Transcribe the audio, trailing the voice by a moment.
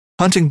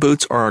Hunting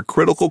boots are a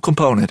critical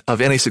component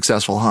of any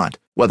successful hunt.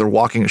 Whether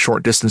walking a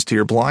short distance to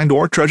your blind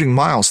or trudging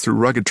miles through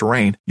rugged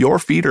terrain, your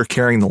feet are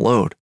carrying the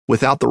load.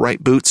 Without the right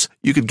boots,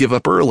 you could give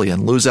up early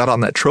and lose out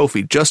on that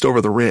trophy just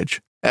over the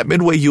ridge. At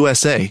Midway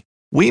USA,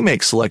 we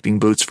make selecting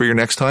boots for your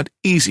next hunt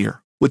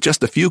easier. With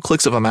just a few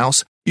clicks of a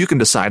mouse, you can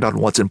decide on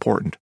what's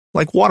important,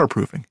 like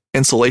waterproofing,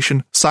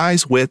 insulation,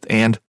 size, width,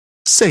 and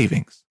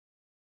savings.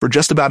 For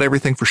just about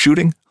everything for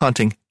shooting,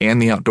 hunting,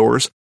 and the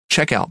outdoors,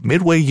 check out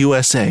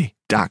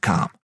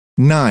MidwayUSA.com.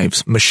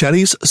 Knives,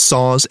 machetes,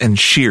 saws, and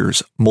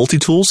shears,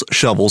 multi-tools,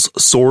 shovels,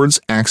 swords,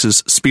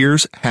 axes,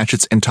 spears,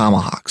 hatchets, and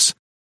tomahawks.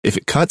 If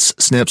it cuts,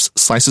 snips,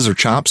 slices, or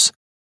chops,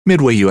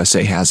 Midway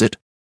USA has it.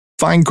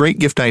 Find great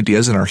gift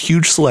ideas in our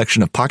huge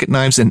selection of pocket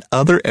knives and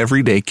other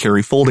everyday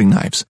carry folding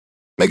knives.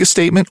 Make a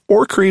statement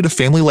or create a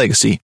family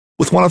legacy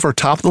with one of our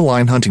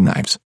top-of-the-line hunting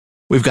knives.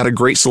 We've got a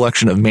great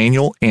selection of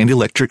manual and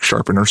electric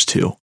sharpeners,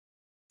 too.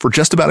 For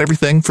just about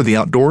everything for the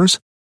outdoors,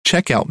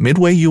 check out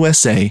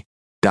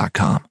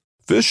MidwayUSA.com.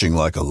 Fishing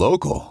like a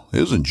local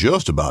isn't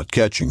just about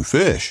catching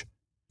fish.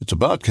 It's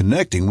about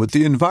connecting with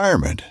the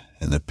environment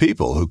and the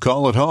people who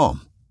call it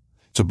home.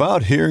 It's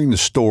about hearing the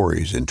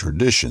stories and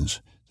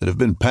traditions that have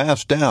been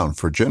passed down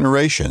for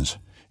generations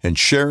and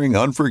sharing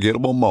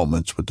unforgettable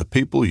moments with the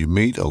people you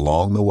meet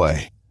along the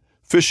way.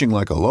 Fishing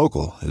like a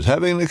local is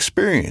having an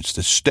experience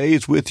that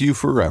stays with you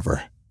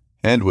forever.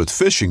 And with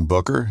Fishing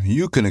Booker,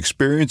 you can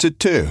experience it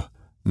too,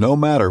 no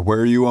matter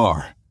where you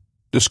are.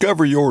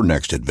 Discover your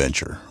next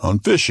adventure on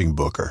Fishing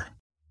Booker.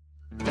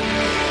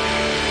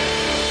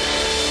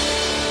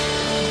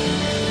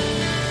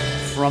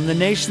 From the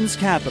nation's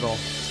capital,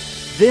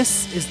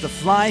 this is the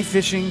Fly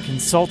Fishing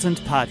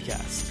Consultant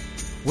Podcast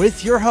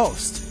with your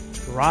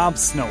host, Rob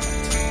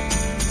Snowhite.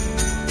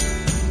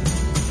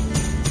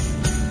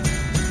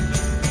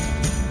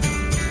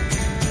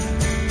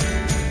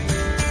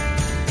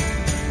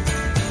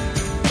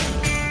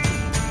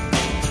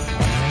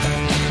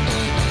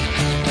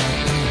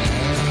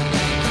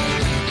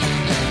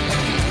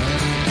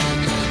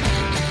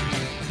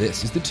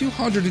 This is the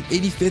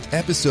 285th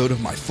episode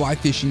of my Fly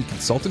Fishing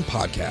Consultant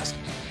Podcast.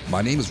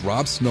 My name is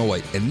Rob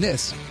Snowhite, and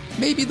this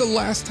may be the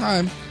last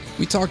time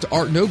we talk to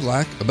Art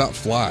Noglak about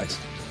flies.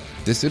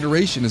 This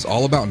iteration is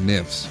all about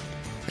nymphs.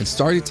 And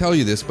sorry to tell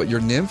you this, but your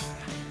nymph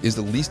is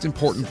the least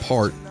important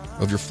part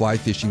of your fly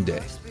fishing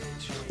day.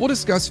 We'll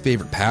discuss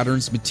favorite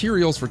patterns,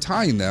 materials for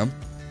tying them,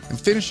 and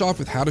finish off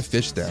with how to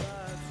fish them.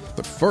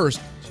 But first,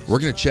 we're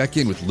going to check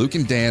in with Luke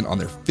and Dan on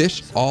their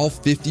Fish All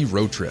 50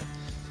 road trip.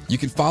 You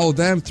can follow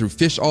them through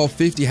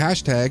FishAll50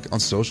 hashtag on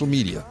social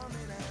media.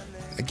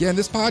 Again,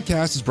 this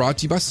podcast is brought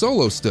to you by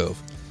Solo Stove.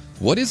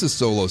 What is a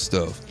Solo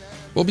Stove?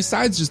 Well,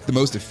 besides just the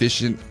most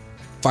efficient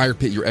fire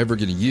pit you're ever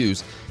going to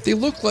use, they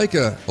look like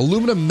a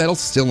aluminum metal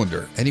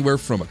cylinder, anywhere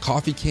from a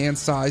coffee can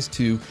size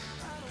to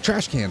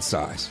trash can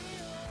size.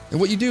 And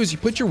what you do is you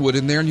put your wood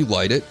in there and you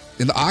light it,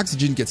 and the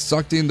oxygen gets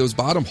sucked in those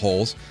bottom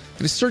holes,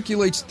 and it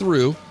circulates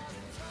through,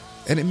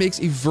 and it makes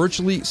a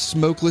virtually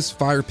smokeless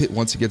fire pit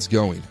once it gets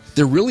going.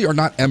 There really are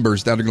not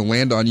embers that are going to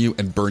land on you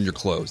and burn your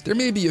clothes. There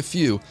may be a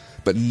few,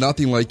 but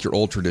nothing like your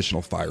old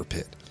traditional fire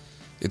pit.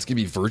 It's going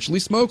to be virtually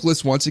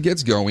smokeless once it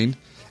gets going,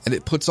 and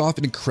it puts off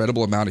an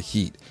incredible amount of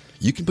heat.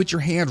 You can put your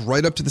hand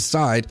right up to the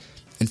side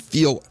and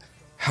feel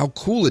how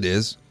cool it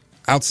is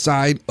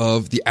outside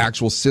of the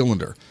actual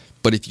cylinder.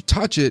 But if you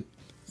touch it,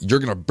 you're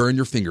going to burn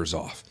your fingers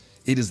off.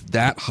 It is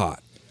that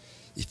hot.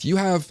 If you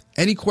have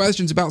any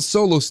questions about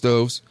Solo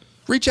Stoves,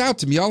 reach out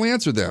to me. I'll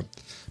answer them.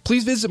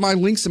 Please visit my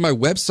links in my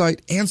website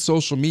and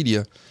social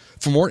media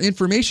for more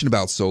information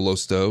about Solo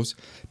Stoves,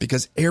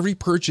 because every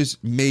purchase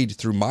made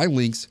through my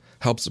links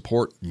helps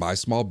support my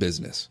small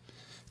business.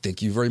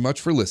 Thank you very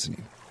much for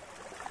listening.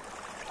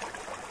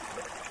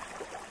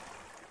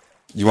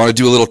 You want to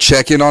do a little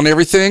check-in on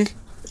everything?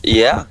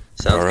 Yeah,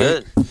 sounds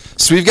good.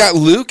 So we've got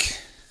Luke.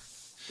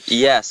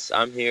 Yes,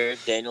 I'm here.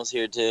 Daniel's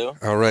here too.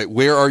 All right.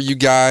 Where are you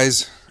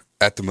guys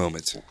at the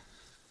moment?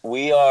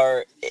 We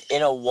are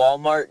in a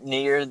Walmart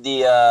near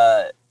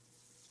the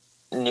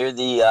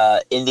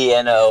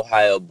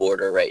Indiana-Ohio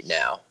border right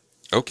now.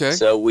 Okay.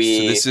 So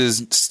this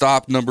is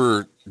stop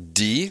number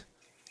D,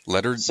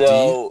 letter D?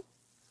 So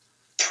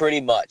pretty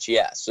much,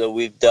 yeah. So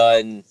we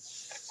did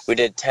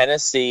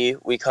Tennessee.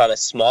 We caught a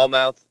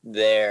smallmouth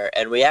there,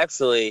 and we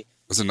actually,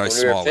 was a nice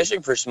when we were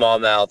fishing for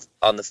smallmouth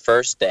on the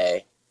first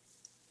day,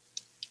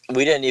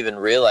 we didn't even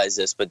realize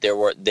this, but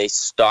they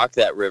stocked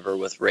that river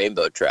with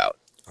rainbow trout.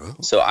 Oh.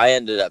 So I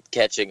ended up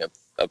catching a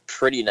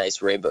pretty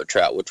nice rainbow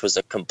trout, which was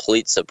a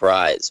complete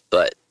surprise,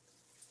 but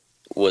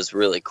was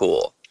really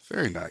cool.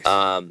 Very nice.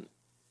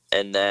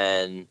 And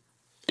then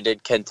we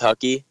did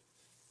Kentucky,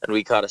 and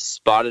we caught a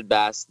spotted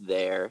bass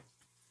there.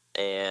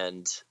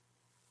 And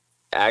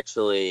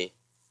actually,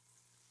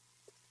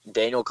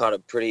 Daniel caught not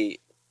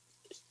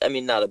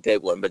a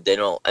big one, but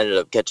Daniel ended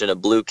up catching a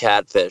blue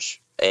catfish.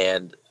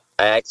 And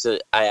I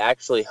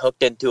actually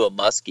hooked into a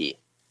muskie.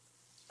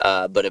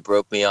 But it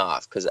broke me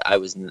off because I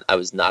was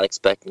not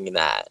expecting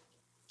that.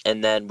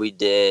 And then we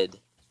did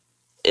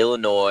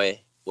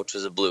Illinois, which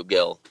was a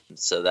bluegill.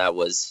 So that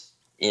was,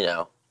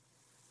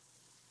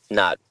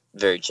 not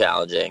very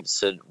challenging.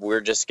 So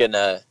we're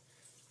gonna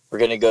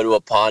go to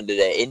a pond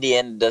today.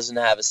 Indiana doesn't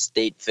have a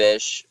state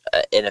fish,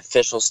 an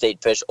official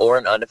state fish or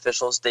an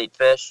unofficial state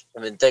fish.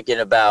 I've been thinking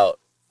about,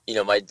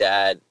 my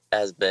dad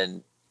has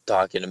been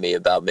talking to me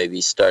about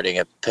maybe starting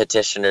a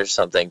petition or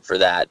something for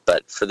that.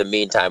 But for the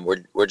meantime,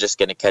 we're just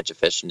gonna catch a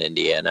fish in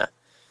Indiana,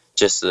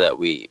 just so that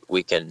we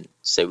can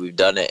say we've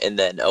done it. And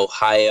then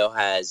Ohio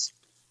has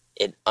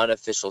an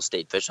unofficial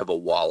state fish of a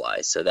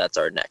walleye, so that's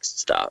our next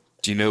stop.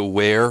 Do you know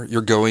where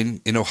you're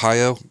going in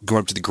Ohio?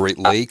 Going up to the Great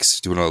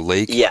Lakes, doing a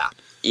lake?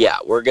 Yeah,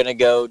 we're gonna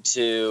go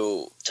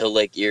to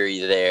Lake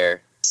Erie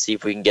there. See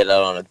if we can get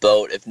out on a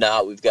boat. If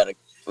not, we got like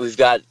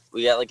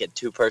a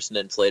 2-person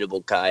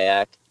inflatable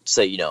kayak.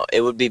 So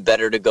it would be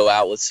better to go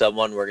out with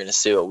someone. We're gonna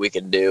see what we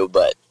can do,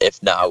 but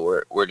if not,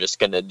 we're just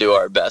gonna do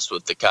our best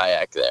with the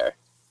kayak there.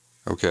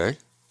 Okay,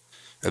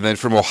 and then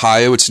from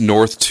Ohio, it's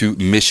north to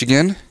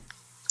Michigan.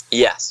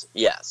 Yes,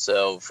 yeah.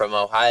 So from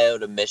Ohio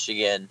to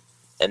Michigan,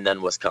 and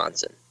then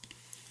Wisconsin.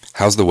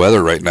 How's the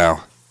weather right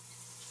now?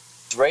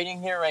 It's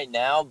raining here right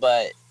now,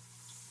 but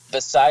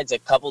besides a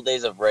couple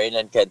days of rain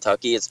in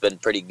Kentucky, it's been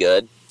pretty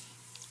good.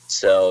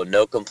 So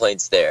no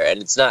complaints there,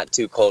 and it's not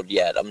too cold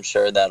yet. I'm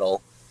sure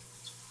it'll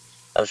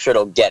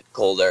get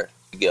colder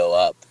to go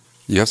up.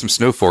 You have some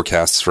snow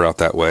forecasts for out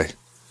that way.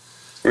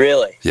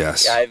 Really?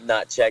 Yes. I have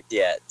not checked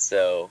yet,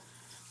 so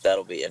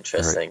that'll be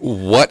interesting. Right.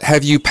 What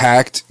have you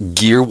packed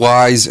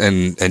gear-wise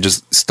and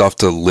just stuff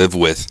to live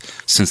with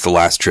since the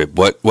last trip?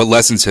 What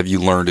lessons have you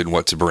learned and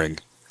what to bring?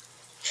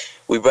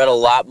 We brought a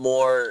lot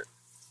more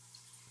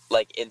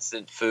like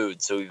instant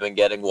food, so we've been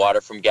getting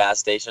water from gas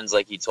stations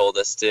like you told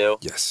us to.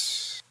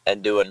 Yes.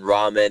 And doing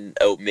ramen,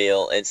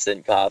 oatmeal,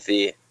 instant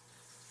coffee,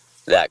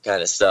 that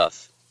kind of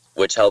stuff,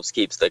 which helps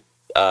keeps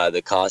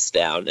the cost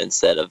down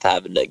instead of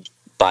having to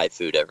buy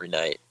food every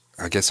night.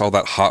 I guess all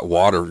that hot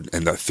water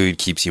and that food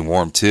keeps you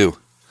warm too.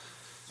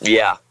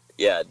 Yeah,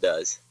 it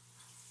does.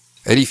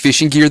 Any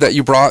fishing gear that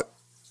you brought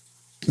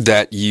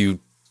that you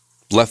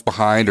left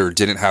behind or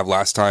didn't have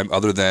last time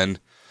other than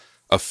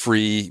a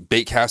free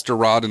baitcaster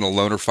rod and a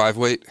Loner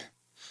 5-weight?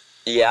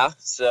 Yeah,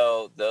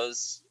 so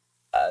those,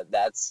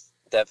 that's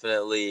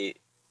definitely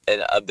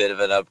a bit of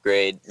an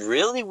upgrade.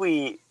 Really,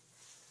 we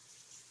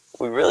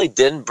really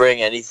didn't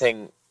bring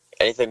anything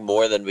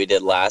more than we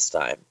did last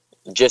time.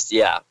 Just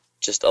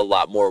a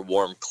lot more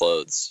warm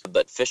clothes.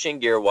 But fishing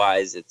gear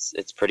wise,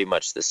 it's pretty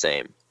much the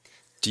same.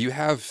 Do you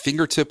have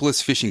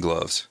fingertipless fishing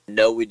gloves?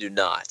 No, we do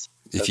not.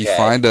 If you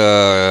find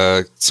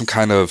some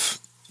kind of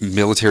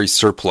military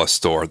surplus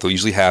store, they'll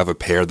usually have a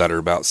pair that are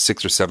about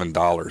 $6 or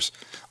 $7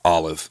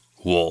 olive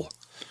wool.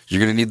 You're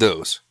going to need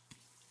those.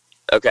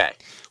 Okay.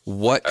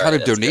 What kind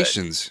of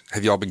donations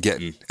have y'all been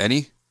getting?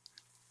 Any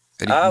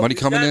money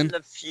coming in?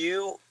 A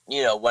few.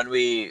 When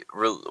we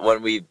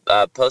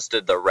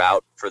posted the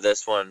route for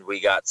this one, we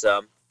got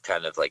some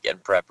kind of like in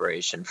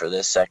preparation for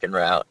this second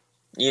route.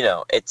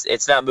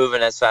 It's not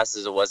moving as fast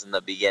as it was in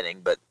the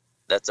beginning, but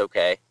that's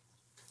okay.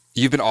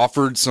 You've been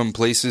offered some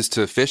places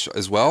to fish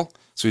as well.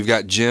 So we've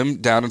got Jim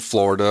down in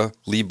Florida.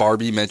 Lee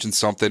Barbie mentioned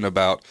something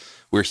about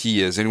where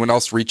he is. Anyone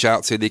else reach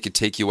out, say they could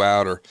take you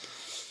out or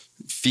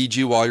feed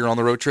you while you're on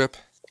the road trip?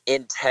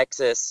 In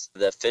Texas,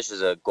 the fish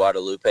is a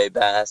Guadalupe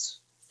bass,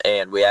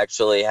 and we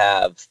actually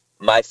have,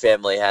 my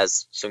family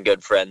has some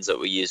good friends that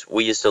we use.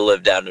 We used to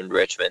live down in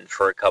Richmond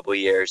for a couple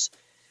years,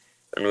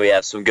 and we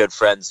have some good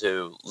friends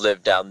who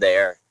live down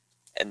there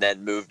and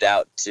then moved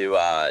out to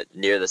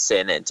near the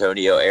San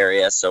Antonio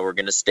area. So we're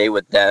going to stay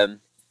with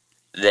them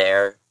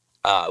there.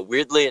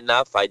 Weirdly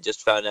enough, I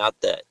just found out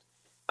that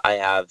I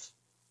have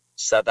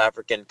South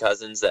African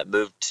cousins that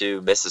moved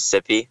to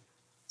Mississippi.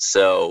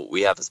 So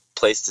we have a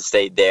place to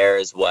stay there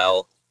as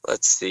well.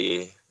 Let's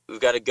see.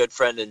 We've got a good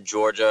friend in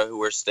Georgia who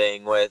we're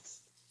staying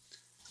with.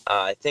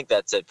 I think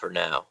that's it for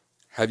now.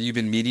 Have you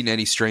been meeting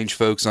any strange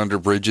folks under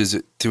bridges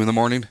at 2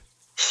 a.m?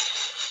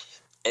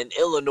 In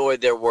Illinois,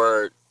 there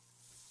were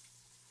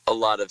a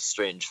lot of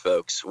strange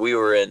folks. We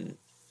were in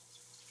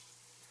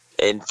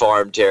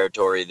farm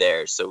territory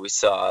there, so we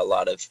saw a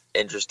lot of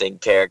interesting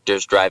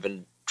characters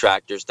driving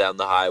tractors down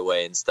the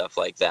highway and stuff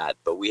like that,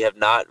 but we have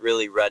not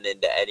really run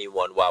into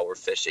anyone while we're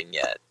fishing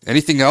yet.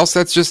 Anything else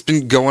that's just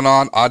been going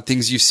on? Odd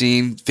things you've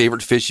seen?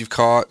 Favorite fish you've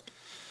caught?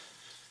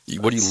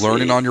 What are you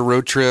learning on your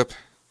road trip?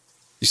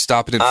 You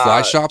stopping in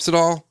fly shops at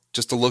all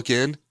just to look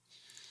in?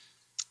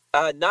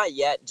 Not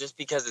yet, just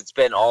because it's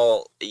been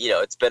all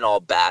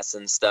bass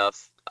and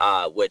stuff,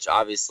 which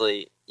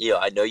obviously,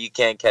 I know you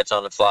can't catch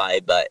on a fly,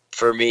 but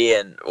for me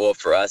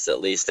for us at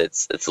least,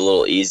 it's a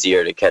little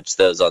easier to catch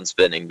those on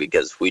spinning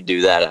because we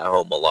do that at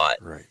home a lot.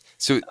 Right.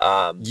 So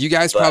you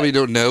guys probably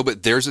don't know,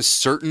 but there's a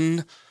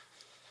certain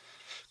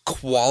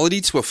quality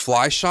to a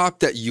fly shop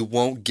that you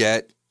won't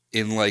get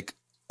in like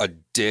a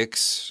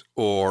Dick's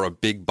or a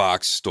big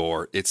box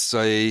store. It's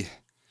a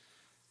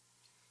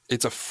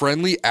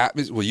friendly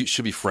atmosphere. Well, you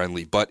should be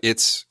friendly, but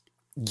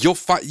you'll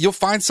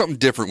find something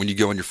different when you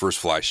go in your first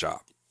fly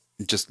shop.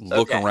 Just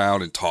look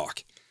around and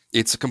talk.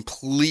 It's a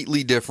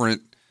completely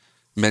different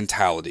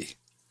mentality.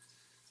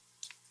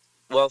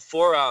 Well,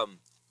 for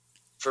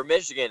for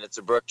Michigan, it's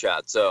a brook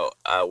trout. So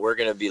we're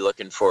going to be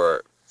looking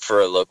for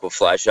a local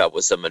fly shop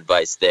with some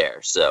advice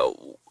there.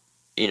 So,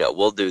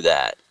 we'll do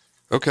that.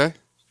 Okay.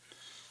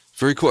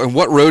 Very cool. And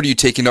what road are you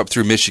taking up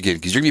through Michigan?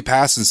 Because you're going to be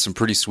passing some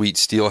pretty sweet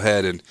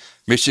Steelhead and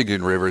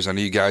Michigan rivers. I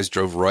know you guys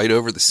drove right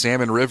over the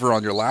Salmon River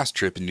on your last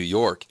trip in New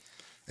York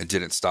and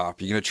didn't stop.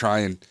 Are you going to try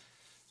and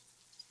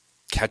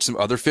catch some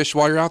other fish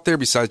while you're out there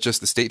besides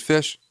just the state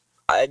fish?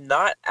 I'm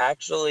not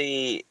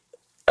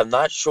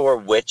sure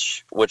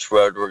which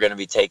road we're going to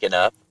be taking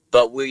up,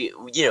 but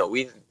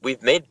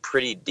we've made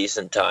pretty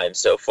decent time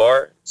so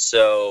far.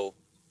 So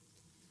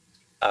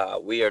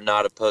we are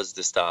not opposed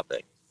to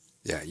stopping.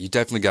 Yeah, you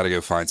definitely got to go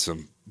find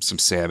some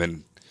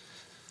salmon,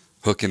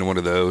 hook into one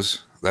of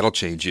those. That'll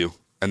change you.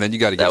 And then you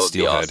got to get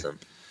steelhead. That would be awesome.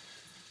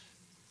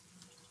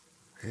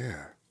 awesome.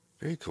 Yeah,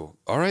 very cool.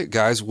 All right,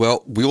 guys.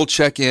 Well, we will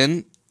check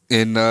in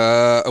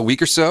a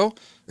week or so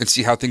and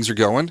see how things are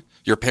going.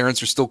 Your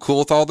parents are still cool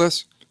with all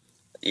this?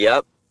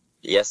 Yep.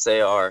 Yes,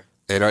 they are.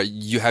 And are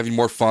you having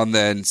more fun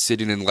than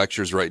sitting in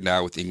lectures right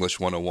now with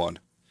English 101?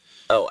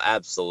 Oh,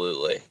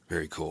 absolutely.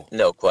 Very cool.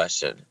 No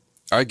question.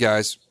 All right,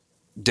 guys.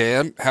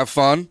 Dan, have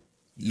fun.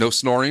 No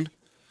snoring.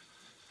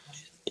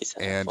 He's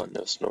having fun,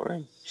 no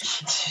snoring.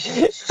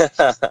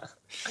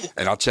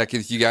 And I'll check in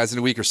with you guys in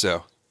a week or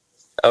so.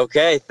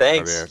 Okay,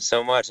 thanks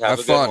so much. Have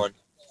a fun. Good one.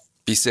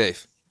 Be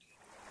safe.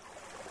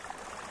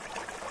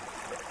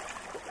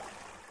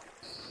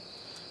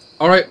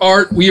 All right,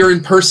 Art, we are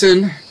in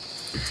person,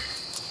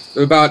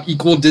 about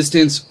equal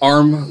distance,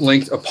 arm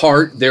length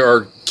apart. There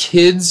are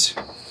kids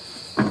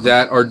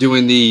that are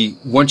doing the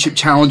one-chip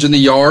challenge in the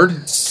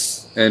yard,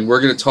 and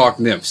we're going to talk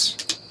nymphs.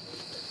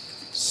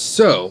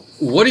 So,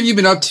 what have you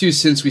been up to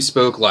since we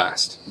spoke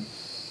last?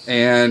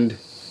 And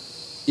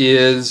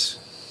is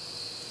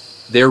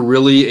there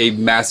really a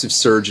massive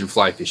surge in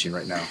fly fishing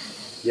right now?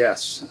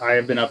 Yes, I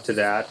have been up to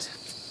that.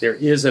 There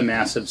is a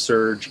massive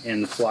surge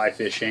in fly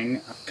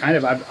fishing.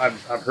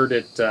 I've heard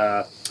it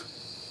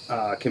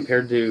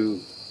compared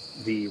to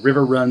the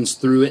river runs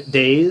through it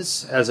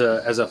days as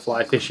a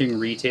fly fishing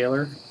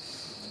retailer.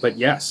 But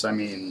yes, I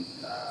mean,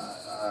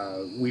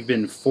 we've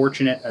been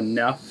fortunate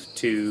enough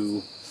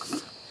to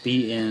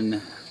be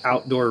in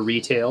outdoor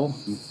retail,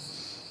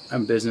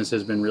 and business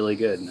has been really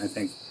good. I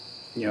think,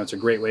 it's a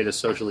great way to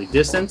socially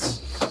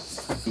distance,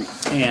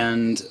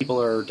 and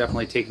people are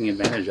definitely taking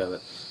advantage of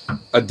it.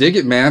 I dig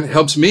it, man. It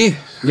helps me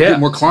get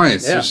more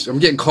clients. Yeah. I'm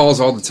getting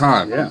calls all the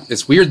time. Yeah.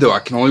 It's weird, though. I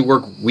can only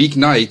work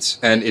weeknights,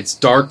 and it's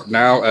dark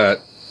now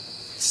at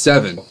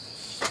 7.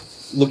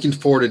 Looking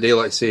forward to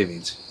daylight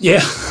savings.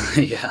 Yeah.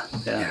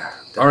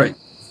 All right.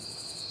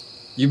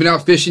 You've been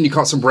out fishing. You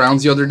caught some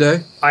browns the other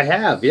day? I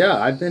have,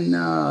 yeah. I've been,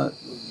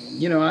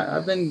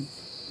 I've been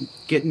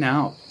getting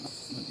out,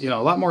 a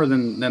lot more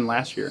than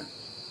last year.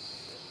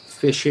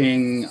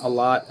 Fishing a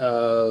lot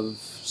of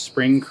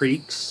spring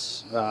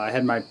creeks. I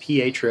had my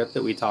PA trip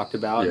that we talked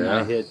about, and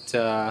I hit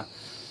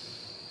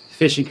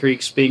Fishing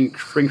Creek, Spring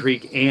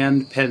Creek,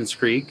 and Penn's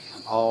Creek,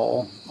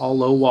 all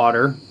low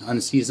water,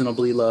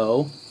 unseasonably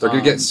low. They're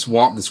going to get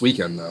swamped this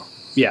weekend, though.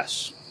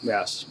 Yes.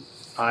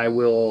 I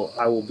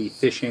will be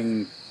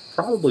fishing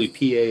probably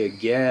PA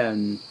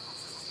again,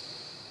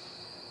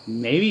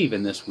 maybe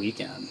even this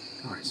weekend.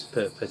 Nice.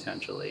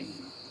 Potentially.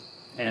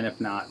 And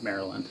if not,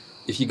 Maryland.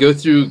 If you go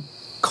through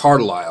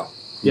Carlisle,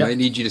 I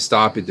need you to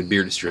stop at the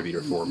beer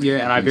distributor for me. Yeah,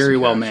 and I very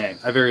well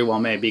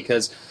may,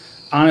 because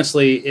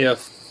honestly,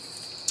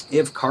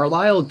 if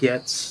Carlisle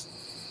gets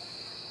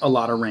a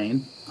lot of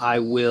rain, I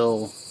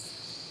will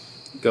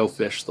go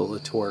fish the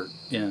Letort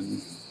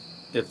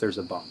if there's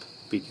a bump,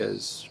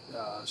 because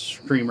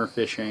streamer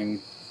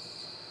fishing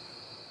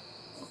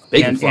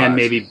and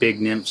maybe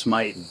big nymphs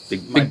might be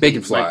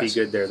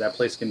good there. That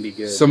place can be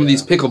good. Some of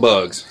these pickle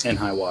bugs in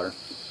high water.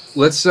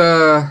 Let's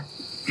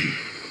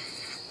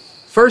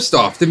first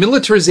off, the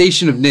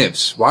militarization of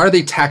nymphs. Why are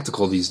they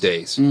tactical these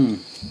days?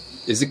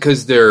 Is it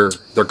because their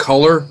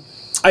color?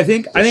 I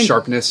think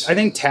sharpness. I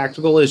think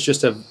tactical is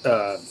just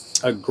a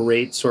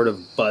great sort of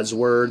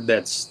buzzword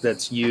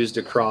that's used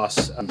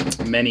across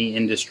many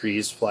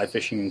industries, fly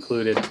fishing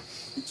included.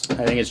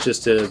 I think it's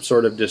just to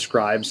sort of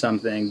describe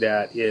something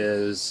that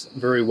is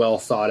very well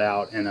thought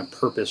out and a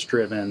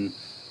purpose-driven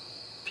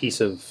piece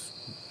of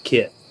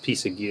kit,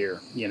 piece of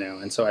gear,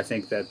 And so I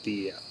think that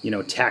the,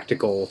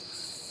 tactical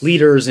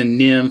leaders and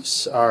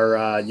nymphs are,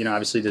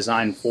 obviously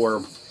designed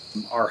for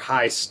our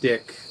high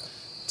stick,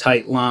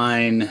 tight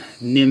line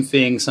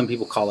nymphing. Some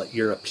people call it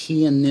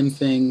European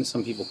nymphing.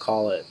 Some people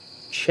call it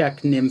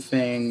Czech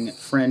nymphing,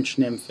 French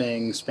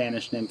nymphing,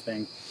 Spanish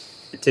nymphing.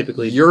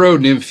 Typically, Euro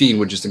nymphine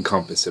would just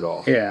encompass it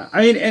all. Yeah,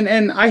 I mean,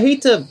 and I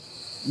hate to,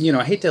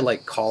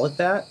 like call it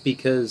that,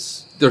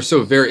 because they're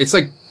so it's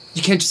like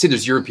you can't just say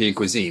there's European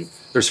cuisine.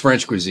 There's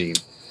French cuisine.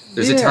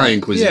 There's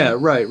Italian cuisine. Yeah,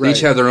 right. They each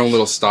have their own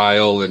little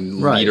style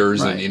and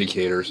leaders right. and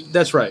indicators.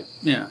 That's right.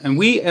 Yeah, and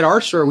we at our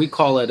store we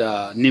call it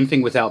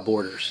nymphing without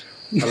borders.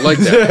 I like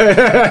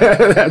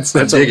that.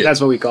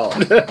 That's what we call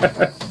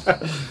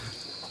it.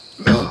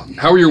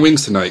 How were your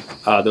wings tonight?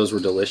 Those were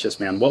delicious,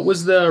 man. What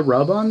was the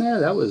rub on there?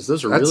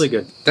 Those were really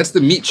good. That's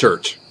the Meat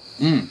Church.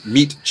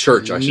 Meat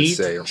Church, I should Meat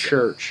say.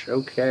 Church.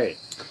 Okay.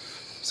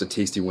 It's a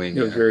tasty wing.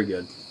 It was very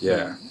good.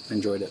 Yeah.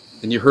 Enjoyed it.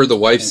 And you heard the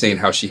wife saying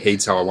how she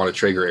hates how I want to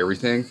Traeger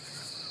everything.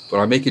 But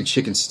I'm making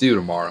chicken stew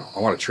tomorrow. I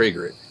want to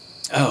Traeger it.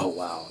 Oh,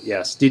 wow.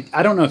 Yes.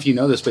 I don't know if you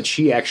know this, but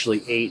she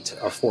actually ate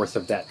a fourth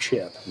of that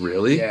chip.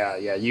 Really? Yeah.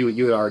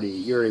 You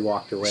already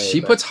walked away. She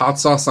but- puts hot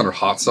sauce on her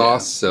hot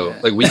sauce. So,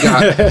 like, we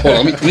got... hold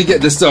on, let me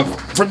get this stuff.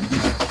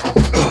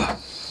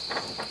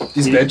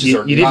 These veggies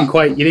are you didn't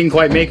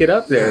quite make it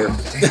up there.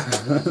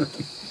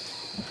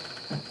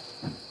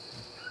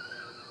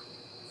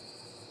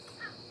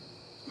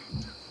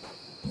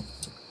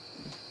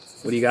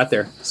 What do you got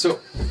there? So,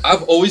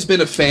 I've always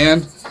been a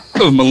fan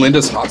of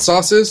Melinda's hot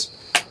sauces.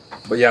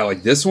 But yeah,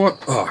 like this one,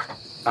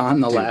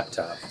 On the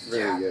laptop.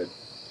 Very good.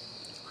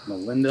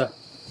 Melinda.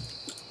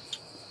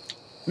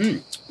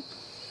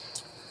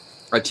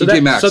 at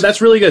TK Maxx. So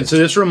that's really good. So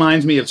this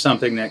reminds me of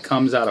something that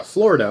comes out of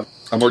Florida.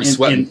 I'm already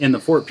sweating. In the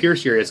Fort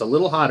Pierce area. It's a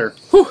little hotter.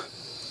 Whew.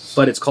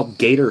 But it's called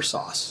gator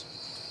sauce.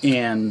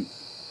 And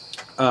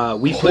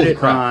we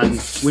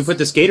put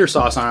this gator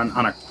sauce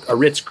on a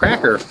Ritz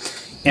cracker,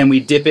 and we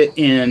dip it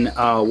in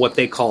what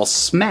they call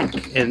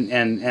smack.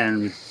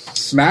 And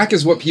Smack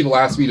is what people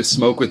ask me to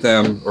smoke with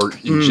them or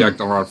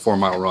inject on a 4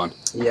 mile run.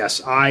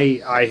 yes,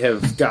 I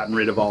have gotten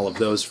rid of all of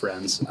those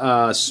friends.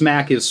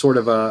 Smack is sort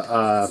of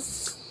a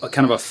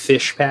kind of a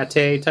fish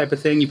pate type of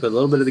thing. You put a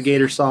little bit of the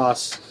gator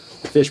sauce,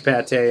 the fish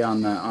pate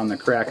on the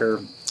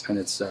cracker, and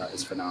it's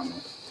phenomenal.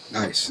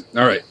 Nice.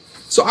 All right.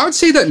 So I would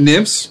say that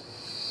nymphs,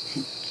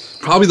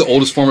 probably the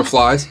oldest form of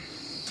flies,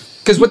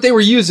 because what they were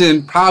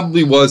using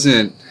probably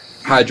wasn't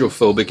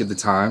hydrophobic at the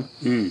time.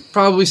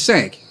 Probably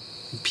sank.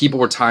 People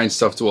were tying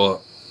stuff to a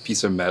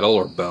piece of metal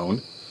or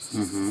bone.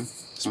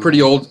 It's a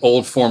pretty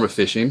old form of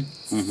fishing.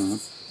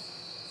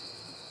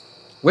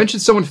 When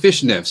should someone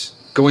fish nymphs?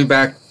 Going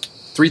back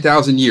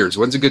 3,000 years,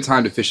 when's a good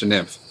time to fish a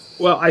nymph?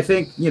 Well, I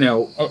think,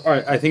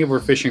 I think if we're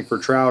fishing for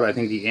trout, I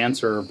think the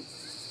answer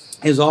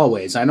is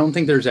always. I don't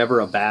think there's ever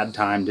a bad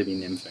time to be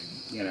nymphing,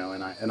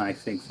 and I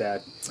think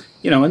that,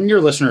 and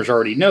your listeners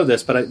already know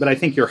this, but I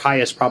think your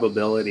highest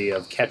probability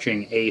of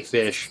catching a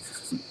fish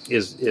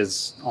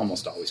is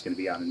almost always going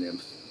to be on a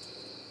nymph.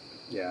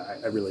 Yeah,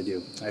 I really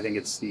do. I think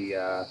it's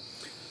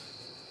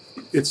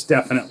it's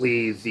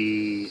definitely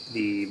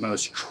the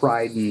most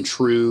tried and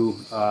true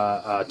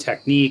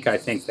technique. I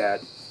think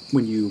that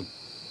when you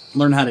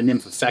learn how to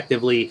nymph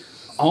effectively,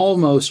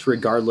 almost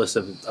regardless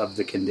of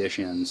the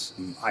conditions,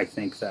 I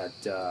think that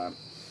you're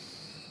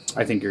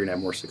going to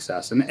have more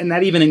success, and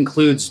that even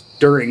includes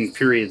during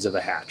periods of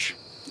a hatch.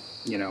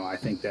 I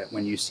think that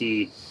when you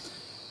see,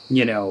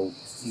 you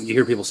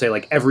hear people say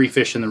like every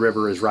fish in the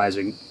river is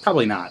rising.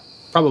 Probably not.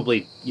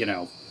 Probably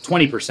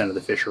 20% of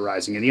the fish are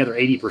rising, and the other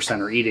 80%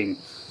 are eating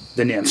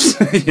the nymphs.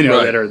 Right.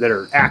 that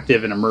are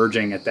active and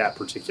emerging at that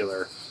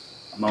particular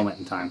moment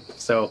in time.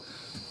 So.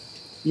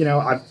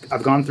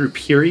 I've gone through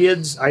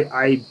periods.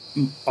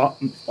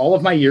 All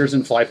of my years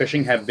in fly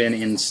fishing have been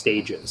in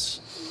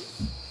stages,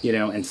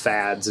 and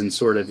fads and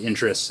sort of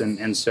interests.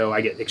 And so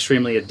I get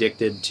extremely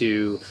addicted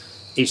to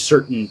a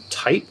certain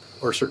type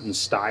or certain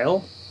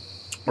style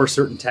or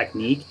certain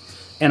technique.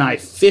 And I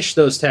fish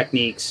those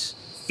techniques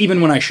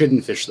even when I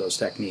shouldn't fish those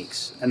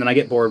techniques. And then I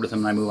get bored with them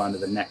and I move on to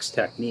the next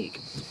technique.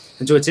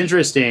 And so what's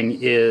interesting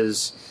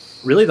is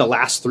really the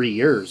last 3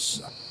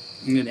 years,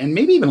 and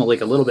maybe even like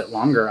a little bit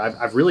longer,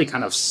 I've really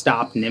kind of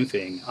stopped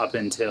nymphing up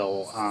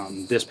until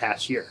this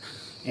past year.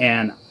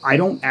 And I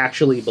don't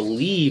actually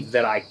believe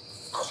that I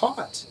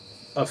caught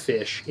a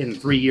fish in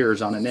 3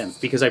 years on a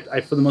nymph, because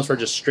I for the most part,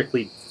 just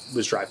strictly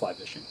was dry fly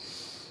fishing.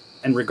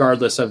 And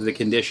regardless of the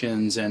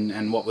conditions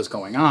and what was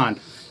going on,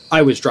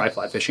 I was dry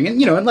fly fishing.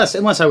 And, unless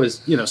I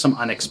was, some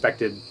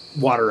unexpected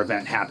water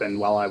event happened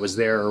while I was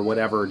there or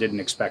whatever, didn't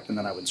expect, and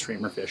then I would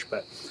streamer fish.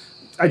 But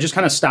I just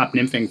kind of stopped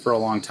nymphing for a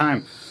long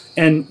time.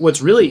 And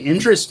what's really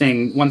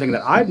interesting, one thing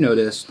that I've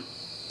noticed,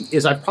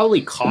 is I've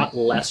probably caught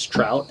less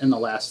trout in the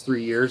last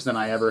 3 years than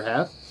I ever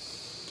have.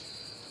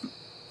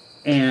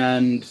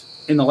 And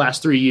in the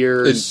last 3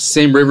 years... In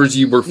same rivers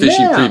you were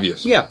fishing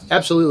previous. Yeah,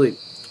 absolutely.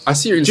 I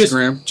see your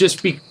Instagram.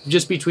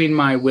 Just between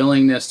my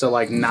willingness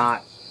to,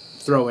 not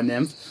throw a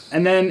nymph.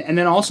 And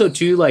then also,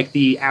 too,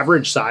 the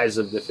average size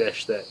of the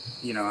fish that,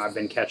 I've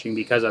been catching,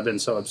 because I've been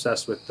so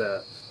obsessed with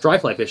the dry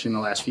fly fishing the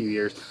last few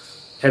years,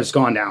 has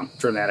gone down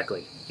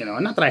dramatically.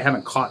 And not that I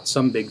haven't caught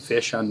some big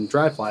fish on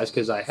dry flies,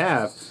 because I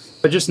have,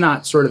 but just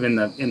not sort of in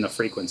the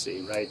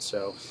frequency, right?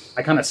 So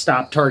I kind of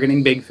stopped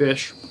targeting big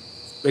fish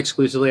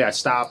exclusively. I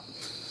stopped,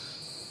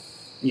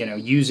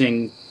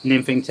 using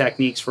nymphing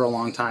techniques for a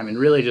long time, and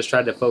really just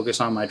tried to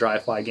focus on my dry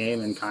fly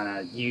game and kind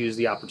of use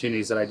the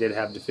opportunities that I did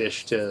have to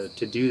fish to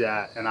do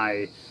that. And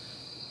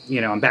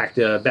I'm back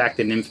to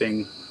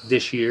nymphing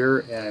this year.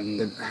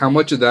 And how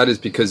much of that is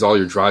because all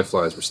your dry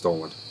flies were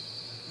stolen?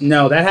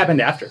 No, that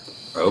happened after.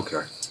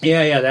 Okay.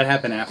 Yeah, that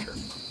happened after.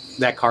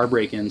 That car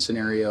break-in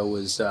scenario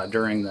was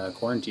during the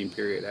quarantine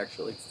period,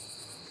 actually.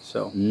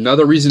 So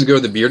another reason to go to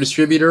the beer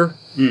distributor.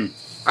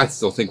 I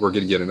still think we're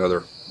going to get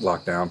another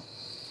lockdown.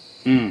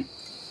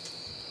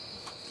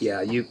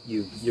 Yeah,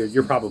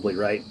 you're probably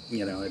right.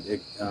 You know,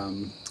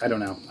 I don't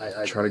know.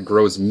 I Try to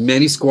grow as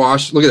many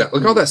squash. Look at that.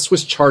 Look at all that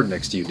Swiss chard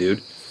next to you,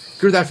 dude.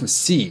 Grew that from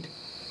seed.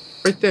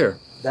 Right there.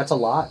 That's a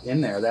lot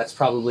in there. That's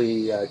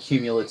probably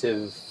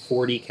cumulative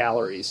 40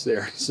 calories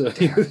there. So,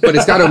 But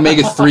it's got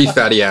omega-3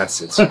 fatty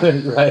acids.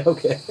 right?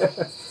 Okay.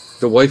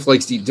 The wife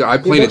likes to eat.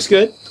 It looks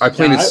good. I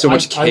planted Yeah, so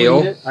much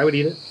kale. I would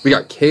eat it. We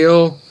got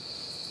kale,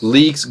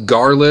 leeks,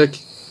 garlic,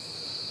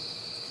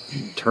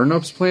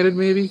 turnips planted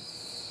maybe.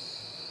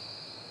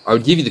 I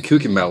would give you the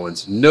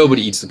cucamelons.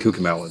 Nobody eats the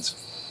cucamelons.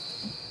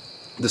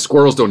 The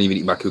squirrels don't even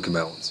eat my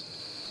cucamelons.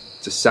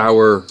 It's a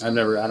sour, I don't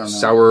know.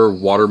 sour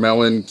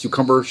watermelon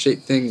cucumber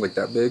shaped thing like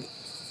that big.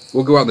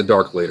 We'll go out in the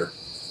dark later.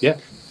 Yeah. All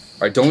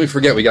right, don't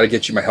forget we got to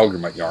get you my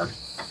Helgramite yarn.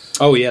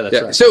 Oh yeah,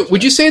 that's right. So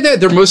would you say that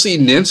they're mostly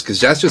nymphs because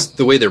that's just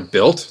the way they're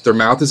built? Their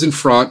mouth is in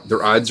front,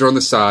 their eyes are on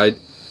the side.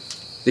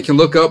 They can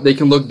look up, they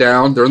can look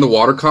down. They're in the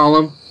water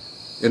column,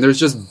 and there's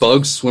just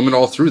bugs swimming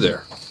all through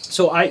there.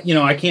 So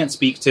I can't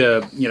speak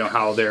to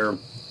how they're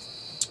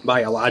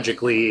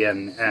biologically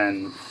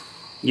and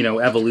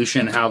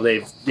evolution, how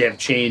they have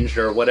changed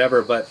or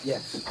whatever. But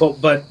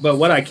but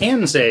what I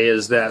can say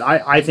is that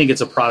I think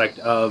it's a product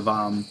of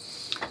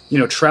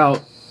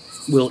trout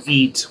will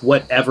eat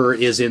whatever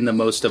is in the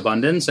most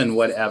abundance and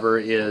whatever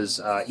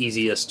is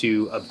easiest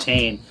to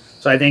obtain.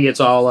 So I think it's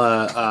all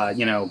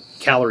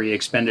calorie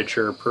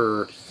expenditure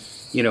per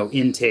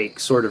intake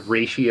sort of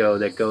ratio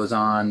that goes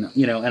on.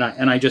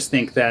 And I just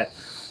think that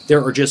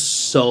there are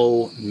just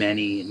so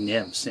many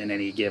nymphs in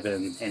any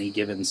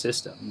given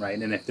system, right?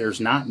 And if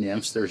there's not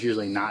nymphs, there's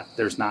usually not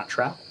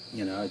trout.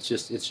 It's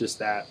just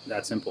that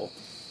simple.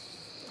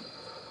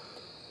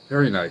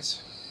 Very nice.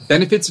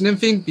 Benefits of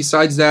nymphing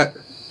besides that?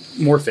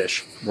 More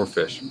fish,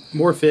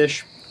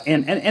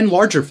 and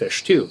larger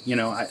fish too.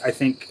 I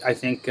think. I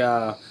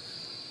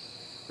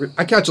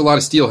catch a lot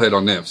of steelhead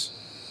on nymphs.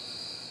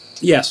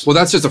 Yes. Well,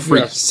 that's just a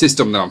freak Yes.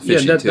 system that I'm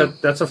fishing too.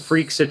 That's a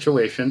freak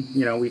situation.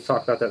 We've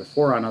talked about that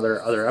before on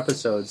other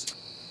episodes.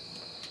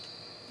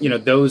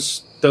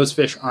 Those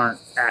fish aren't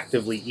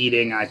actively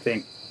eating. I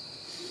think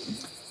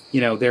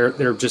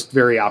they're just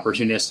very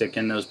opportunistic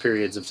in those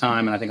periods of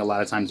time, and I think a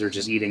lot of times they're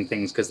just eating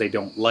things because they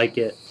don't like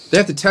it. They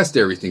have to test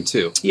everything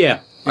too. Yeah.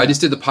 I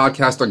just did the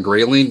podcast on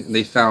grayling, and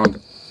they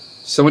found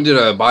someone did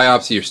a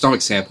biopsy or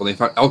stomach sample, and they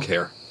found elk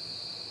hair.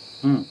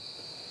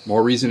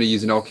 More reason to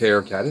use an elk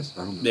hair caddis?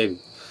 I don't know. Maybe.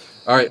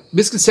 All right,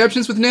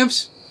 misconceptions with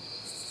nymphs.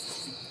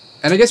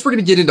 And I guess we're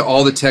going to get into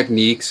all the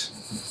techniques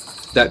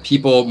that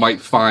people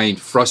might find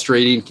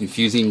frustrating,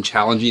 confusing,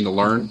 challenging to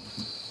learn.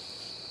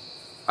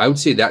 I would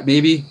say that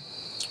maybe.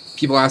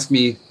 People ask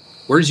me,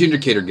 where does your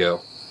indicator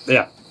go?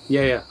 Yeah.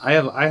 I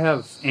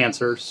have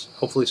answers.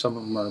 Hopefully some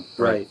of them are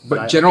right.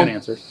 But general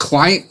answers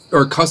client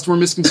or customer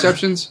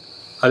misconceptions?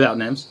 about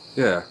nymphs.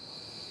 Yeah.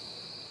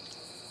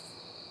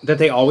 That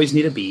they always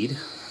need a bead.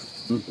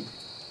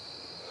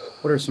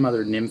 What are some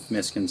other nymph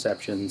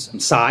misconceptions?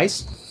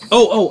 Size?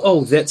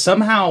 Oh, that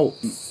somehow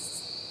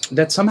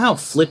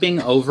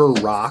flipping over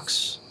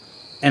rocks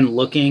and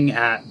looking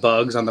at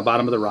bugs on the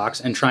bottom of the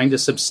rocks and trying to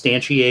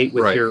substantiate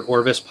with your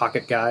Orvis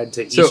Pocket Guide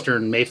to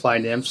Eastern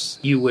Mayfly nymphs,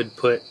 you would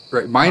put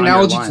My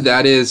analogy to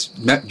that is,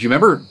 do you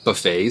remember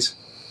buffets?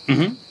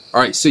 Mm-hmm.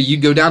 All right, so you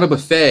go down a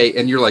buffet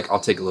and you're like, I'll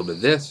take a little bit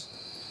of this,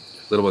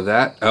 a little bit of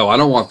that. Oh, I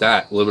don't want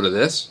that. A little bit of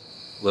this,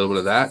 a little bit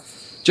of that.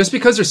 Just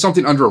because there's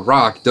something under a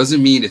rock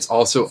doesn't mean it's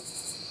also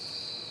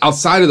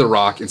outside of the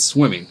rock and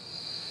swimming.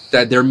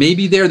 That there may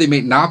be there, they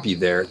may not be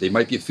there. They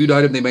might be a food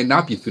item, they might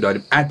not be a food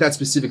item at that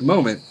specific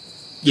moment.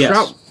 Yes,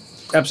 trout,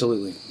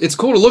 absolutely. It's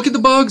cool to look at the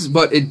bugs,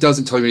 but it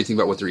doesn't tell you anything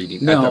about what they're eating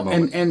at that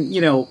moment. And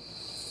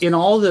in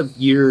all the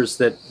years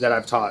that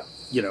I've taught,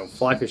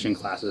 fly fishing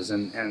classes,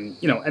 and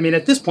I mean,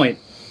 at this point,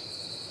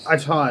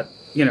 I've taught,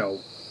 10,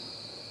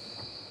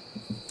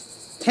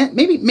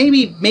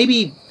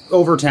 maybe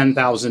over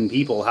 10,000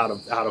 people how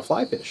to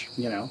fly fish,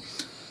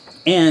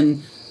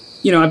 and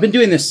I've been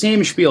doing the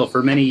same spiel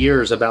for many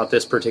years about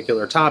this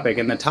particular topic,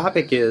 and the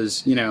topic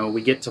is,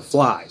 we get to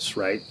flies,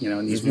 right?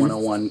 In these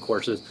 101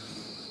 courses.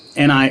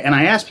 And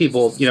I ask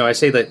people, I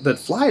say that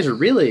flies are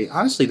really,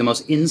 honestly, the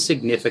most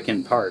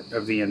insignificant part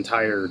of the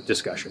entire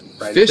discussion,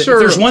 right? If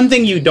there's one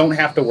thing you don't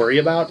have to worry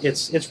about,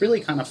 it's really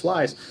kind of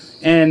flies.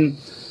 And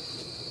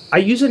I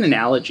use an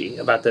analogy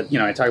about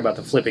I talk about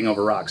the flipping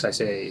over rocks. I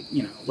say,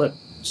 look,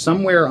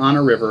 somewhere on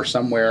a river,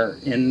 somewhere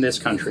in this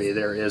country,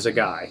 there is a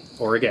guy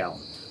or a gal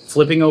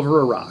flipping over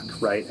a rock,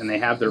 right? And they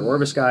have their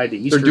Orvis Guide to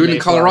Eastern They're doing it in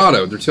Mayfly.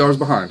 Colorado. They're 2 hours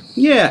behind.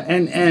 Yeah,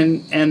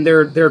 and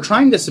they're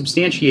trying to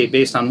substantiate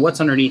based on what's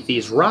underneath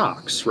these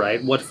rocks,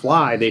 right? What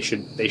fly they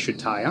should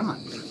tie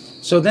on.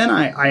 So then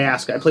I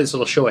play this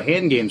little show of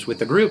hand games with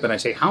the group, and I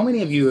say, how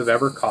many of you have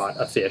ever caught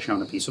a fish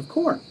on a piece of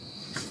corn?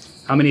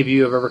 How many of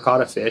you have ever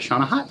caught a fish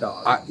on a hot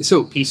dog?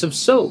 A piece of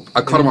soap? I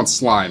caught them on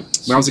slime.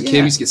 When I was a kid,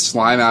 we used to get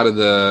slime out of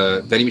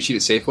the vending machine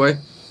at Safeway.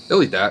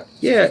 They'll eat that.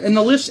 Yeah, and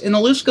the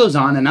list goes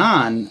on.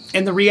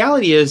 And the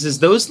reality is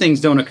those things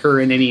don't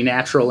occur in any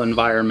natural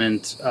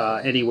environment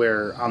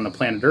anywhere on the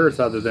planet Earth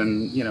other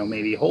than,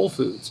 maybe Whole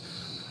Foods.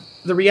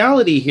 the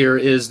reality here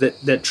is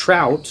that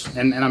trout,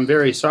 and I'm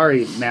very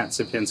sorry, Matt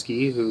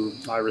Sapinski, who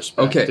I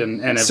respect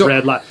and have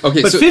read a lot,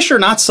 but fish are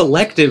not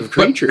selective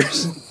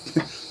creatures.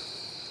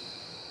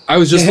 I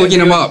was just looking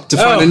him up to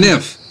find a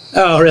nymph.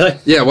 Oh, really?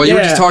 Yeah, well, you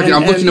were just talking.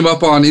 I'm looking him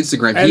up on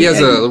Instagram. He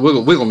has a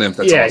wiggle nymph.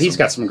 That's awesome. He's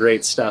got some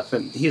great stuff,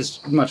 and he's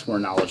much more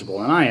knowledgeable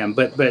than I am.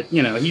 But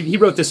you know, he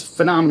wrote this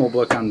phenomenal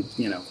book on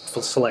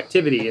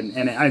selectivity,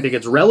 and I think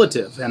it's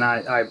relative, and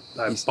I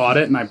bought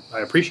it and I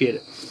appreciate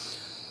it.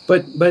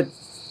 But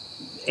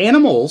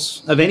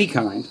animals of any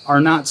kind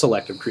are not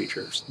selective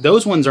creatures.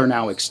 Those ones are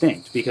now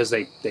extinct because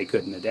they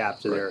couldn't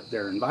adapt to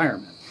their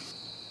environment.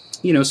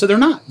 So they're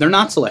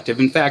not selective.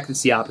 In fact,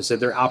 it's the opposite.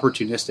 They're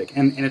opportunistic.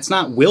 And it's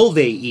not will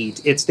they eat,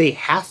 it's they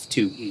have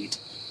to eat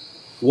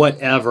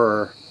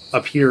whatever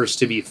appears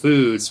to be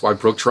food. That's why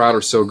brook trout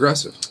are so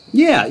aggressive.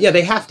 Yeah,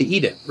 they have to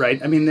eat it, right?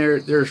 I mean,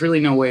 there's really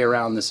no way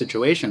around the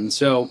situation.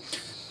 So,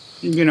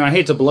 I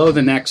hate to blow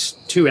the next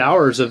 2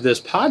 hours of this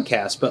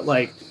podcast, but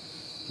like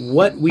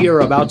what we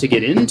are about to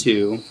get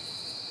into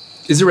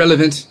is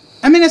irrelevant.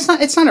 I mean, it's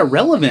not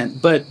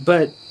irrelevant, but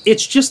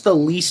it's just the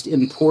least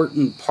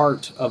important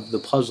part of the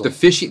puzzle. The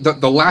fishing,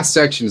 the last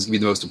section is going to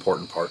be the most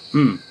important part.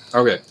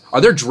 Okay.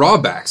 Are there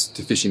drawbacks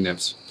to fishing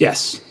nymphs?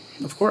 Yes,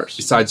 of course.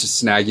 Besides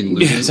just snagging and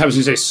losing? Yes, I was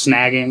going to say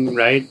snagging,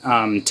 right?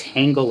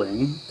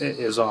 Tangling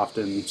is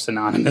often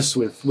synonymous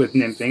with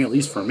nymphing, at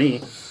least for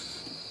me.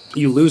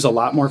 You lose a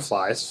lot more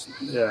flies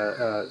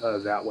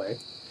that way.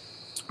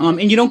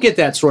 And you don't get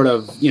that sort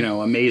of,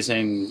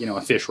 amazing,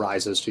 a fish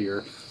rises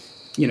to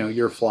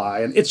your fly.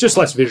 And it's just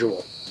less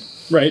visual,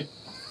 right?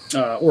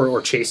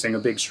 Or chasing a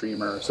big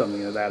streamer or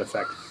something of that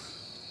effect.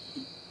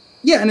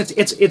 Yeah, and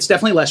it's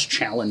definitely less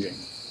challenging,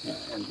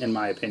 in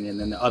my opinion,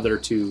 than the other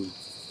two,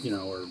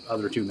 or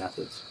other two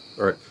methods.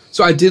 All right.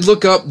 So I did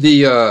look up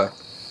the. I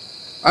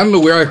don't know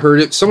where I heard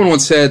it. Someone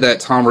once said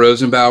that Tom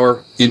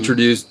Rosenbauer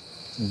introduced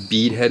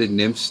bead-headed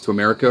nymphs to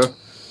America.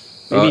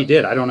 Maybe he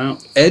did. I don't know.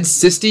 Ed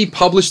Sisti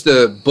published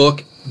the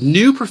book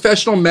 "New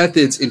Professional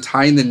Methods in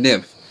Tying the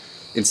Nymph"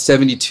 in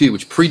 '72,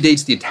 which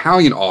predates the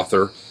Italian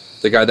author.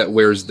 The guy that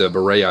wears the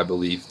beret, I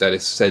believe, that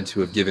is said to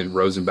have given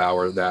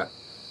Rosenbauer that.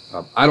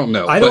 I don't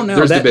know. I don't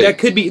know. That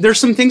could be. There's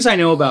some things I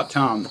know about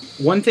Tom.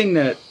 One thing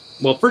that,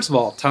 well, first of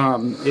all,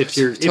 Tom,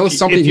 tell us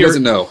something he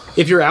doesn't know.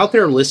 If you're out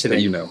there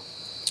listening,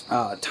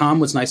 Tom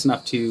was nice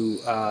enough to,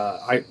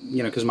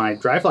 because my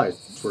dry flies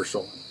were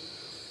stolen.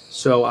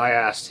 So I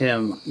asked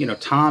him.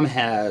 Tom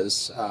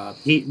has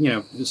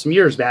some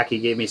years back he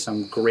gave me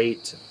some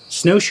great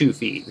snowshoe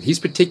feet. He's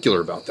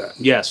particular about that.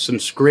 Yes, some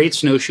great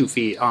snowshoe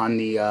feet on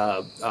the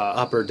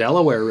upper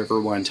Delaware River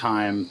one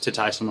time to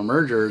tie some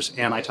emergers,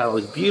 and I tied all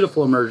these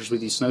beautiful emergers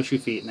with these snowshoe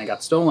feet, and they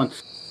got stolen.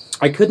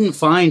 I couldn't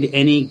find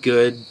any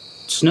good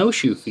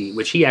snowshoe feet,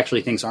 which he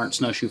actually thinks aren't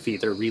snowshoe feet.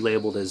 They're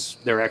relabeled as,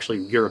 they're actually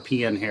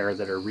European hair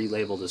that are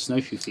relabeled as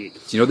snowshoe feet.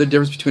 Do you know the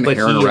difference between a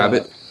hare and a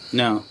rabbit?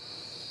 No.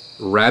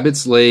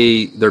 Rabbits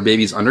lay their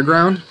babies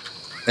underground,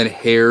 and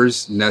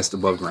hares nest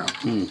above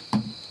ground.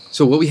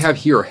 So what we have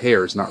here are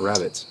hares, not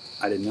rabbits.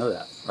 I didn't know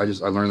that. I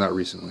learned that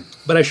recently.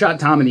 But I shot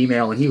Tom an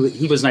email, and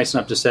he was nice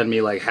enough to send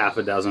me like half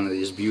a dozen of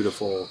these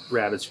beautiful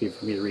rabbit's feet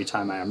for me to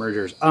retie my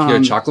emergers. You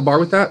get a chocolate bar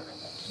with that?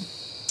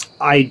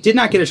 I did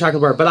not get a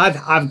chocolate bar, but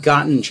I've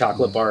gotten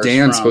chocolate bars.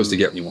 Dan's supposed to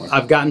get me one.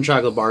 I've gotten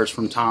chocolate bars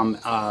from Tom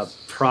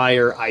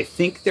prior. I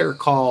think they're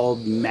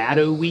called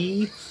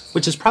Mattawee,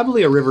 which is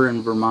probably a river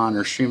in Vermont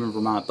or stream in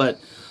Vermont. But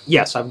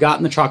yes, I've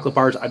gotten the chocolate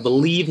bars. I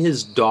believe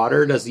his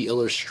daughter does the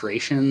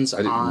illustrations. I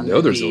didn't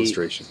know there's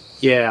illustration.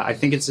 Yeah, I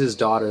think it's his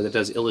daughter that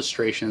does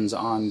illustrations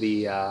on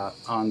the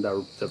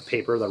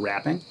paper, the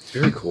wrapping.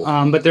 Very cool.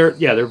 But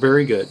they're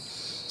very good.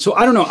 So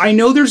I don't know. I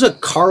know there's a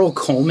Carl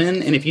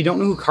Coleman, and if you don't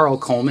know who Carl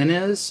Coleman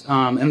is,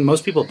 and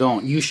most people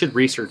don't, you should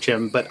research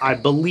him. But I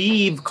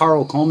believe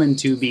Carl Coleman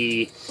to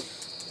be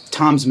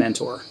Tom's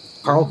mentor.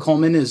 Carl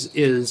Coleman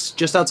is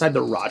just outside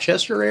the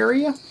Rochester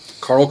area.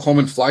 Carl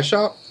Coleman Fly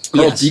Shop?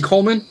 Carl Yes. D.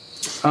 Coleman?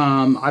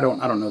 I don't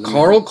know the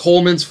Carl name.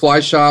 Coleman's Fly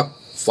Shop,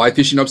 fly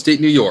fishing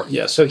upstate New York.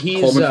 Yeah, so he's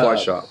Coleman Fly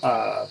Shop.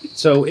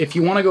 So if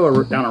you want to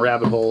go down a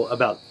rabbit hole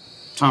about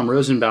Tom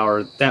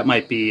Rosenbauer, that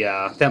might be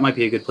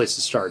a good place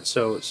to start.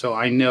 So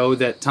I know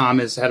that Tom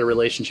has had a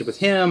relationship with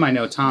him.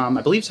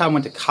 I believe Tom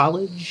went to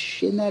college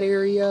in that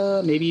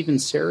area, maybe even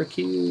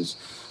Syracuse.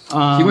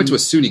 He went to a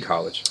SUNY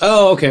college.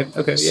 Oh, okay.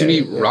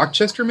 SUNY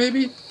Rochester,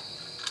 maybe?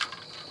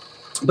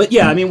 But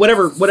yeah, I mean,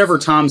 whatever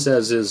Tom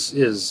says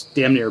is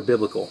damn near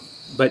biblical.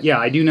 But yeah,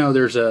 I do know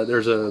there's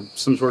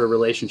some sort of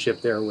relationship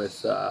there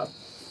with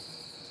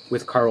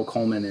Carl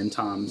Coleman and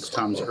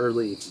Tom's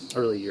early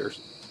years.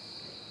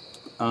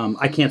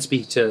 I can't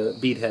speak to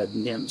beadhead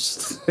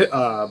nymphs,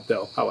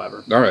 though,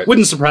 however. All right.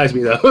 Wouldn't surprise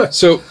me, though.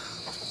 So,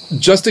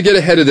 just to get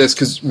ahead of this,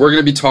 because we're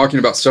going to be talking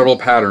about several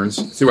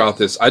patterns throughout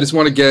this, I just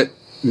want to get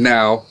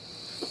now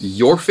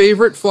your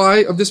favorite fly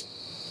of this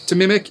to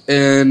mimic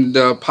and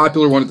a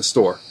popular one at the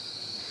store.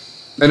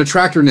 An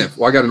attractor nymph.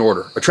 Well, I got an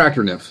order.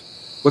 Attractor nymph.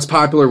 What's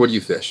popular? What do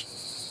you fish?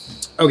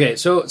 Okay,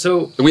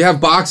 so And we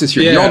have boxes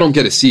here. Yeah. Y'all don't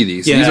get to see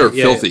these. These are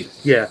filthy.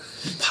 Yeah.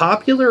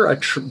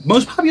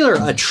 Most popular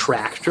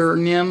attractor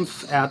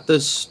nymph at the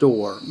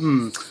store.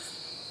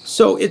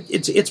 So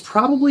it's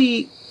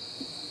probably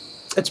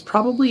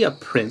a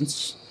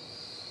Prince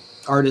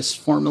artist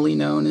formerly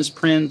known as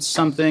Prince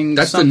something.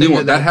 That's something the new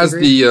one. That has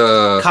degree.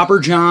 the Copper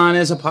John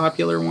is a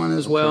popular one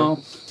as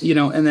well. You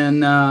know, and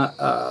then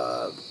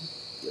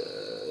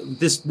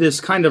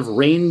this kind of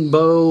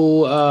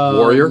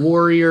rainbow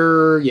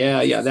warrior.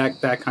 Yeah,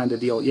 that kind of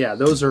deal. Yeah,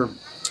 those are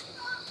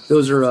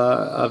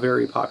a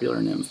very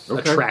popular nymph,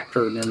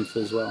 attractor nymph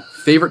as well.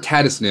 favorite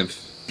caddis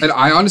nymph. And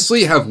I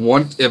honestly have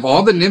one. Of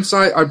all the nymphs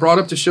I brought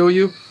up to show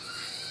you,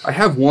 I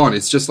have one.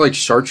 It's just like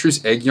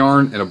chartreuse egg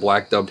yarn and a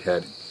black dubbed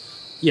head.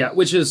 Yeah,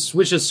 which is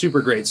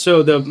super great.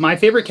 So my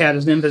favorite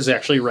caddis nymph is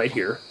actually right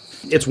here.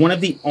 It's one of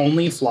the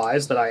only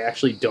flies that I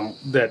actually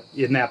that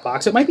in that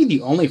box. It might be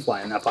the only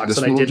fly in that box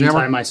that I didn't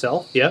tie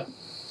myself. Yep.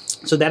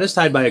 So that is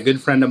tied by a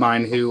good friend of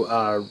mine who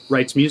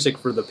writes music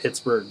for the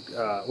Pittsburgh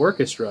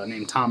Orchestra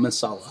named Tom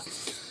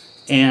Masala.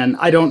 And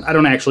I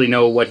don't actually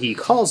know what he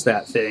calls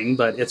that thing,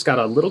 but it's got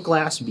a little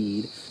glass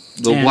bead,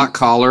 Little black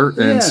collar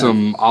and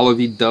some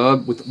olivey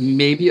dub with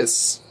maybe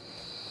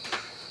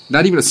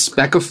not even a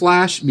speck of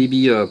flash,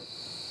 maybe a.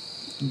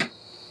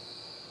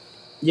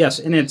 Yes,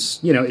 and it's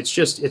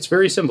it's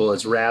very simple.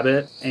 It's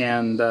rabbit,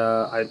 and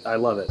I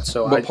love it.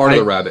 So what part of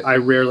the rabbit? I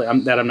rarely.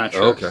 I'm not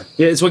sure. Oh, okay.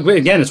 Yeah, it's one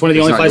of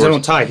the only flies yours. I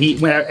don't tie.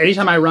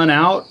 Anytime I run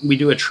out, we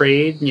do a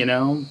trade.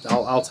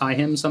 I'll tie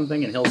him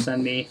something, and he'll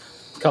send me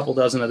a couple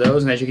dozen of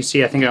those. And as you can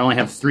see, I think I only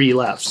have 3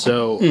 left.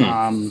 So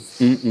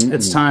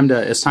it's time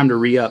to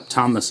re-up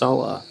Tom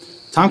Masala.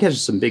 Tom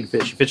catches some big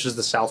fish. He fishes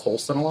the South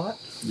Holston a lot.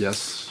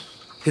 Yes.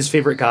 His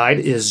favorite guide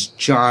is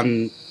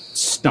John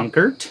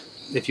Stunkert.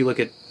 If you look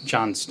at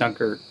John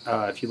Stunkert,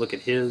 if you look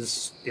at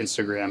his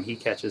Instagram, he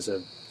catches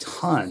a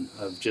ton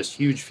of just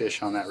huge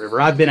fish on that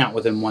river. I've been out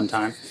with him one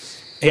time.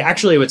 Hey,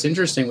 actually, what's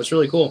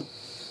really cool,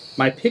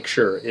 my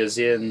picture is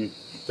in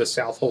the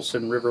South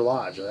Holston River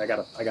Lodge. I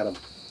got a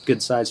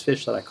good sized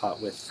fish that I caught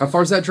with. How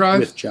far is that drive?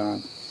 With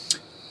John.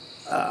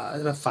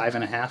 About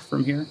 5.5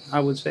 from here,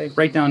 I would say.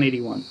 Right down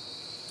 81. You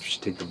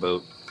should take the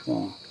boat.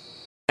 Oh.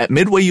 At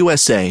Midway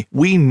USA,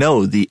 we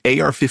know the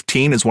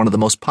AR-15 is one of the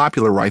most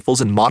popular rifles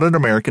in modern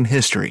American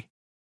history.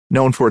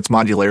 Known for its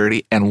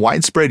modularity and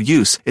widespread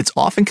use, it's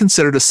often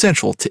considered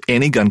essential to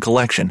any gun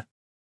collection.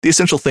 The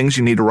essential things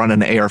you need to run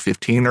an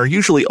AR-15 are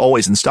usually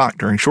always in stock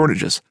during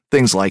shortages,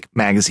 things like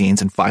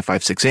magazines and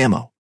 5.56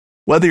 ammo.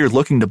 Whether you're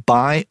looking to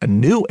buy a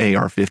new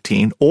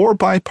AR-15 or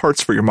buy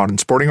parts for your modern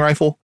sporting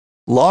rifle,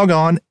 log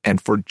on and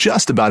for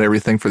just about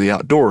everything for the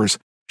outdoors,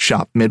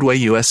 shop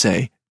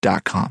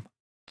MidwayUSA.com.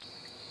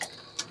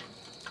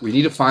 We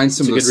need to find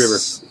some of good river.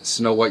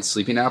 Snow White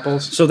sleeping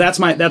apples. So that's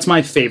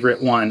my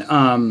favorite one.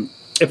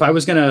 If I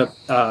was going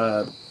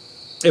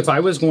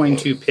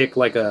to pick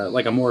like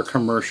a more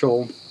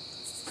commercial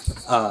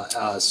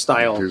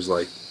style Here's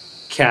like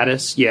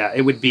caddis, yeah,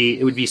 it would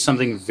be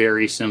something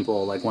very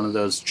simple, like one of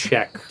those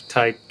Czech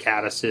type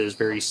caddises,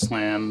 very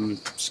slim,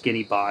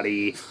 skinny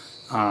body,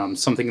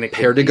 something that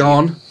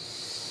Perdigon.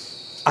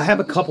 I have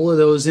a couple of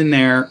those in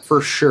there for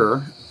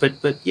sure,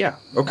 but yeah.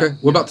 Okay.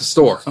 What about the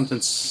store?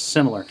 Something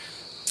similar.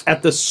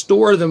 At the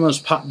store,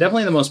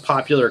 definitely the most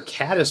popular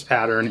caddis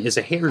pattern is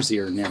a hare's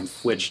ear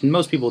nymph, which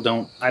most people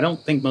don't. I don't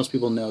think most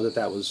people know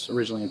that was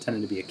originally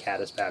intended to be a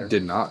caddis pattern.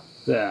 Did not.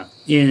 Yeah.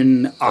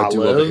 In olive, I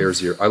do love the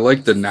hare's ear. I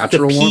like the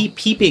natural one.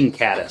 Peeping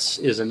caddis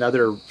is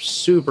another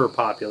super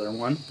popular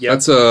one. Yep.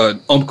 That's a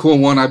Umpqua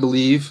one, I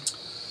believe.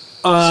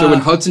 So in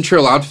Hudson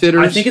Trail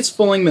Outfitters, I think it's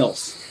Fulling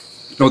Mills.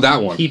 No,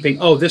 that one.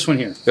 Peeping. Oh, this one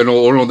here.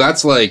 No,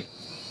 that's like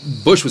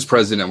Bush was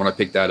president when I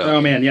picked that up. Oh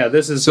man, yeah,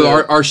 this is so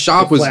our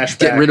shop was flashback.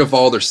 getting rid of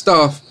all their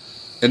stuff,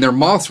 and their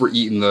moths were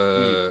eating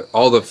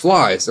all the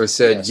flies. So I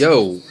said, Yes.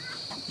 "Yo,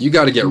 you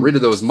got to get rid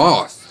of those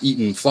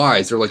moth-eating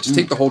flies." They're like, "Just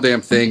take the whole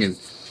damn thing, and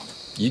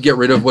you get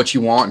rid of what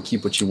you want and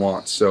keep what you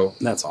want." So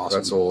that's awesome.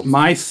 That's old.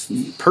 My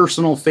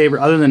personal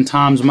favorite, other than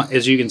Tom's,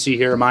 as you can see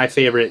here, my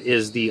favorite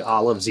is the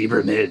olive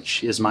zebra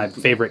midge. Is my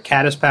favorite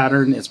caddis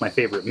pattern. It's my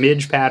favorite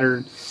midge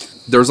pattern.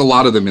 There's a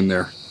lot of them in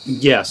there.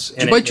 Yes.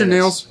 Did you bite your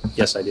nails?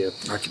 Yes, I do.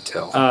 I could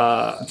tell.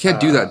 You can't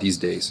do that these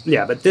days.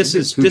 Yeah, but this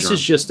is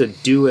just a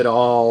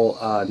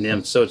do-it-all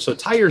nymph. So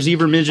tie your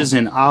zebra midges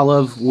in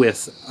olive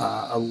with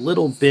a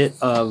little bit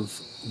of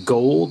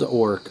gold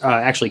or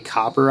actually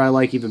copper. I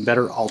like even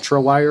better. Ultra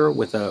wire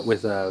with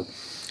a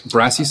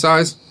brassy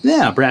size.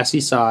 Yeah,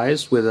 brassy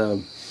size with a.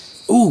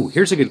 Ooh,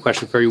 here's a good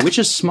question for you. Which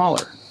is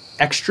smaller,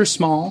 extra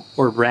small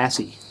or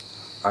brassy?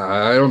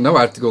 I don't know.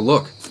 I have to go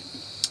look.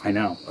 I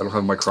know. I don't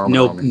have my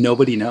chronometer on me.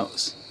 Nobody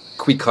knows.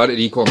 Can we cut it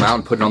equal amount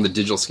and put it on the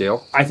digital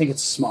scale? I think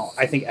it's small.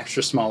 I think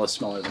extra small is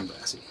smaller than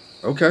brassy.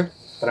 Okay.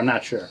 But I'm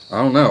not sure.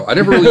 I don't know. I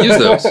never really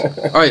used those.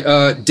 All right,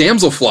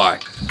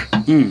 damselfly.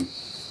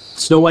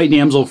 Snow White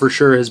damsel for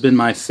sure has been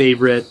my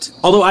favorite.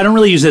 Although I don't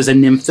really use it as a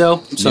nymph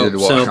though. So I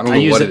don't know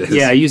use what it is.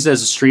 Yeah, I use it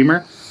as a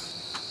streamer.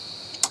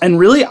 And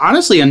really,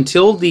 honestly,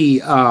 until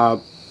I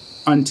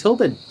kind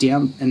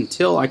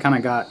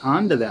of got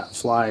onto that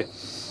fly,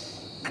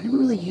 I never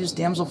really used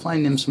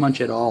damselfly nymphs much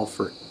at all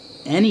for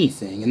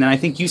anything. And then I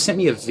think you sent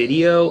me a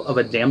video of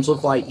a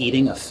damselfly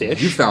eating a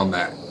fish. You found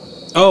that.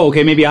 Oh,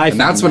 okay, maybe I found And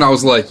that's when I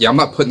was like, yeah, I'm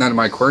not putting that in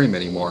my aquarium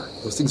anymore.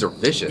 Those things are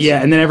vicious.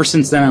 Yeah, and then ever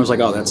since then I was like,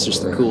 oh, that's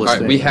just the coolest All right,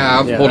 thing. we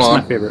have, yeah, hold that's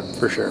on. my favorite,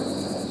 for sure.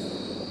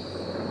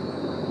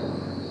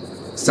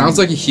 Sounds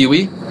like a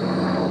Huey.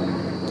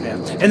 Yeah.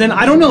 And then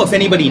I don't know if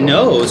anybody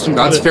knows.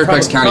 That's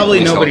Fairfax County Probably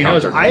Police nobody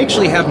knows. helicopter. I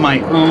actually have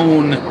my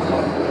own...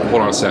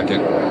 Hold on a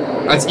second.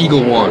 That's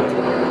Eagle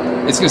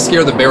 1. It's going to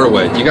scare the bear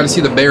away. You got to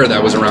see the bear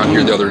that was around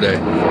here the other day.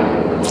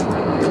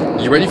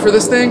 You ready for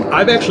this thing?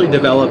 I've actually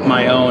developed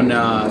my own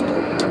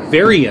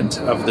variant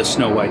of the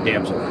Snow White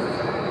damsel.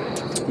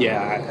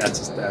 Yeah,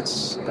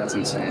 that's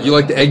insane. You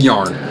like the egg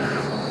yarn.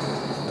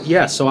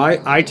 Yeah, so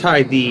I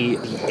tie the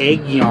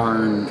egg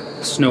yarn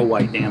Snow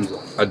White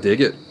damsel, I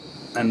dig it.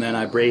 and then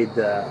I braid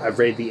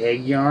the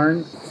egg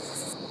yarn,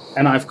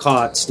 and I've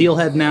caught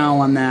steelhead now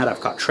on that.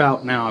 I've caught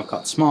trout now. I've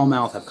caught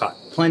smallmouth. I've caught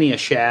plenty of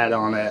shad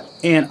on it,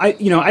 and I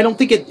don't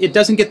think it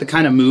doesn't get the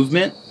kind of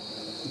movement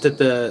that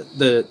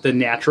the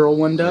natural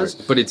one does.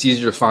 But it's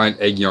easier to find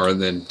egg yarn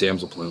than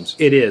damsel plumes.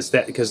 It is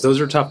that because those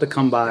are tough to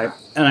come by,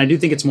 and I do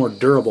think it's more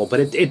durable. But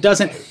it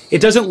doesn't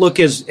look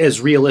as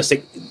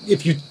realistic.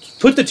 If you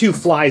put the two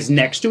flies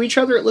next to each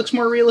other, it looks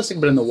more realistic.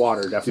 But in the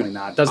water, definitely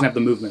not. It doesn't have the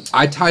movement.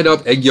 I tied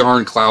up egg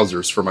yarn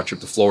clousers for my trip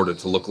to Florida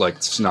to look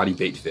like snotty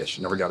bait fish.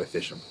 Never got to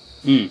fish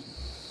them.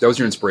 That was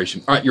your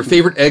inspiration. All right, your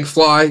favorite egg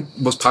fly,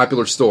 most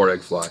popular store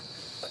egg fly.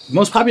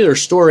 Most popular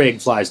store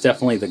egg fly is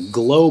definitely the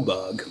glow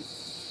bug.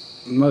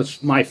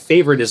 My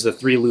favorite is the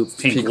 3-loop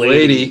pink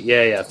lady.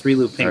 Yeah,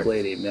 3-loop pink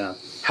lady. Yeah,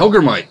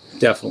 Helgermite.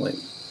 definitely.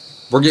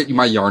 We're getting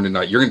my yarn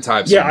tonight. You're going to tie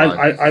up some Yeah, of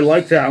mine. I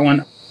like that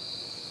one.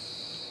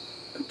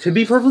 To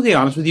be perfectly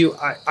honest with you,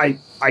 I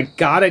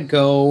gotta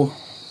go.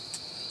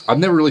 I've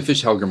never really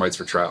fished Helgermites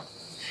for trout.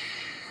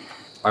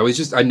 I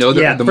know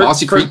that the for-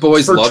 Mossy for- Creek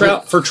boys for love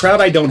trout, it. For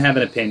trout, I don't have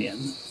an opinion.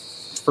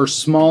 For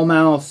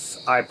smallmouth,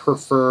 I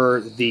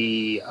prefer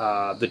the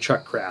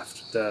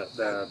Chuckcraft, the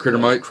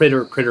Crittermite?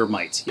 critter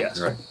mites. Yes.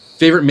 Right.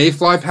 Favorite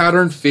mayfly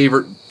pattern,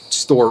 favorite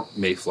store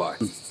mayfly.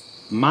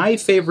 My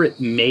favorite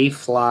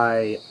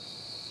mayfly.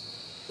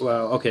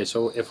 Well, okay,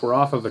 so if we're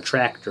off of a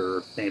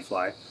tractor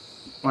mayfly,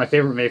 my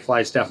favorite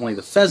mayfly is definitely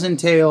the pheasant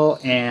tail,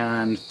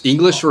 and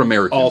English or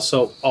American?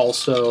 also,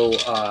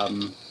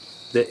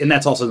 and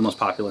that's also the most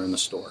popular in the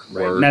store.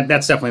 Right, Word. and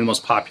that's definitely the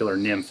most popular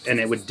nymph, and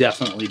it would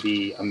definitely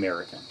be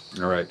American.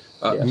 All right.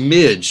 Yeah.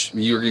 Midge,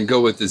 you're going to go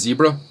with the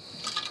zebra?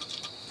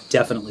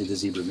 Definitely the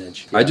zebra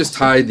midge. I just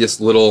tied this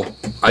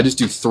I just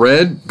do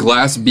thread,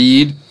 glass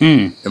bead,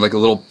 and like a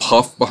little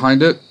puff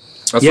behind it.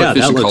 That's like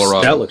fish in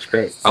Colorado. That looks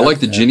great. I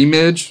like the Ginny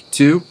Midge,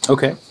 too.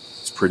 Okay.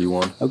 It's a pretty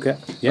one. Okay.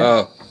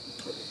 Yeah.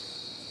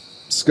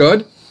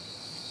 Scud?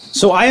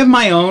 So I have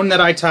my own that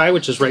I tie,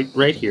 which is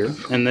right here,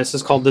 and this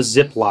is called the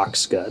Ziploc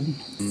Scud,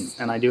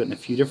 and I do it in a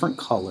few different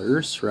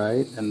colors,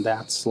 right? And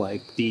that's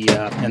like the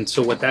and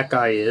so what that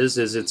guy is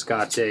it's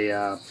got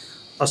a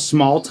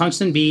small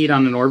tungsten bead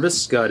on an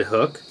Orvis Scud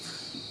hook.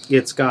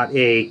 It's got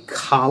a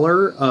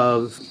collar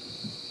of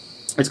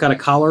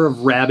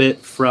rabbit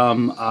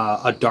from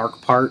a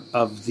dark part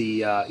of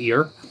the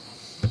ear,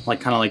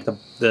 like kind of like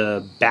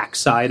the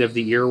backside of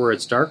the ear where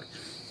it's dark.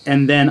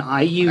 And then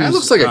I use... That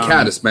looks like a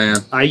caddis, man.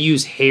 I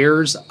use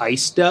Hare's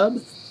Ice Dub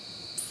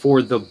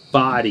for the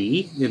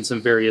body in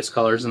some various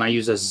colors, and I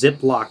use a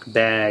Ziploc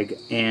bag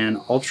and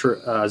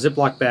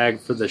Ziploc bag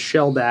for the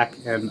shell back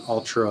and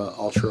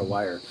ultra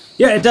wire.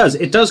 Yeah, it does.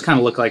 It does kind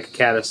of look like a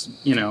caddis,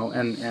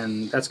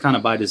 and that's kind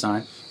of by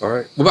design. All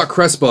right. What about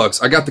crest bugs?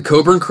 I got the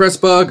Coburn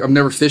crest bug. I've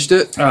never fished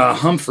it.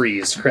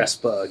 Humphrey's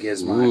crest bug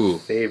is my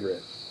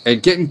favorite.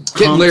 And getting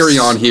Larry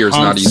on here is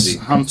not easy.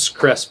 Hump's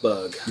crest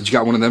bug. Did you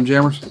got one of them,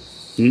 Jammers?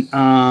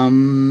 I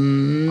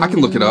can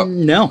look it up.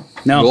 No.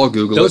 We'll all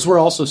Google Those it. were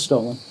also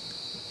stolen.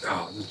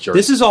 Oh, the jerk.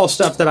 This is all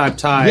stuff that I've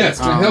tied. Yes,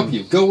 can I help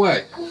you? Go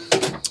away.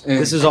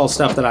 This is all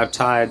stuff that I've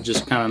tied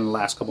just kind of in the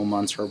last couple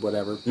months or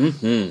whatever.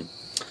 Mm-hmm.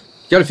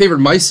 Got a favorite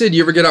mysid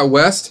you ever get out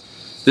west?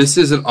 This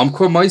is an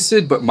Umpqua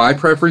mysid, but my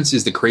preference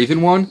is the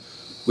Craven one,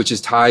 which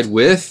is tied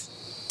with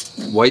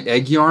white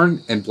egg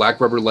yarn and black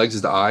rubber legs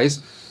as the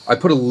eyes. I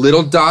put a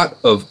little dot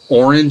of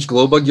orange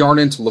glow bug yarn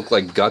in to look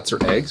like guts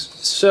or eggs.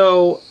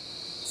 So,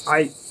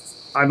 I've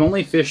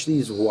only fished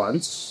these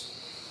once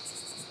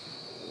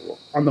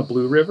on the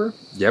Blue River,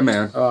 Yeah,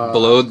 man.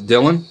 Below the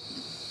Dillon.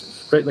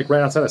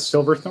 right outside of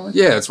Silverthorne.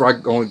 Yeah, it's right.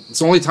 It's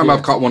the only time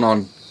I've caught one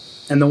on.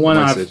 And the one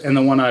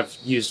Mysid. I've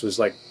used was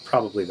like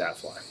probably that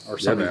fly or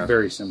something man.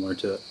 very similar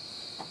to it.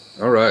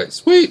 All right,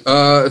 sweet.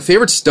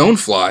 Favorite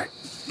stonefly.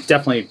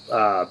 Definitely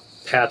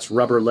Pat's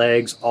rubber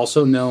legs,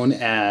 also known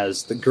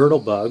as the girdle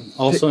bug,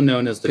 also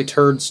known as the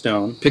turd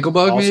stone, Pickle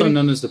bug, also maybe?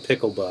 known as the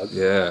pickle bug.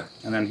 Yeah.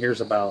 And then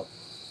here's about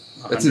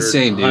That's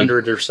insane, dude.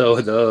 100 or so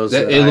of those.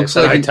 It looks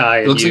like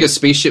a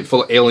spaceship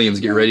full of aliens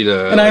getting ready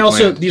to. And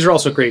land. these are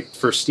also great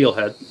for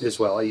steelhead as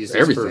well. I use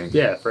these everything.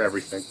 for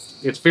everything.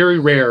 It's very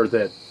rare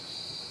that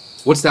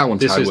What's that one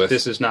tied with?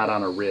 this is not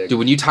on a rig. Dude,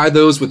 when you tie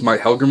those with my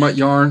Helgermite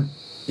yarn,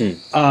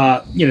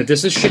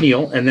 This is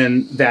chenille, and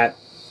then that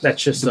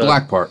That's just The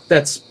black part.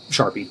 That's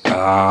Sharpie.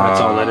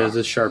 That's all that is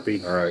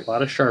Sharpie. All right. A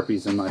lot of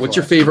Sharpies in my What's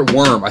fly. your favorite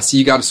worm? I see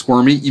you got a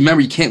squirmy. You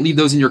remember, you can't leave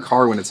those in your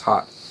car when it's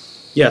hot.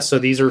 Yeah, so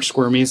these are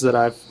squirmies that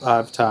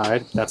I've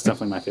tied. That's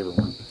definitely my favorite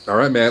one. All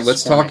right, man.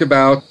 Let's Squirmy. talk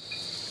about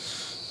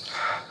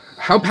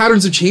how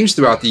patterns have changed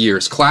throughout the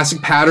years.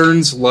 Classic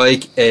patterns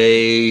like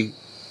a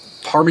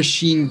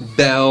Parmachine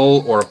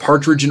bell or a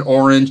partridge in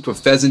orange to a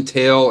pheasant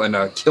tail and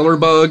a killer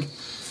bug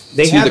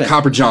They to haven't. the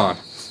Copper John.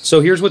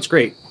 So here's what's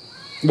great.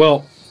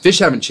 Well, Fish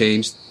haven't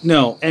changed.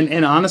 no,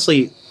 and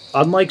honestly,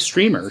 unlike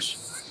streamers,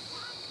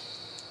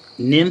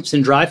 nymphs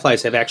and dry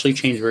flies have actually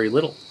changed very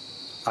little,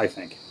 I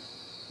think.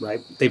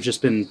 Right? They've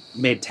just been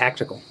made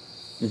tactical.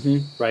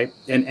 Right?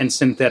 And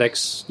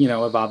synthetics,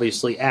 have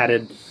obviously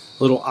added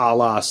little a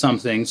la some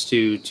things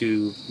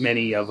to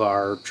many of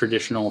our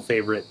traditional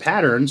favorite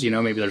patterns.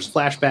 Maybe there's a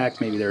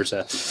flashback, maybe there's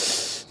a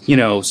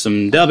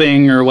some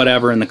dubbing or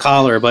whatever in the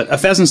collar, but a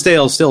pheasant's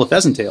tail is still a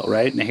pheasant tail,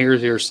 right? And a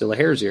hare's ear is still a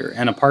hare's ear.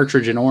 And a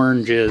partridge in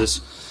orange is,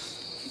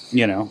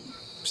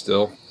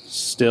 Still.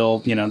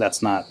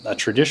 that's not a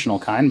traditional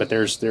kind, but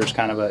there's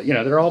kind of a,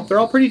 they're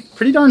all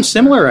pretty darn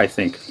similar, I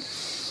think.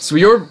 So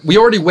we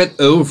already went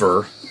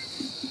over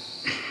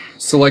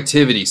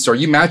selectivity. So are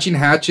you matching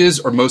hatches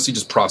or mostly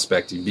just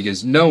prospecting?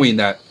 Because knowing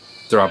that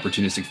they're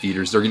opportunistic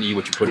feeders, they're going to eat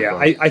what you put in Yeah,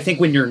 front of them. I think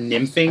when you're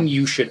nymphing,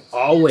 you should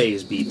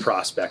always be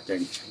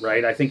prospecting,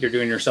 right? I think you're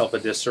doing yourself a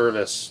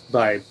disservice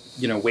by,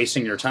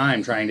 wasting your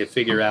time trying to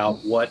figure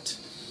out what,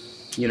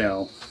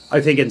 I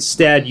think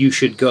instead you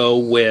should go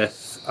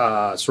with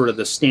sort of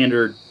the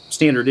standard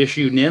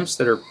issue nymphs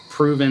that are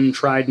proven,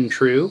 tried and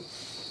true,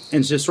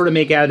 and just sort of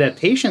make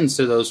adaptations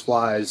to those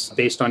flies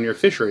based on your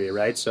fishery,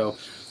 right? So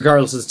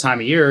regardless of the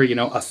time of year,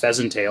 a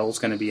pheasant tail is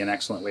going to be an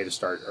excellent way to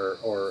start,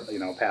 or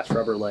past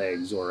rubber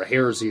legs, or a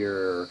hare's ear,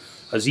 or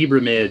a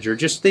zebra midge, or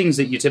just things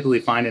that you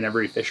typically find in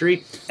every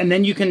fishery. And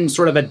then you can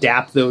sort of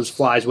adapt those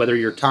flies, whether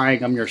you're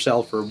tying them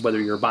yourself or whether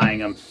you're buying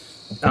them,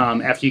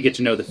 after you get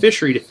to know the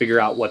fishery to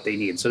figure out what they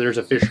need. So there's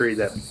a fishery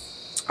that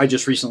I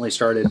just recently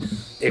started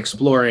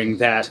exploring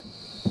that,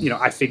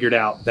 I figured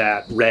out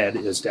that red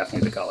is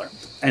definitely the color.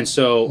 And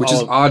so, Which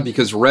is odd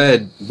because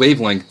red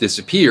wavelength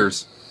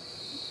disappears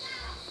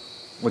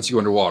once you go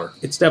underwater.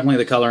 it's definitely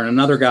the color. And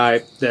another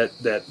guy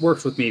that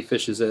works with me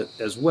fishes it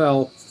as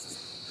well,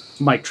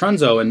 Mike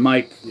Trunzo, and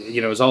Mike,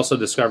 has also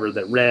discovered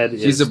that red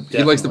He is likes the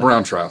definitely-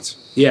 brown trouts.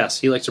 Yes,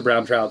 he likes the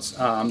brown trouts.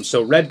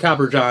 So red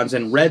copper johns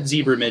and red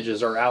zebra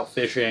midges are out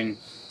fishing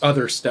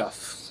other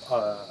stuff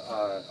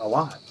a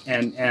lot,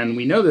 and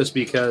we know this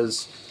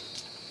because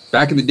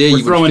Back in the day, we're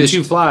you would throwing fish,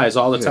 two flies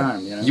all the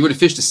time. You would have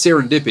fished a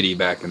serendipity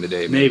back in the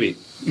day. Maybe.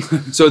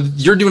 So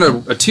you're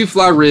doing a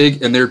two-fly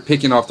rig, and they're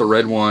picking off the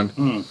red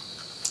one.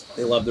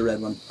 They love the red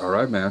one. All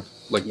right, man.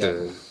 Yeah.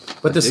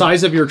 But the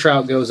size of your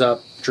trout goes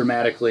up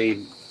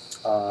dramatically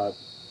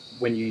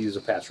when you use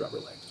a patch rubber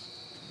leg.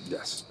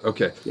 Yes.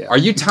 Okay. Yeah. Are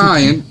you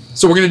tying?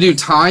 So we're going to do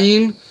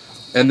tying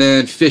and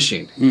then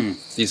fishing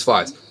these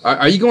flies.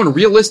 Are you going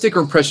realistic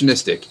or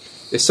impressionistic?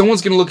 If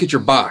someone's going to look at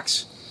your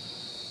box,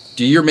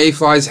 do your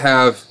mayflies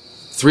have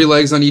 3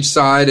 legs on each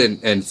side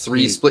and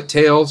 3 split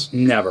tails?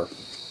 Never.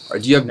 Or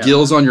do you have Never.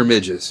 gills on your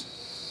midges?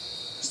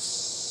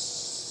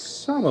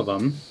 Some of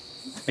them,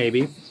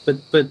 maybe, but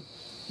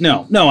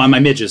no, on my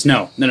midges,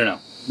 no, never.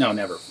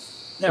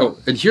 Oh,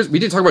 and we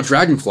didn't talk about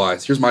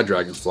dragonflies. Here's my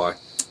dragonfly.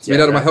 It's made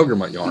Yeah, out of my that-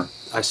 Helgermut yarn.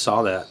 I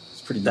saw that.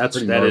 Pretty That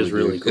gnarly, is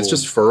really dude. cool. It's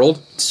just furled.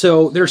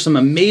 So there's some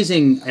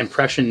amazing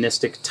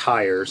impressionistic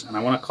tires, and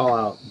I want to call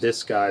out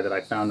this guy that I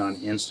found on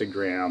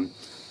Instagram,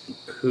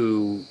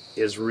 who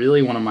is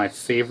really one of my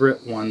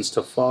favorite ones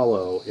to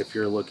follow if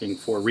you're looking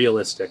for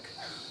realistic.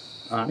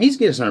 He's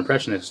getting some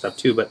impressionistic stuff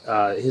too, but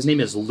his name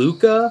is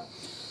Luca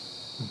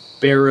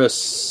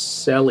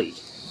Baroselli.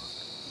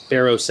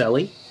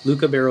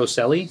 Luca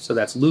Baroselli. So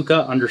that's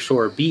Luca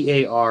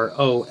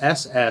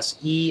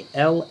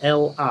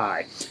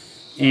 _BAROSSELLI.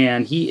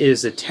 And he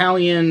is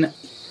Italian.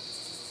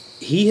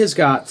 He has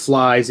got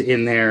flies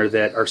in there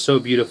that are so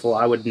beautiful,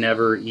 I would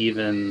never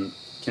even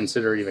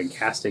consider even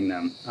casting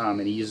them. And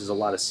he uses a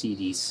lot of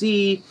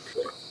CDC,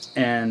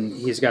 and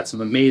he's got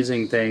some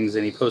amazing things,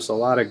 and he posts a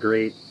lot of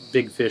great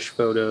big fish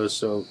photos,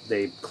 so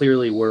they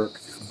clearly work.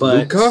 But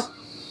Luca?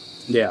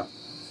 yeah,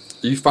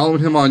 Are you following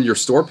him on your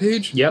store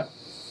page? yep,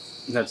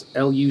 that's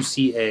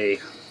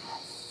LUCA.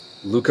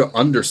 Luca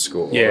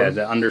 _. Yeah,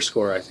 the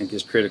underscore I think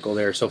is critical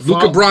there. So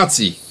Luca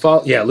Brazzi.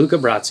 Luca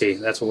Brazzi.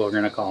 That's what we're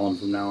going to call him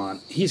from now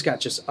on. He's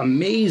got just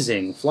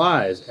amazing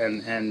flies,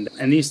 and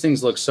these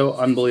things look so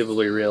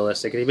unbelievably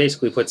realistic. And he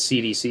basically puts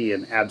CDC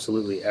in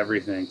absolutely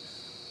everything.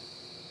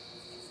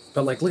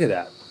 But look at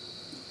that.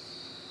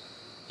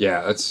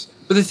 Yeah, that's.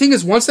 But the thing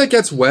is, once that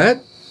gets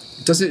wet,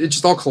 it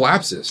just all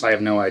collapses. I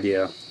have no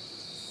idea.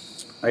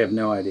 I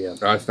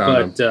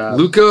found But, him.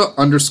 Luca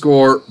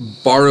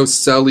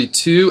 _Baroselli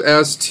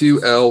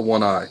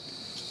 2S2L1I.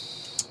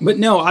 But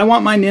no, I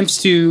want my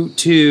nymphs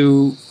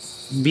to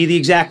be the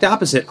exact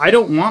opposite. I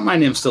don't want my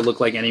nymphs to look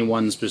like any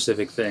one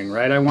specific thing,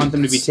 right? I want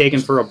them to be taken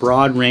for a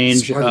broad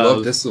range. I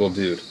love this little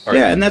dude. All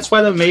Yeah, right. and that's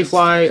why the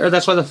mayfly, or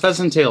that's why the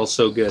pheasant tail is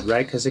so good,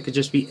 right? Because it could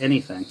just be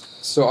anything.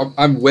 So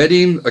I'm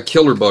wetting a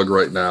killer bug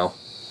right now.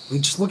 I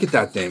mean, just look at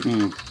that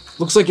thing.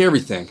 Looks like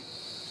everything.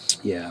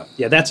 Yeah,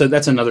 that's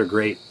another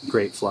great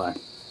fly,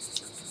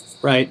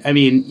 right? I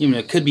mean,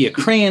 it could be a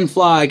crayon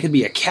fly, it could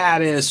be a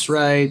caddis,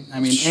 right? I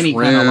mean, any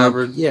kind of Shrimp.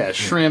 leopard. Yeah,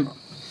 shrimp.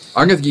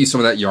 I'm going to give you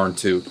some of that yarn,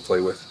 too, to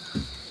play with.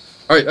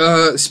 All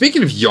right,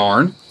 speaking of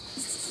yarn,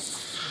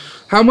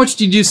 how much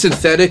do you do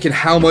synthetic and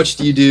how much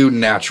do you do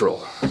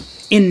natural?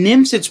 In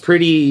nymphs, it's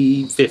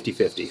pretty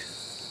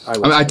 50-50. I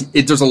would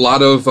say. There's a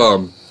lot of...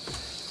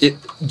 do you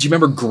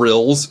remember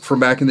grills from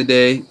back in the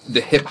day?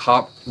 The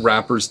hip-hop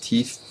rappers'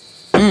 teeth?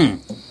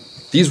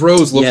 These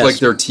rows look Yes. like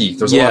their teeth.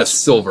 There's a lot of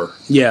silver.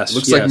 Yes, It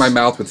looks yes. like my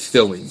mouth with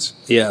fillings.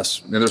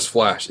 Yes. And there's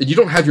flash. And you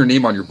don't have your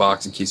name on your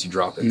box in case you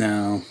drop it.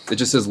 No. It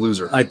just says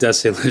loser. It does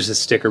say there's a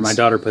sticker. My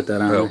daughter put that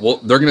on. there, Well,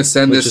 they're going to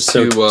send which this is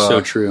so, to... so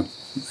true.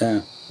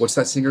 Yeah. what's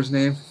that singer's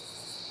name?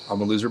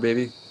 I'm a Loser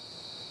Baby?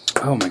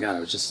 Oh my God!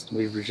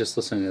 We were just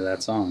listening to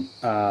that song.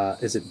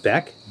 Is it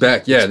Beck?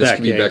 Beck. Yeah, It's this Beck,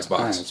 could be yeah, Beck's yeah.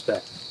 box. Yeah, it's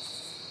Beck.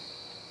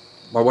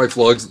 My wife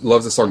loves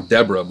the song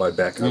Deborah by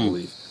Beck, I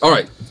believe. All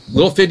right,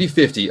 little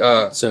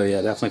 50-50. So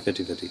yeah, definitely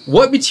 50-50.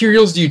 What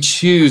materials do you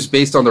choose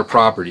based on their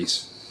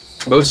properties?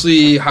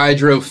 Mostly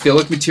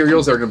hydrophilic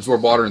materials that are going to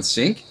absorb water and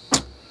sink?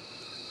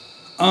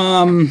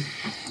 I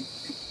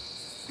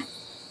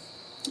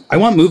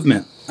want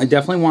movement. I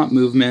definitely want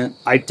movement.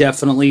 I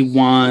definitely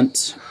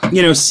want,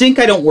 sink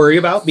I don't worry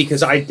about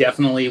because I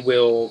definitely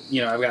will,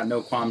 I've got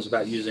no qualms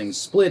about using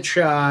split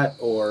shot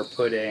or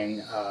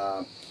putting,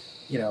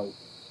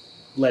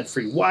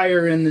 lead-free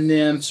wire in the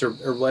nymphs or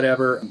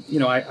whatever.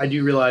 I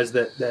do realize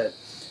that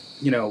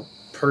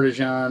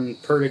Perdigon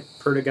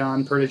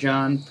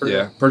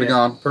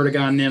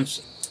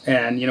nymphs,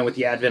 and with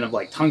the advent of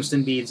like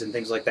tungsten beads and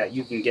things like that,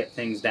 you can get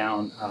things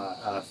down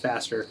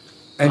faster.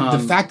 And the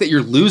fact that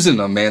you're losing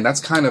them, man, that's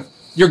kind of...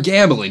 You're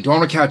gambling. Do I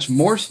want to catch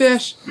more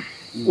fish?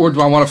 Or do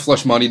I want to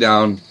flush money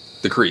down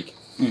the creek?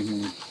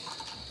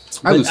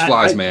 Mm-hmm. I lose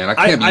flies, man. I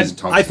can't be using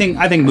tungsten.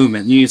 I think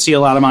movement. You see a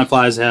lot of my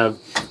flies have,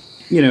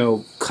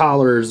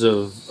 collars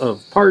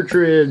of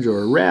partridge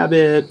or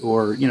rabbit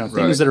or,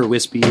 things that are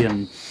wispy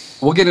and...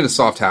 We'll get into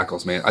soft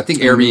tackles, man. I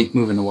think every...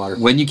 Move in the water.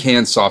 When you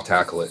can, soft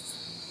tackle it.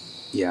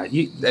 Yeah.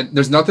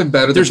 There's nothing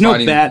better than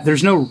finding...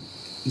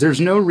 There's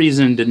no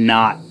reason to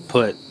not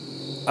put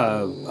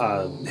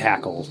a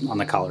hackle on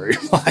the collar of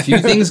your fly. Few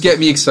things get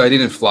me excited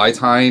in fly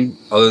tying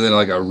other than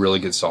like a really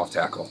good soft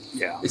tackle.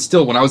 Yeah. It's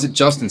still, when I was at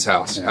Justin's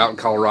house out in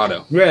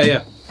Colorado,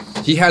 Yeah.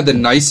 he had the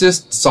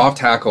nicest soft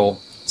tackle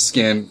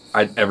skin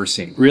I'd ever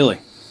seen. Really?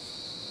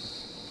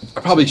 I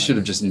probably should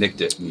have just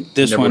nicked it. And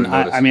This never one,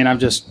 would've noticed. I've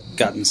just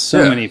gotten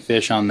so many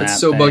fish on that. It's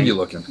so thing. buggy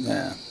looking.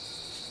 Yeah,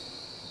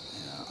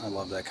 I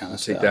love that kind of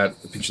Take stuff.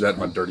 that, picture that in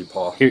my dirty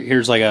paw.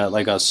 Here's like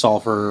a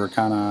sulfur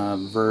kind of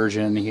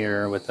version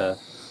here with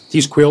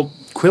these quill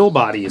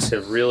bodies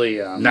have really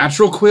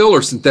Natural quill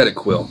or synthetic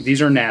quill?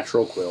 These are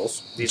natural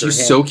quills. Did you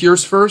soak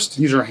yours first?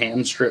 These are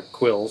hand strip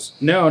quills.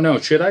 No.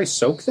 Should I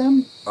soak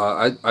them?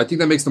 I think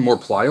that makes them more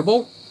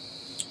pliable.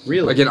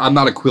 Really? Again, I'm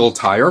not a quill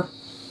tyer.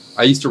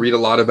 I used to read a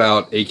lot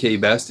about A.K.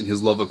 Best and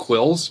his love of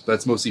quills. But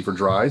that's mostly for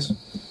dries.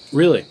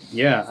 Really?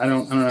 Yeah. I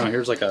don't know.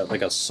 Here's like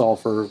a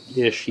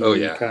sulfur-ish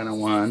kind of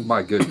one.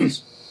 My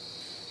goodness.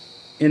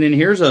 And then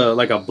here's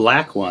a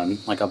black one,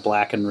 like a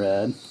black and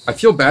red. I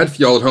feel bad for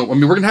y'all at home. I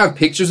mean, we're going to have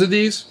pictures of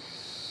these.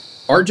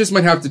 Art just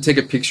might have to take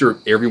a picture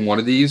of every one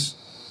of these.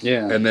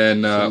 Yeah. And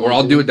then, or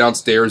I'll do it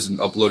downstairs and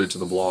upload it to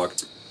the blog.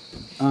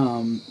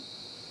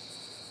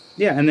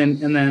 Yeah, and then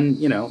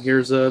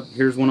here's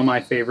one of my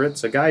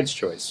favorites, a guide's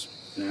choice.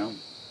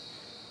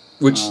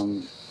 Which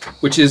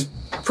is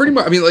pretty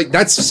much, I mean, like,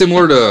 that's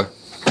similar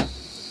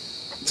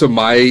to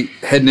my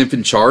head nymph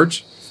in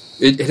charge.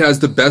 It has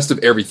the best of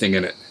everything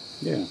in it.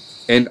 Yeah.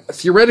 And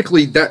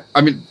theoretically,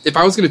 if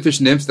I was going to fish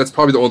nymphs, that's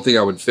probably the only thing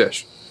I would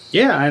fish.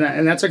 Yeah,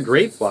 and that's a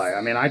great fly.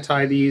 I mean, I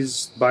tie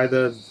these by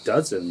the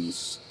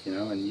dozens,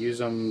 and use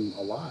them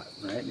a lot,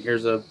 right?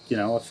 Here's a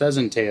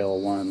pheasant tail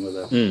one with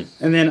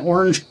and then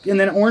orange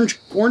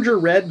or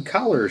red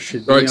collars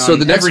should be All right, so on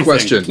the next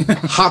everything. question,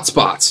 hot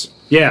spots.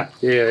 Yeah.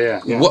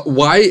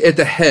 Why at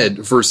the head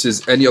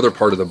versus any other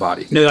part of the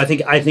body? No, I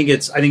think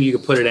you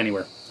could put it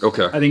anywhere.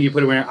 Okay. I think you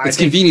put it where it's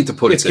convenient to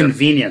put it there. It's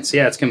convenience.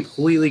 Yeah, it's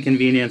completely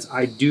convenience.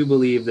 I do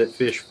believe that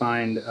fish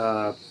find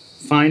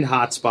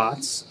hot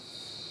spots.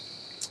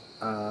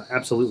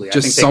 Absolutely.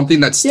 Just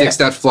something that sticks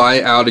that fly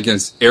out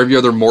against every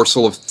other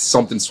morsel of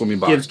something swimming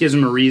by. Gives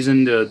them a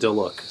reason to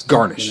look.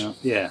 Garnish.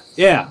 Yeah,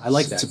 I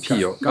like that. It's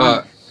appeal.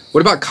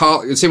 What about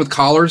same with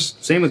collars?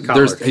 Same with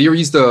collars. Have you ever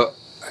used the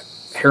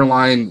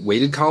hairline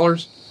weighted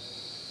collars?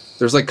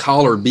 There's like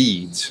collar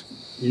beads.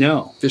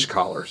 No. Fish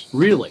collars.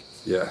 Really?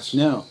 Yes.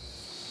 No.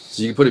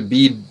 So you can put a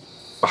bead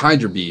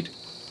behind your bead.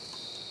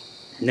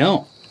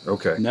 No.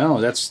 Okay. No,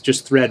 that's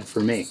just thread for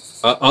me.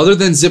 Other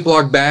than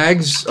Ziploc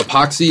bags,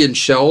 epoxy, and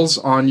shells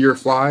on your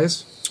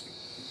flies?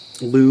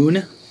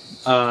 Loon.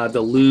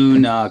 the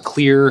loon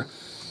clear,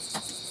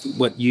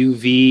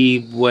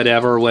 UV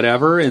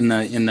whatever in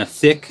the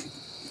thick,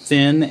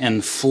 thin,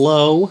 and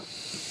flow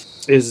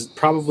is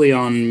probably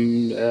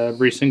on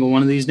every single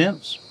one of these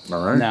nymphs.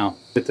 All right. Now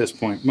at this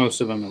point,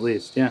 most of them at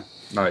least. Yeah.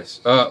 Nice.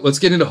 Let's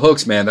get into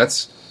hooks, man.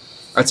 That's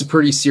a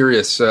pretty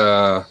serious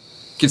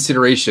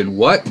consideration.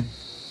 What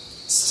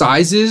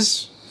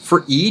sizes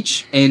for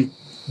each, and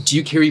do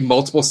you carry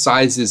multiple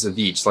sizes of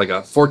each, like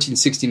a 14,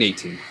 16,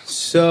 18?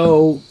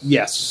 So,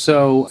 yes.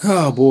 So,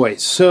 oh boy.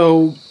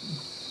 So,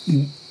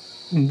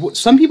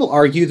 some people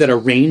argue that a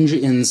range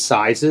in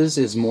sizes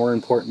is more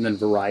important than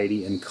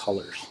variety in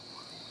colors.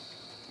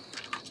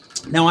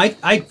 Now,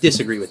 I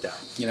disagree with that.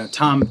 You know,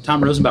 Tom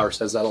Rosenbauer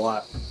says that a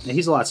lot. And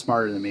he's a lot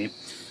smarter than me.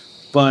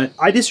 But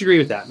I disagree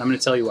with that, and I'm going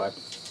to tell you why.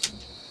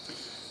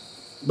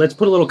 Let's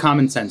put a little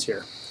common sense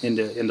here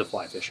into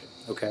fly fishing,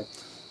 okay?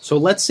 So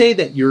let's say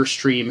that your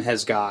stream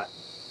has got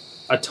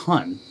a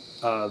ton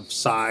of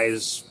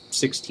size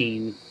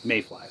 16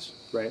 mayflies,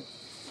 right?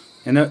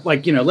 And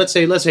let's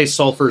say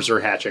sulfurs are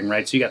hatching,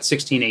 right? So you got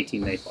 16,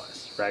 18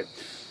 mayflies, right?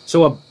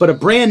 So a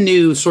brand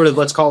new sort of,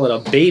 let's call it a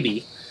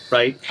baby,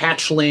 right?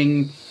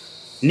 Hatchling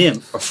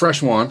nymph. A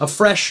fresh one. A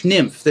fresh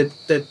nymph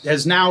that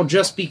has now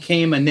just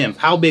became a nymph.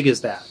 How big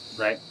is that,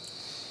 right?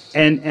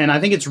 And I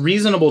think it's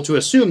reasonable to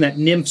assume that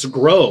nymphs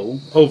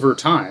grow over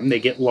time. They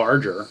get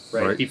larger,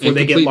 right? Before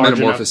they get large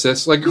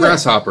metamorphosis, like a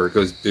grasshopper. It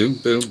goes boom,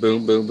 boom,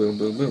 boom, boom, boom,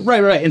 boom, boom.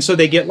 Right. And so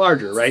they get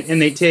larger, right?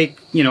 And they take,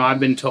 I've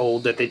been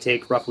told that they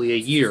take roughly a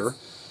year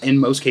in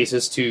most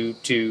cases to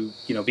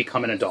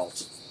become an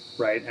adult,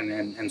 right?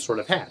 And sort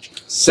of hatch.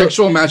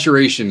 Sexual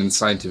maturation in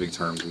scientific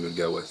terms we would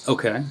go with.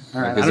 Okay.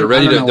 All right. Because they're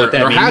ready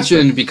they're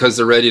hatching because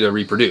they're ready to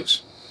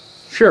reproduce.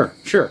 Sure.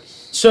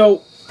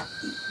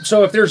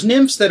 So if there's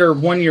nymphs that are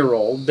 1 year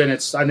old, then I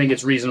think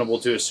it's reasonable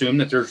to assume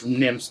that there's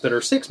nymphs that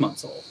are 6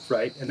 months old,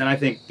 right? And then I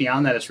think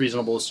beyond that, it's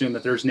reasonable to assume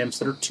that there's nymphs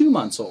that are 2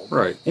 months old,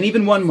 right? And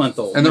even 1 month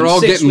old, and they're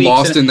all getting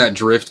lost in that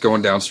drift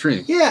going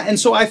downstream. Yeah, and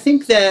so I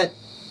think that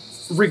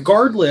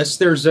regardless,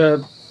 there's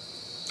a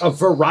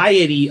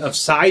variety of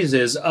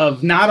sizes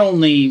of not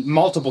only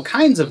multiple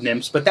kinds of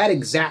nymphs, but that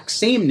exact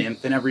same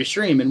nymph in every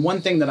stream. And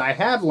one thing that I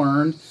have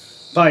learned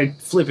by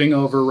flipping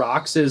over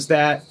rocks is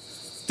that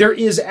there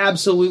is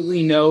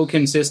absolutely no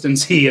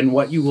consistency in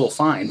what you will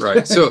find.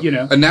 Right. So,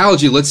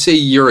 analogy, let's say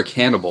you're a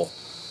cannibal.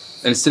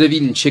 And instead of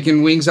eating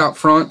chicken wings out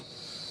front,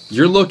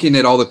 you're looking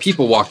at all the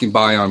people walking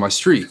by on my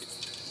street.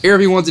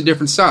 Everyone's a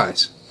different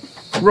size.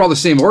 We're all the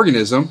same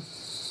organism,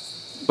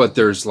 but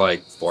there's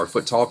like 4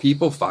 foot tall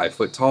people, 5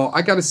 foot tall.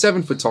 I got a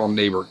 7 foot tall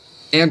neighbor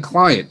and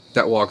client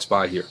that walks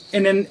by here.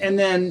 And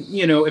then,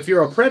 if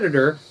you're a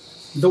predator,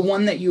 the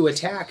one that you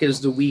attack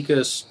is the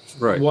weakest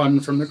one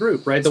from the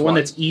group, right? The one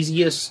that's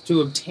easiest to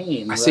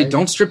obtain. I say,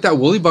 don't strip that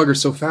woolly bugger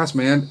so fast,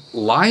 man.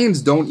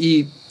 Lions don't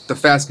eat the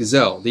fast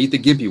gazelle; they eat the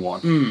gimpy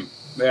one.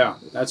 Yeah,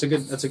 that's a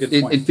good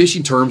point. In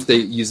fishing terms, they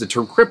use the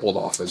term crippled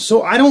often.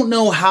 So I don't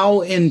know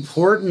how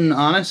important,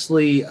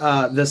 honestly,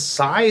 the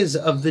size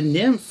of the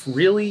nymph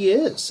really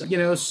is.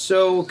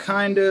 So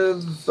kind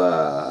of.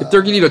 If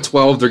they're going to eat a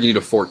 12, they're going to eat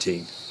a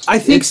 14. I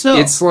think so.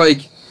 It's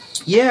like.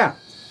 Yeah.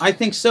 I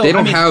think so. They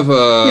don't have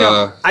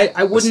a.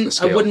 I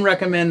wouldn't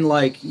recommend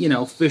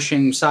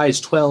fishing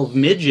size 12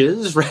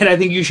 midges, right? I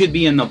think you should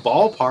be in the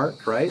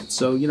ballpark, right?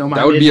 So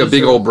that would be a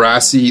big old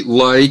brassy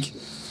like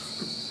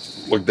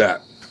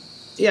that.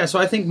 Yeah, so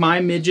I think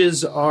my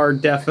midges are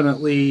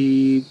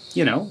definitely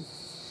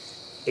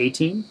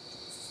 18,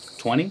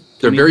 20.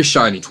 They're very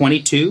shiny.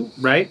 22,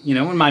 right?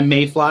 And my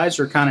mayflies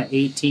are kind of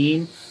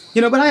 18.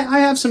 But I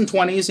have some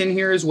 20s in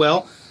here as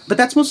well. But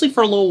that's mostly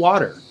for low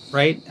water.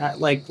 Right,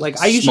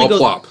 like I usually go.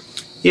 Plop.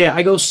 Yeah,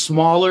 I go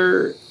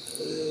smaller.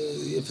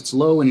 If it's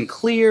low and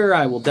clear,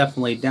 I will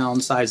definitely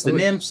downsize the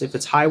nymphs. If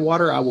it's high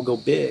water, I will go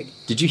big.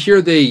 Did you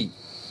hear the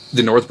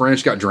North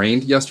Branch got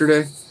drained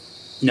yesterday?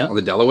 No, on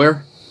the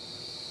Delaware.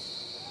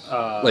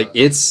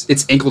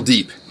 It's ankle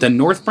deep. The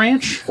North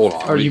Branch? Hold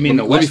on. Or you mean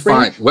the West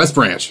Branch? West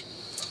Branch.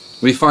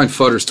 Let me find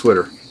Futter's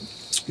Twitter.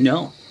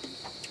 No.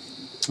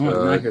 I did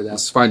not hear that.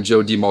 Let's find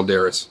Joe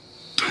DeMalderis.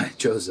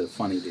 Joe's a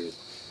funny dude.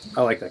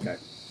 I like that guy.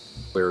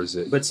 Where is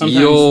it? But sometimes,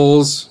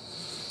 eels,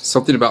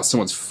 something about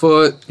someone's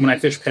foot. When I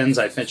fish pens,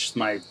 I fish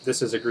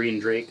this is a green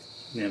drake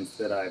nymph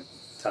that I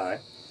tie.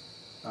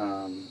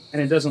 And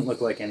it doesn't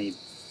look like any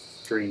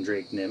green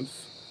drake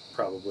nymph,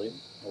 probably.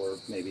 Or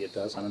maybe it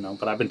does, I don't know.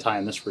 But I've been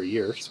tying this for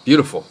years. It's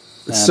beautiful.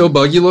 It's so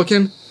buggy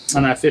looking.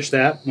 And I fish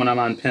that when I'm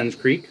on Penns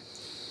Creek.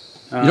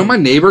 My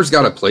neighbor's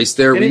got a place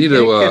there. We need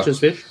to catches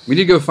fish. We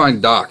need to go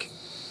find Doc.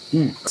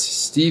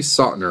 Steve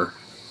Sautner.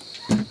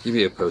 He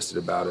may have posted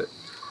about it.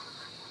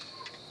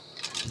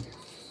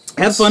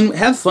 Have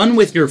fun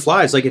with your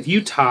flies. Like if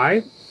you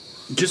tie,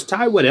 just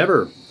tie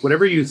whatever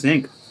you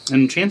think,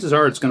 and chances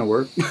are it's going to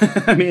work.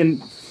 I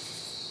mean,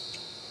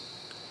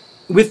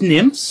 with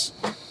nymphs,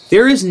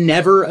 there is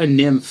never a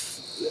nymph.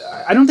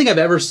 I don't think I've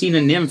ever seen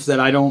a nymph that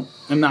I'm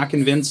not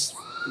convinced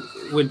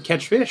would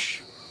catch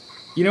fish.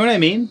 You know what I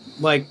mean?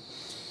 Like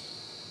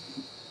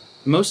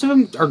most of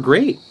them are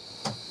great.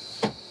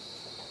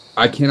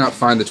 I cannot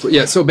find the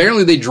yeah. So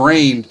apparently they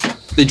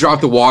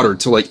dropped the water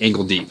to like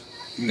ankle deep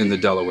in the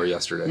Delaware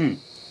yesterday.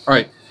 All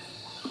right,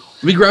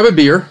 let me grab a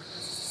beer.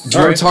 Do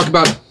you want to talk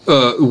about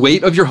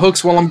weight of your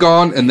hooks while I'm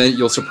gone, and then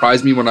you'll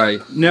surprise me when I?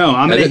 No,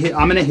 I'm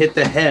gonna hit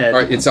the head.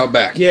 All right, it's out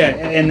back. Yeah,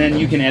 and then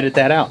you can edit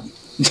that out.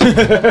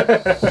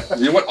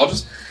 You know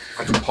what?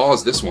 I can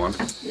pause this one.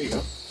 There you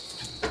go.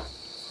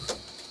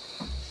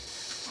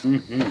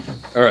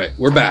 All right,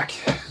 we're back.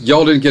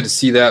 Y'all didn't get to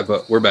see that,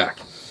 but we're back.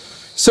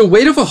 So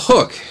weight of a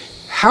hook.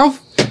 How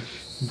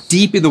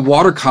deep in the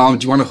water column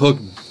do you want to hook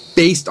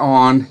based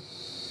on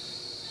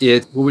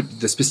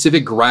the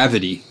specific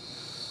gravity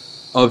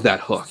of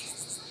that hook?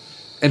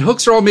 And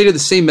hooks are all made of the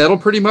same metal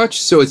pretty much,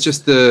 so it's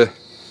just the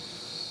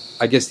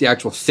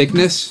actual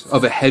thickness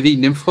of a heavy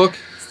nymph hook.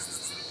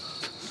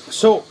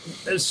 So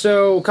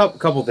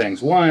couple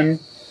things. One,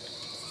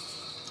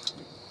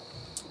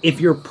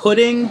 if you're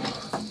putting,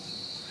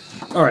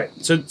 all right.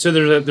 So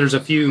there's a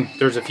few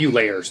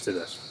layers to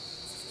this.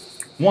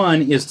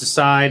 One is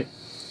decide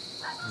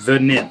the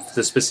nymph,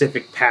 the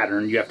specific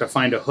pattern. You have to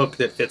find a hook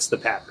that fits the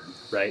pattern,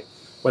 right?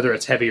 Whether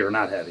it's heavy or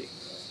not heavy.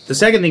 The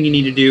second thing you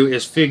need to do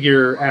is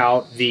figure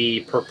out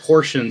the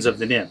proportions of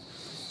the nymph.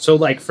 So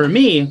like for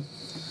me,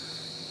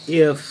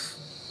 if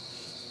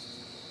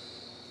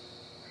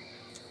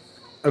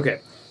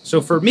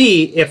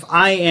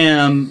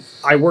I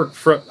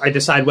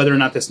decide whether or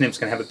not this nymph's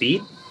going to have a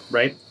bead,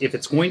 right? If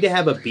it's going to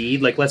have a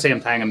bead, like let's say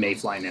I'm tying a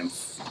mayfly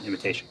nymph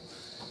imitation.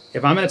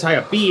 If I'm going to tie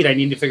a bead, I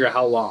need to figure out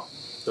how long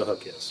the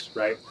hook is,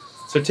 right?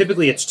 So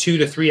typically it's 2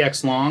 to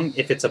 3x long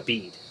if it's a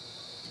bead.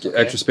 Okay.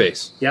 Extra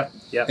space. Yep.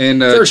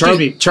 And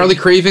Charlie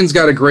Craven's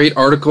got a great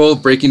article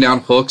breaking down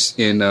hooks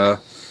in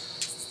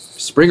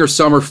Spring or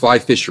Summer Fly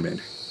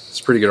Fisherman. It's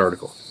a pretty good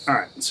article. All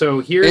right,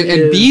 so here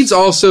and beads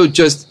also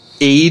just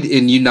aid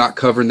in you not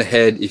covering the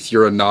head if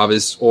you're a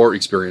novice or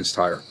experienced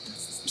tyer.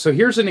 So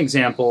here's an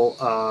example.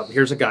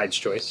 Here's a guide's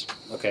choice.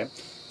 Okay.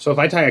 So if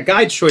I tie a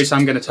guide's choice,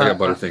 I'm going to tie. I got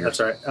butterfingers. That's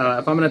all right.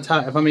 If I'm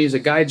going to use a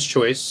guide's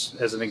choice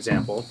as an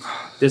example,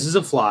 this is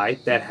a fly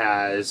that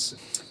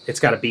it's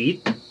got a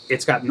bead,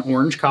 it's got an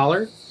orange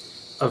collar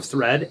of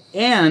thread,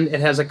 and it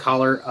has a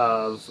collar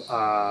of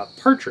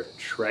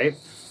partridge, right?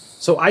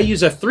 So I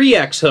use a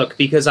 3X hook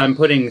because I'm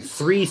putting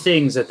 3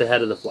 things at the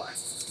head of the fly.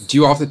 Do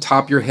you off the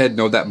top of your head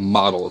know that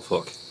model of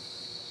hook?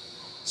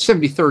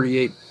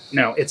 7038.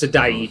 No, it's a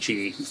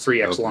Daiichi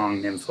 3X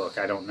long nymph hook.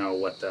 I don't know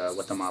what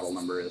the model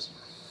number is.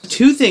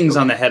 2 things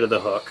on the head of the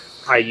hook,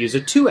 I use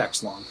a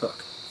 2X long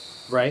hook,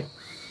 right?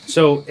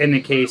 So in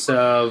the case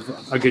of,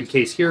 a good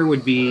case here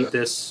would be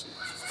this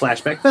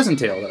flashback pheasant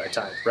tail that I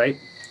tied,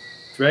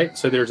 right?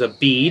 So there's a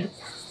bead,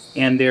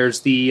 and there's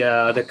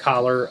the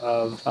collar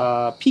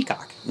of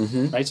peacock,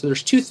 right? So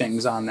there's 2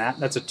 things on that.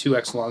 That's a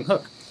 2X long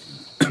hook.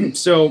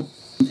 So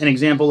an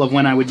example of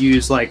when I would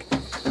use like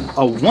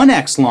a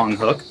 1X long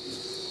hook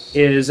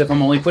is if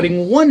I'm only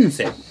putting 1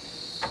 thing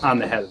on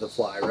the head of the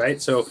fly,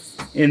 right? So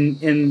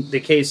in the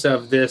case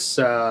of this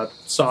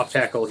soft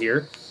hackle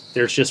here,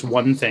 there's just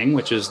 1 thing,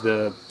 which is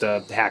the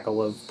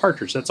hackle of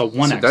partridge. That's a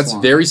 1X. So that's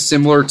long very hook.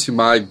 similar to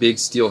my big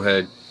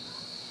steelhead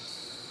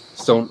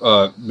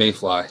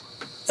mayfly.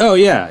 Oh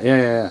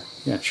yeah,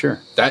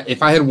 sure. That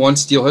if I had 1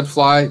 steelhead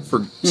fly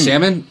for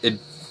salmon,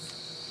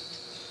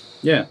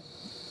 Yeah.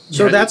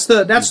 So that's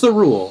the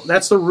rule.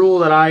 That's the rule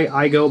that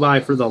I go by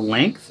for the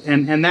length,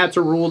 and that's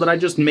a rule that I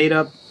just made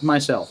up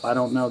myself. I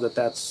don't know that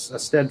that's a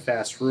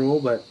steadfast rule,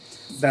 but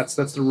that's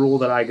the rule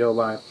that I go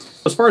by.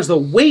 As far as the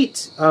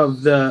weight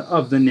of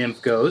the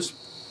nymph goes,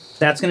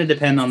 that's going to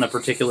depend on the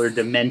particular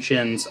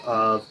dimensions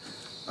of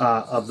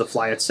the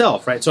fly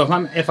itself, right? So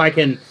if I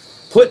can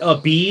put a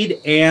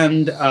bead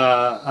and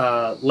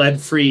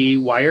lead-free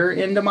wire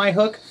into my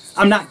hook,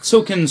 I'm not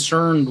so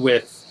concerned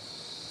with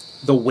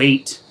the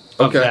weight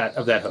of that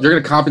hook. You're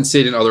going to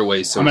compensate in other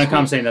ways. I'm going to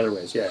compensate in other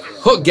ways, yeah.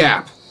 Hook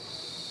gap.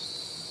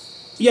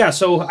 Yeah,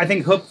 so I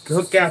think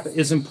hook gap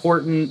is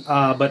important,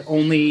 but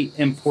only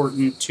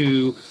important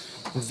to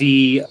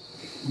the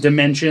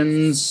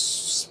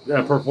dimensions,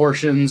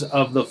 proportions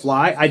of the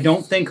fly. I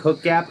don't think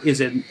hook gap is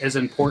as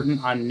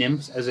important on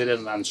nymphs as it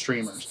is on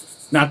streamers.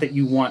 Not that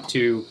you want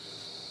to,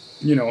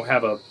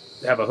 have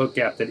a hook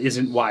gap that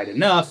isn't wide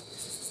enough,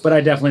 but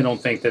I definitely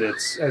don't think that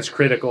it's as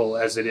critical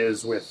as it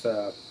is with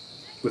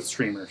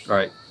streamers. All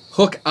right.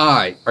 Hook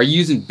eye. Are you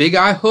using big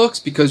eye hooks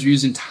because you're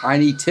using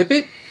tiny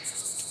tippet?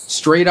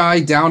 Straight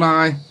eye, down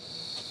eye?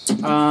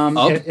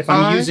 If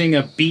I'm using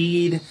a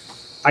bead,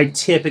 I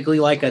typically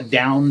like a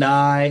downed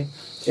eye.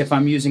 If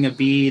I'm using a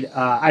bead,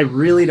 I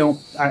really don't,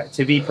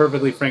 to be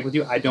perfectly frank with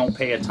you, I don't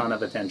pay a ton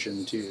of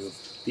attention to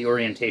the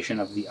orientation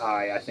of the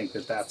eye. I think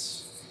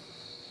that's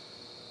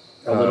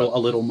a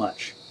little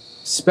much.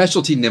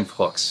 Specialty nymph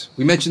hooks.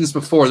 We mentioned this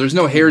before. There's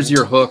no hare's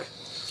ear hook.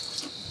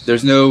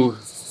 There's no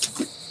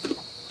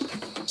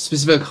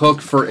specific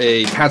hook for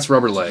a cat's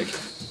rubber leg.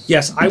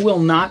 Yes, I will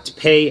not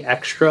pay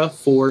extra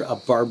for a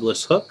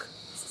barbless hook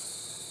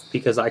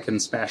because I can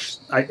smash.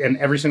 And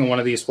every single one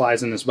of these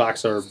flies in this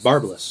box are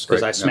barbless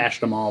because I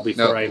smashed them all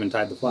before I even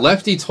tied the fly.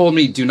 Lefty told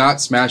me do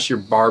not smash your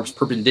barbs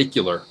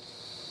perpendicular.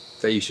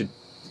 That you should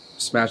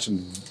smash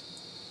them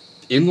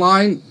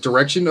inline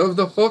direction of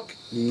the hook,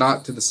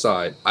 not to the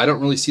side. I don't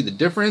really see the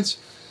difference,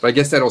 but I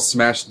guess that'll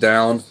smash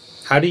down.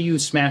 How do you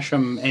smash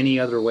them any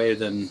other way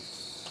than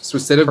So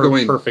instead of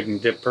going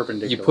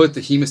perpendicular? you put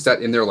the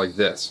hemostat in there like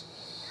this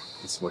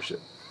and smush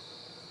it.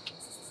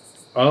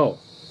 Oh,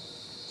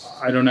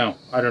 I don't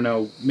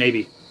know.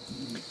 Maybe.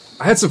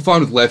 I had some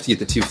fun with Lefty at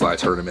the 2 fly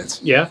tournaments.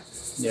 Yeah.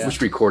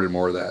 Wish we recorded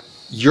more of that.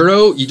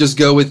 Euro, you just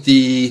go with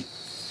the...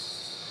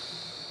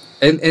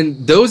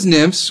 And those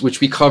nymphs,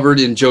 which we covered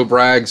in Joe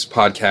Bragg's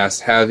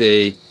podcast, have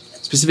a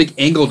specific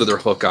angle to their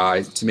hook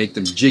eye to make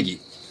them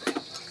jiggy.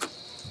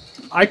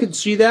 I could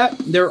see that.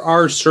 There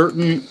are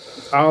certain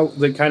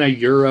the kind of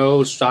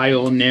Euro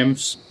style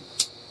nymphs.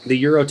 The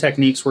Euro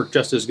techniques work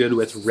just as good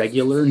with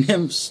regular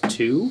nymphs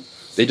too.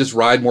 They just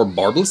ride more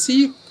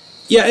barblessy.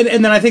 Yeah,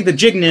 and then I think the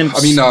jig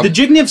nymphs. the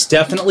jig nymphs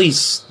definitely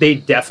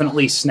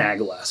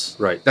snag less.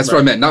 Right, that's what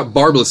I meant. Not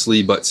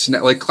barblessly, but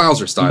like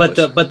Clouser stylish.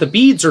 But the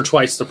beads are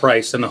twice the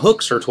price, and the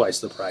hooks are twice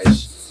the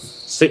price.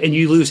 So, and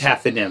you lose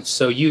half the nymphs.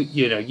 So you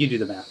do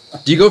the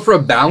math. Do you go for a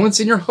balance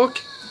in your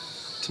hook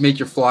to make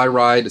your fly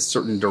ride a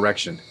certain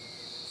direction?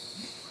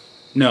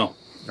 No.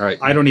 All right.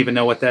 I don't even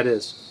know what that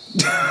is.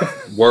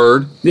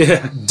 Word.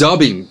 Yeah.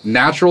 Dubbing.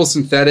 Natural,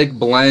 synthetic,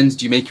 blends.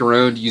 Do you make your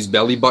own? Do you use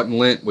belly button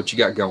lint? What you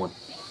got going?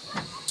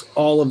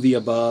 All of the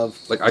above.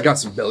 Like, I got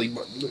some belly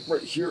button lint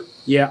right here.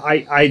 Yeah,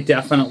 I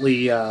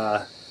definitely...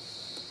 now,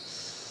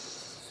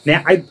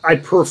 I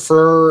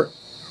prefer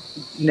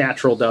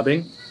natural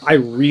dubbing. I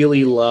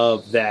really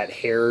love that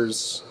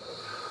Hare's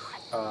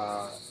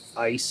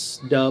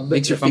ice dub.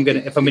 If I'm gonna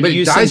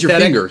use it dyes synthetic, your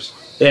fingers.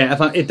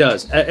 Yeah, it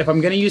does. If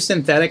I'm gonna use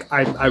synthetic,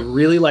 I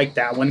really like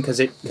that one because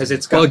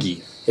it's got,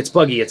 buggy. It's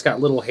buggy. It's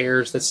got little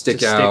hairs that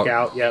stick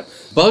out. Yep.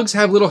 Bugs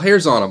have little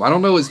hairs on them. I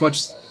don't know as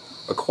much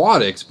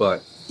aquatics,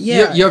 but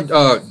yeah. You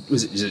have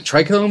is it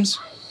trichomes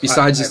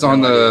besides just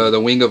on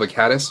the wing of a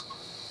caddis?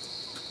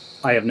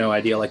 I have no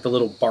idea. Like the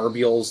little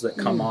barbules that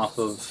come off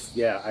of.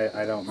 Yeah,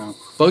 I don't know.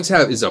 Bugs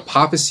have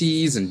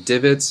apophyses and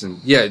divots,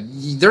 and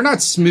they're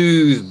not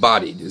smooth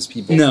bodied as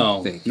people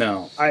think.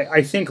 No,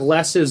 I think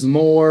less is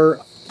more,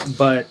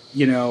 but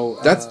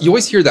that's you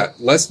always hear that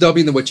less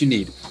dubbing than what you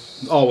need.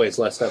 Always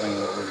less dubbing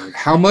than what we need.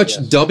 How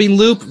much dubbing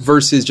loop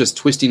versus just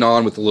twisting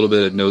on with a little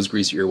bit of nose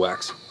grease or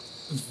earwax?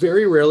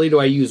 Very rarely do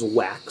I use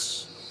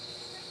wax,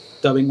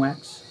 dubbing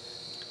wax.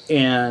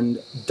 And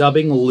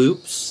dubbing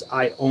loops,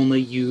 I only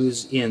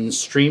use in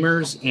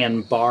streamers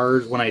and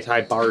bars when I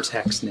tie bars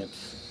hex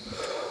nymph.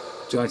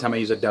 It's the only time I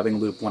use a dubbing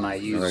loop when I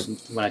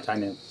tie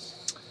nymph.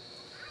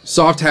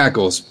 Soft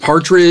hackles,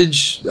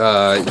 partridge.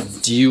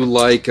 Do you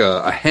like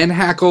a hen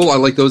hackle? I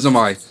like those on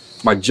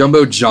my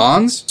jumbo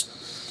johns.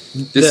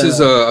 This is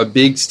a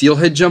big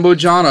steelhead jumbo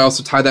john. I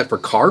also tie that for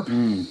carp.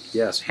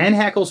 Yes, hen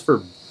hackles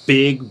for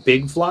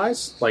big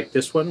flies like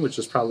this one, which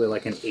is probably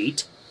like an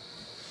 8.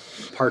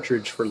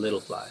 Partridge for little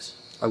flies.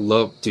 I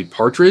love,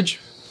 partridge.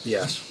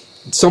 Yes.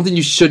 It's something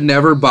you should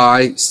never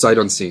buy sight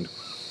unseen.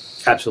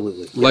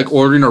 Absolutely. Like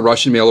ordering a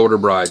Russian mail order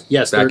bride.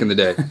 Yes. Back in the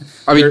day.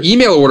 I mean,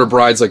 email order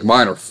brides like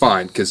mine are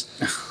fine because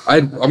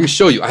I'm going to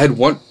show you. I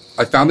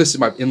found this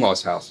at my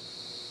in-laws' house.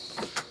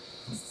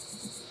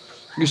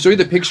 I'm going to show you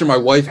the picture my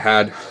wife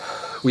had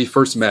when we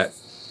first met.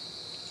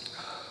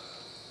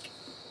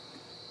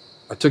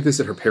 I took this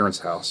at her parents'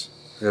 house.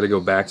 I got to go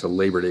back to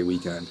Labor Day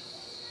weekend.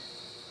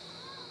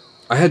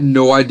 I had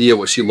no idea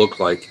what she looked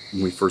like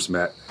when we first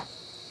met.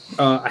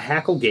 A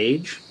hackle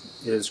gauge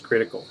is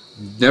critical.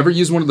 Never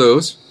used one of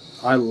those.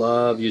 I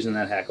love using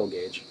that hackle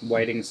gauge.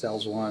 Whiting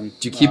sells one.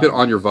 Do you keep it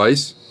on your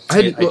vise?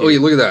 I do.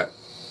 Wait, look at that.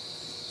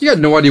 You had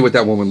no idea what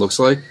that woman looks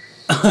like.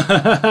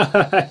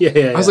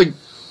 Yeah. I was like,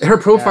 her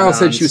profile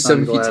said she was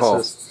 7 feet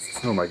tall.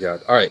 Oh my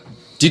God. All right.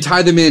 Do you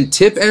tie them in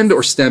tip end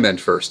or stem end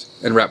first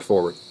and wrap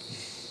forward?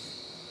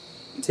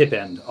 Tip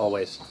end,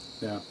 always.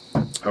 Yeah.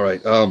 All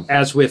right.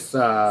 As with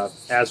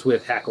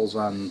hackles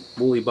on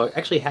woolly bug,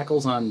 actually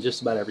hackles on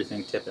just about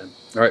everything tip end.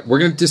 All right, we're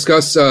going to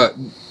discuss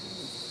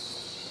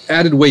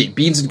added weight,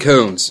 beads and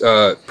cones.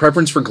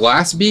 Preference for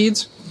glass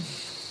beads?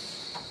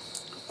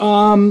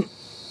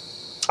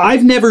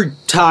 I've never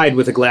tied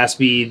with a glass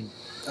bead.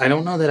 I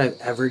don't know that I've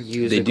ever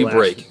used. They a do glass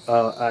break.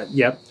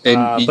 Yep.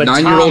 And but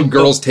 9-year-old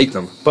girls take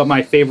them. But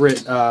my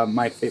favorite,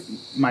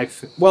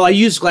 well, I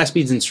use glass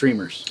beads and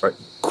streamers. All right.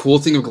 Cool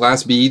thing of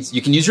glass beads,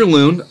 you can use your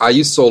loon. I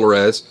use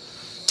Solarez.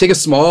 Take a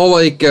small,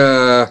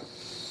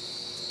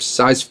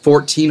 size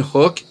 14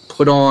 hook,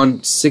 put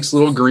on 6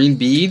 little green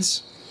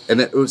beads,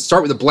 and then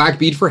start with a black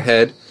bead for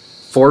head,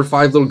 4 or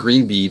 5 little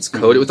green beads,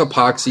 coat it with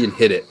epoxy, and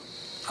hit it.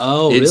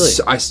 Oh, really?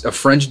 A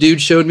French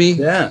dude showed me.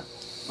 Yeah.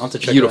 I'll have to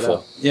check Beautiful.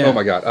 that out. Yeah. Oh,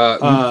 my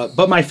God.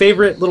 But my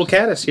favorite little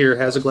caddis here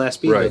has a glass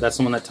bead. Right. Though. That's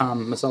the one that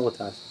Tom Masella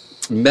ties.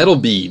 Metal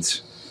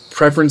beads.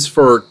 Preference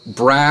for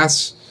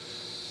brass.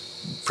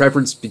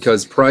 Preference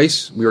because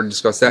price. We already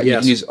discussed that. Yes. You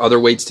can use other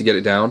weights to get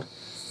it down.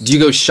 Do you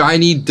go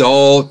shiny,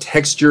 dull,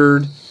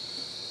 textured,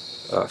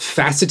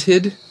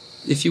 faceted,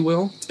 if you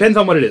will? Depends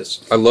on what it is.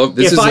 I love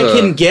this. I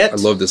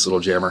love this little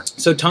jammer.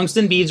 So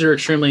tungsten beads are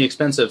extremely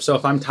expensive. So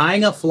if I'm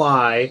tying a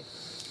fly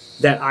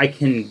that I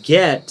can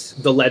get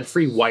the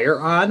lead-free wire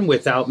on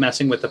without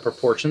messing with the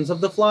proportions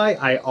of the fly,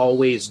 I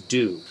always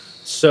do.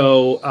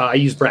 So I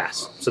use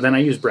brass. So then I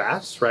use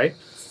brass, right?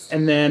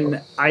 And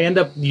then I end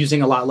up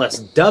using a lot less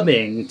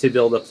dubbing to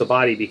build up the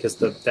body because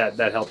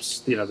that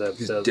helps,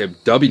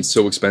 Dubbing's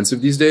so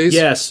expensive these days.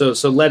 Yeah, so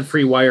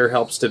lead-free wire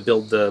helps to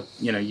build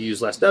you use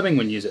less dubbing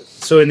when you use it.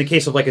 So in the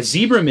case of like a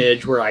zebra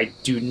midge where I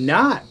do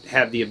not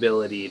have the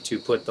ability to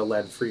put the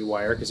lead-free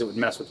wire because it would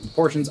mess with the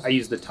proportions, I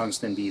use the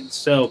tungsten beads.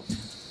 So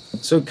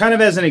kind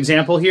of as an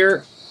example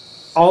here,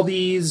 all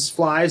these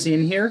flies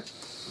in here,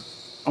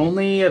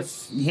 only a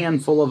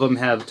handful of them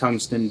have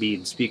tungsten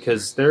beads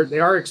because they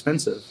are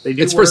expensive. They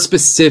do. It's for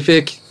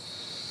specific.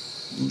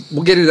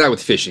 We'll get into that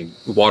with fishing,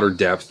 water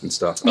depth and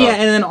stuff. Yeah,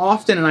 and then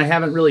often, and I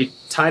haven't really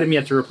tied them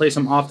yet to replace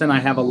them. Often, I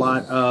have a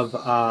lot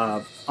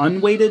of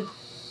unweighted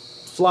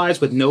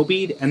flies with no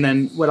bead, and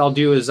then what I'll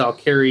do is I'll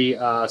carry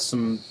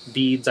some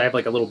beads. I have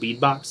like a little bead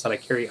box that I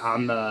carry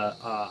on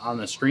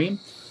the stream,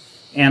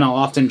 and I'll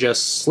often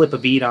just slip a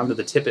bead onto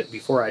the tippet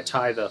before I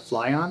tie the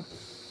fly on,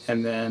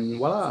 and then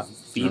voila.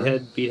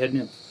 Beadhead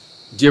nymph.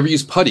 Do you ever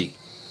use putty?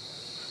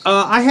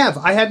 I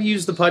have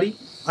used the putty.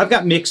 I've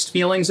got mixed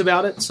feelings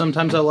about it.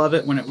 Sometimes I love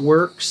it when it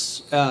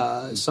works.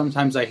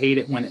 Sometimes I hate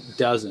it when it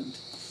doesn't.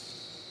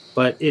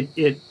 But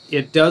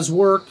it does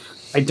work.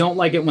 I don't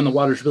like it when the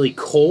water's really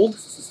cold.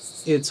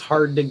 It's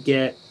hard to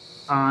get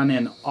on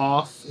and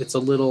off. It's a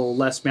little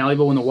less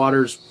malleable when the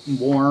water's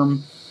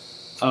warm.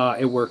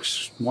 It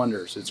works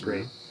wonders. It's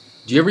great.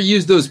 Do you ever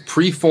use those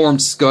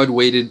preformed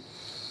scud-weighted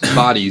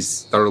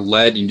bodies that are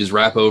lead and you just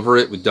wrap over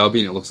it with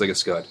dubbing and it looks like a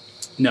scud?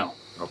 No.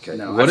 Okay.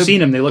 No. I've seen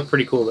them. They look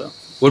pretty cool, though.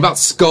 What about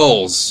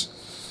skulls?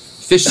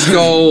 Fish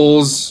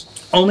skulls?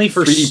 Only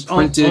for 3D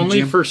printed,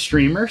 only for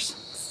streamers.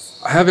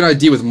 I have an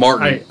idea with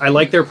Martin. I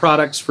like their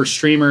products for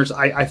streamers.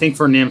 I think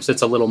for nymphs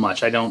it's a little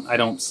much. I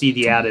don't see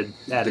the added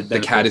the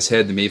caddis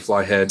head, the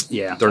mayfly head.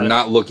 Yeah. They're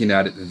not looking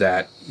at it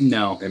that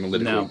analytically.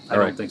 No, I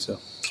don't think so.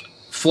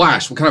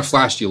 Flash. What kind of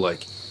flash do you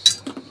like?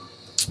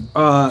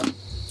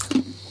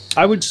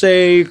 I would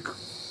say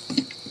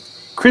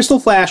Crystal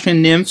Flash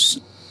and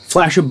Nymphs,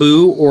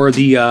 Flashaboo, or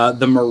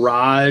the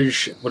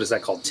Mirage, what is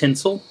that called?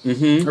 Tinsel?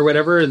 Mm-hmm. Or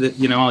whatever.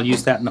 I'll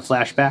use that in the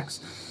flashbacks.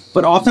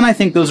 But often I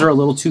think those are a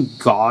little too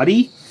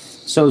gaudy.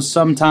 So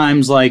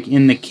sometimes, like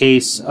in the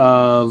case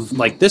of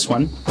like this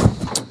one,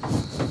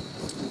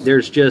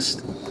 there's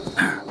just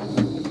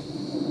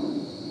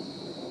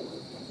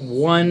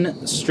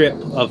one strip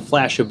of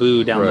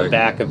Flashaboo down the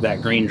back of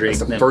that green drake.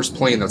 That's the first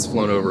plane that's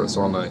flown over us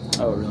all night.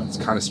 Oh, really? It's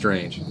kind of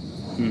strange.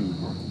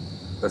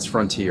 That's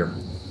Frontier.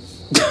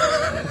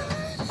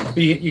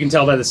 You can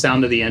tell by the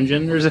sound of the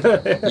engine.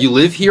 You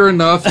live here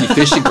enough, you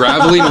fish at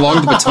Gravelly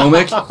along the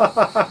Potomac.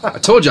 I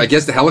told you, I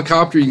guess the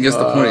helicopter, you can guess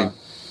the plane.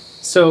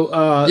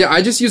 Yeah,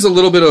 I just use a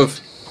little bit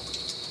of...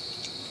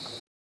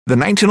 The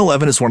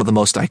 1911 is one of the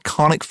most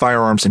iconic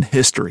firearms in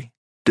history.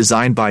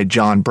 Designed by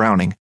John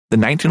Browning, the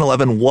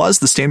 1911 was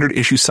the standard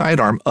issue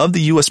sidearm of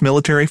the U.S.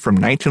 military from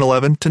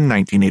 1911 to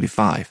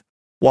 1985.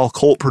 While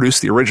Colt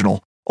produced the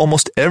original,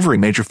 almost every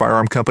major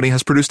firearm company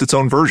has produced its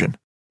own version.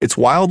 It's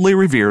wildly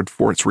revered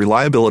for its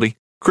reliability,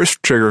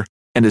 crisp trigger,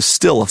 and is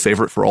still a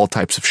favorite for all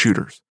types of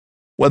shooters.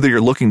 Whether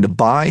you're looking to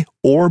buy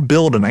or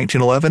build a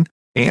 1911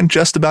 and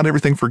just about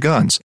everything for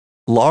guns,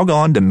 log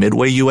on to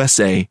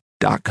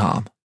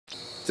MidwayUSA.com.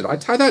 Did I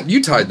tie that?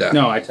 You tied that.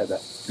 No, I tied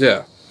that.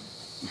 Yeah.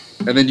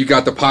 And then you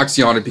got the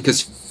epoxy on it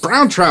because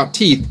brown trout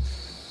teeth,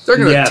 they're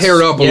going to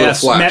tear up a little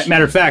flash.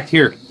 Matter of fact,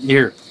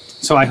 here.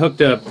 So I hooked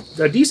a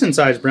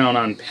decent-sized brown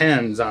on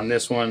pens on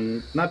this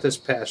one, not this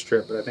past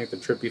trip, but I think the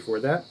trip before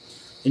that.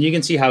 And you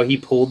can see how he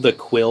pulled the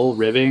quill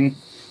ribbing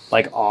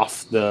like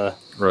off the...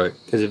 Right.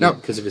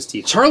 Because of his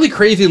teeth. Charlie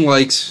Craven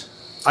likes...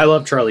 I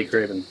love Charlie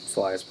Craven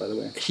flies, by the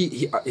way.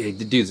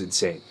 The dude's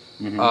insane.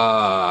 Mm-hmm.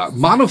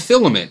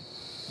 Monofilament.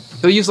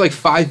 He'll use like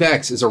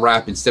 5X as a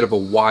wrap instead of a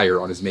wire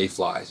on his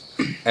mayflies.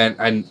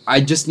 And I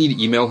just need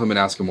to email him and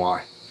ask him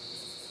why.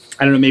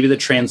 I don't know, maybe the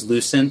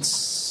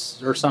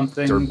translucence or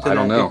something I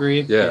don't know.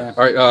 Degree. Yeah.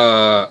 All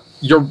right,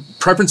 your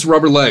preference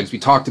rubber legs. We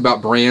talked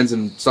about brands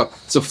and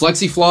stuff. So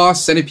FlexiFloss,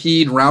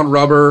 Centipede, round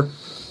rubber,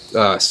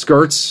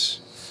 skirts.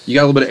 You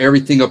got a little bit of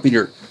everything up in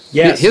your...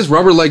 Yes. His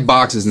rubber leg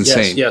box is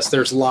insane. Yes,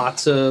 there's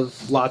lots of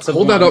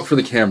Hold that up for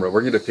the camera.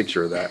 We're going to get a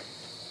picture of that.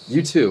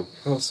 You too.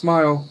 Oh,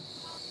 smile.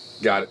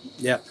 Got it.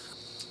 Yeah.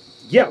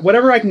 Yeah,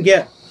 whatever I can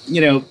get.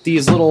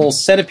 These little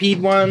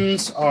Centipede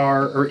ones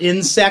or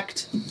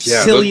insect,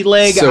 silly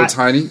leg. So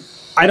tiny.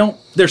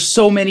 There's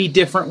so many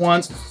different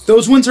ones.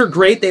 Those ones are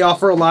great. They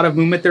offer a lot of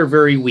movement. They're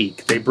very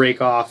weak. They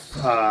break off.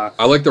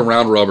 I like the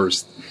round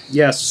rubbers.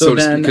 Yes. So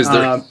then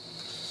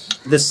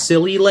the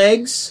silly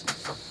legs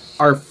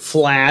are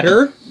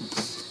flatter,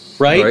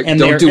 right? And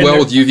don't do well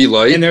with UV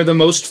light. And they're the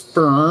most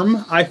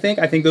firm, I think.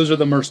 I think those are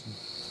the most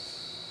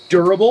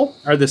durable,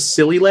 are the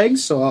silly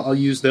legs. So I'll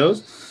use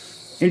those.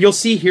 And you'll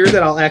see here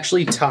that I'll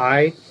actually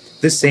tie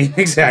the same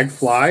exact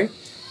fly,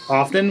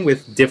 often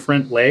with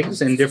different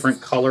legs and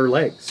different color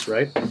legs,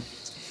 right?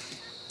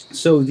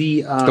 So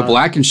the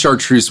black and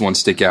chartreuse ones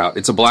stick out.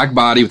 It's a black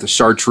body with a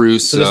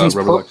chartreuse. So this one's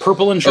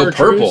purple and chartreuse.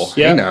 Oh, purple.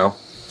 Yeah. Hey, now.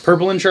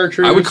 Purple and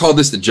chartreuse. I would call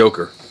this the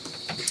Joker.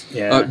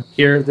 Yeah.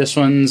 Here, this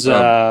one's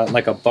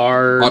like a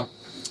bar.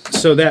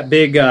 So that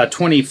big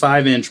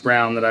 25-inch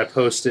brown that I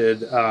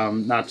posted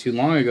not too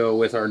long ago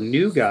with our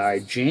new guy,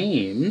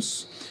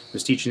 James,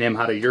 was teaching him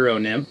how to Euro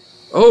nymph.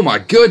 Oh, my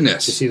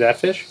goodness. You see that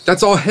fish?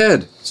 That's all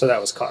head. So that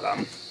was caught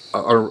on.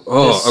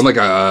 I'm like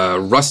a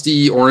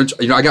rusty orange.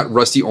 I got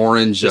rusty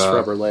orange. This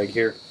rubber leg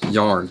here.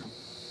 Yarn.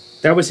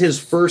 That was his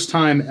first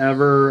time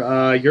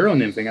ever Euro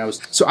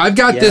nymphing. So I've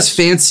got this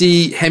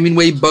fancy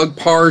Hemingway bug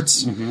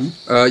parts.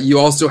 Mm-hmm. You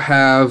also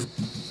have...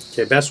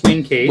 Okay, best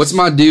wing case. What's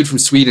my dude from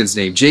Sweden's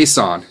name?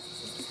 Jason.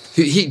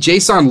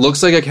 Jason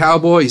looks like a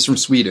cowboy. He's from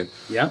Sweden.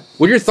 Yeah.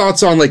 What are your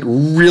thoughts on like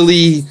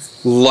really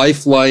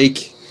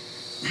lifelike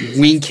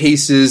wing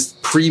cases,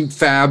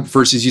 prefab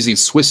versus using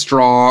Swiss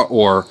straw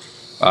or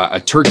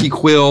a turkey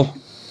quill?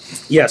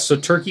 Yes, so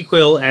turkey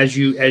quill, as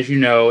you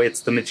know,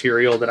 it's the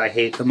material that I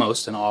hate the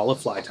most in all of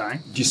fly tying.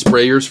 Do you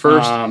spray yours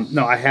first?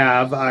 No, I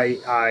have.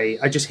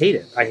 I just hate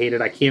it. I hate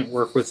it. I can't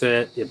work with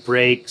it. It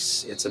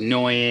breaks. It's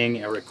annoying.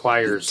 It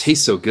requires... It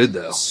tastes so good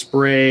though.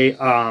 Spray.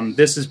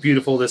 This is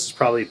beautiful. This is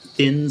probably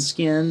thin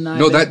skin.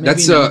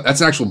 That's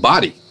an actual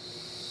body.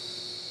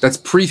 That's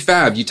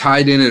prefab. You tie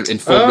it in and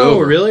fold it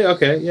over. Oh, really?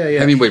 Okay. Yeah.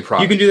 Hemingway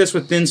product. You can do this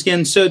with thin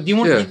skin. So do you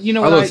want? Yeah, you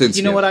know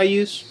what I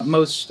use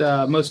most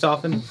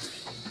often?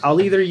 I'll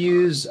either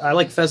use, I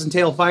like pheasant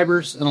tail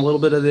fibers and a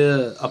little bit of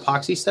the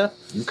epoxy stuff.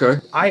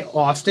 Okay. I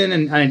often,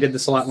 and I did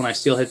this a lot when I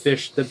steelhead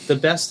fish, the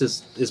best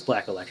is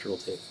black electrical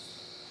tape.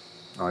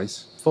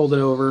 Nice. Fold it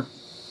over,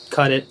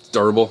 cut it. It's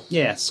durable.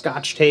 Yeah,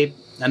 Scotch tape,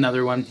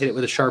 another one. Hit it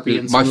with a Sharpie.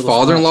 And my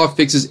father-in-law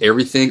fixes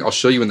everything. I'll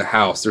show you in the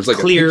house. There's like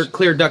clear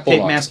duct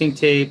tape, masking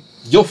tape.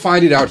 You'll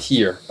find it out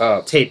here.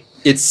 Tape.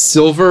 It's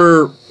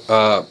silver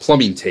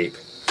plumbing tape.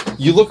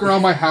 You look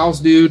around my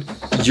house, dude.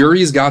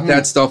 Yuri's got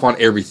that stuff on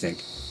everything.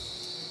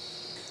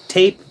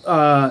 Tape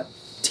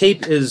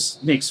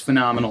makes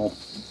phenomenal.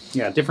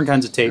 Yeah, different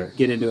kinds of tape. Okay.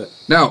 Get into it.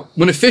 Now,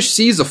 when a fish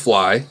sees a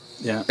fly,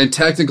 and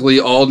technically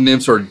all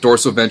nymphs are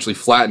dorsoventrally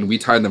flattened, we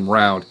tie them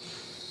round.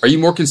 Are you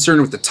more concerned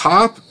with the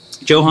top?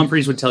 Joe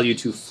Humphreys would tell you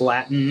to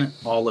flatten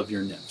all of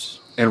your nymphs.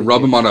 And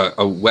rub them on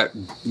a wet,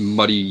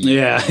 muddy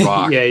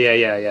rock.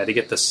 Yeah, to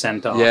get the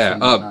scent off.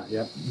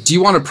 Yeah. Do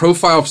you want a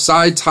profile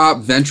side, top,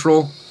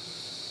 ventral?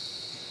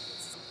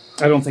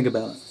 I don't think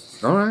about it.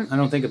 All right. I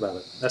don't think about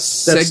it.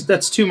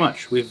 That's too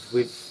much.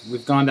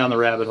 We've gone down the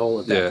rabbit hole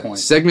at that point.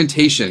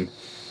 Segmentation.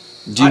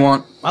 Do you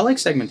want? I like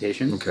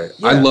segmentation. Okay.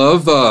 Yeah. I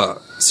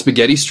love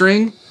spaghetti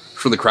string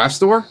from the craft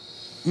store.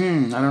 I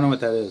don't know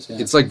what that is. Yeah.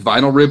 It's like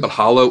vinyl rib but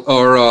hollow.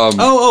 Or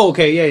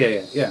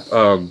okay.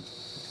 Yeah.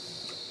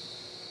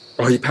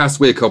 He passed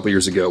away a couple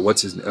years ago.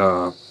 What's his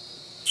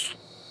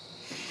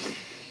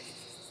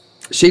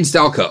Shane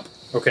Stalcup.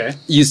 Okay.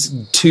 He's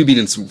tubing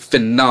in some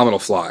phenomenal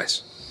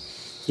flies.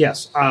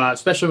 Yes,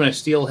 especially when I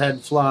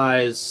steelhead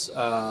flies.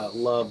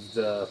 Love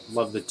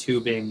the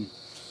tubing.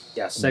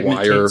 Yeah,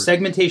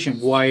 segmentation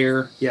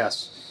wire.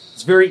 Yes,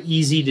 it's very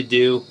easy to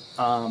do,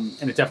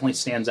 and it definitely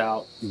stands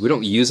out. We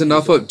don't use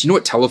enough of. Do you know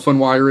what telephone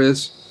wire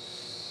is?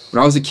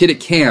 When I was a kid at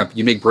camp,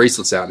 you make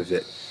bracelets out of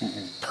it.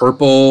 Mm-mm.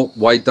 Purple,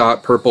 white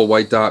dot, purple,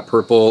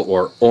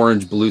 or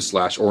orange, blue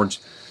 /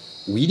 orange.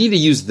 We need to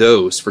use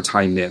those for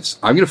tying nymphs.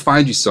 I'm going to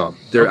find you some.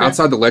 They're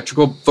outside the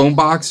electrical phone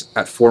box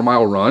at 4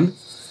 Mile Run.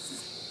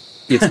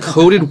 It's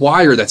coated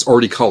wire that's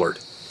already colored.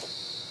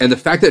 And the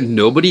fact that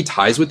nobody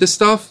ties with this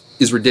stuff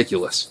is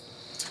ridiculous.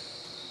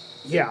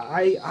 Yeah,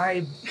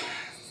 I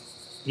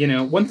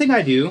one thing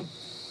I do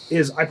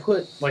is I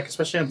put, like,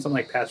 especially on something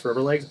like Pat's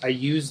rubber legs, I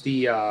use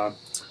the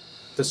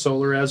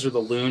Solarez or the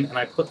Loon,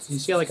 and you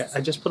see how, like,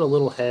 I just put a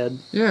little head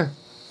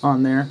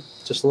on there.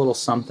 Just a little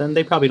something.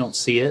 They probably don't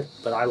see it,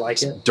 but I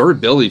like it.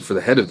 Durability for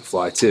the head of the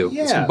fly, too.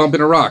 Yeah. It's bump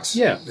into rocks.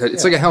 Yeah.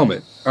 It's like a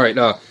helmet. All right,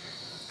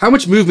 how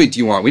much movement do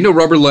you want? We know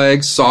rubber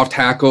legs, soft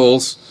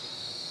hackles.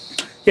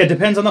 Yeah, it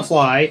depends on the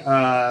fly.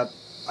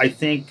 I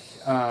think...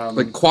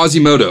 like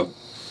Quasimodo.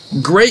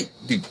 Great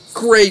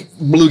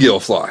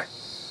bluegill fly.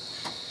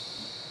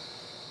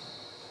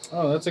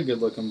 Oh, that's a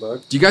good-looking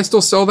bug. Do you guys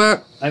still sell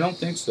that? I don't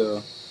think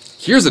so.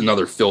 Here's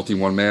another filthy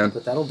one, man.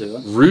 But that'll do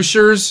it.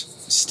 Rucher's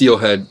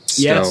steelhead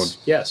stone.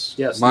 Yes.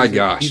 My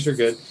gosh. These are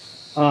good.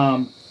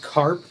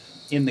 Carp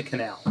in the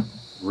canal.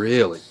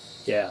 Really?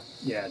 Yeah.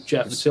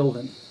 Jeff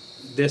Sylvan.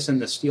 This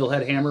and the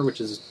steelhead hammer, which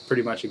is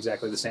pretty much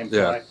exactly the same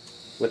fly,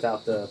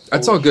 without the...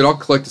 That's all good. I'll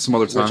collect it some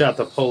other time. Without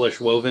the Polish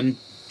woven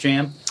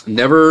jam.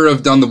 Never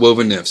have done the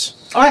woven nymphs.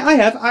 I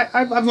have.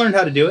 I've learned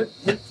how to do it.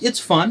 It's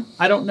fun.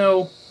 I don't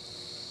know...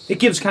 It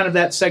gives kind of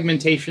that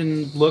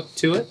segmentation look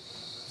to it.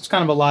 It's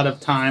kind of a lot of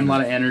time, a lot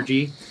of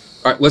energy.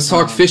 All right, let's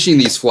talk fishing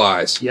these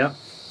flies. Yep.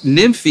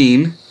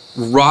 Nymphing,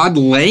 rod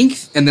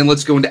length, and then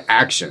let's go into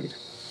action.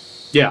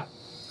 Yeah.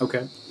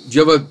 Okay. Do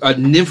you have a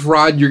nymph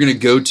rod you're going to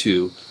go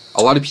to?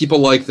 A lot of people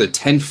like the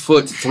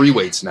 10-foot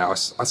 3-weights now. I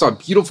saw a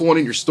beautiful one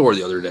in your store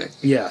the other day.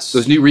 Yes.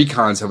 Those new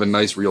Recons have a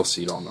nice reel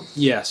seat on them.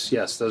 Yes,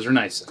 those are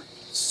nice.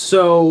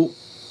 So,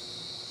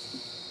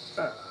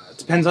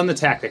 depends on the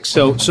tactics.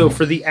 So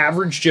for the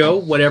average Joe,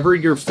 whatever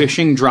you're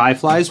fishing dry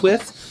flies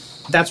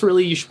with, that's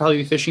really you should probably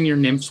be fishing your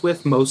nymphs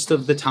with most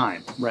of the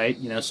time, right?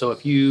 So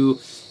if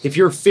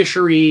your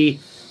fishery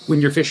when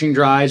you're fishing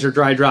dries or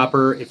dry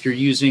dropper, if you're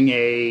using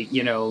a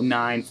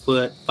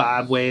 9-foot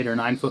 5 weight or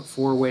 9-foot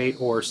 4 weight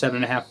or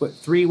 7.5-foot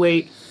 3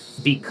 weight,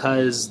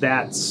 because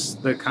that's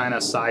the kind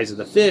of size of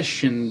the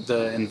fish and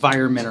the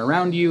environment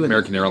around you, and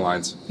American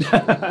Airlines,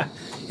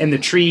 and the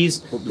trees,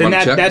 then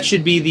that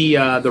should be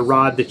the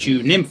rod that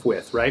you nymph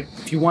with, right?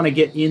 If you want to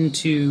get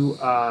into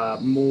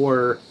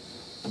more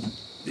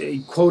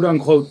quote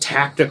unquote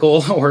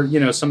tactical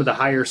or some of the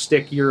higher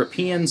stick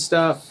European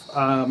stuff,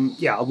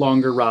 a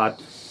longer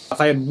rod. If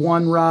I had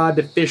one rod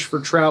to fish for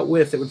trout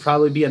with, it would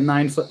probably be a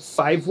 9-foot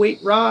 5 weight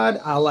rod.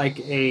 I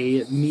like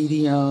a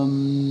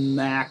medium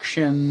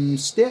action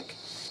stick.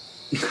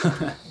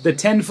 The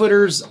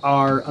 10-footers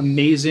are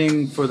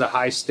amazing for the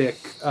high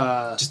stick.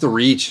 Just the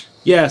reach.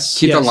 Yes.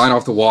 Keep the line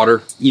off the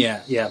water.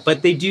 Yeah.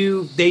 But they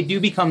do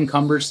become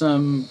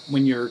cumbersome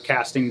when you're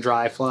casting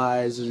dry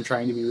flies and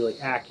trying to be really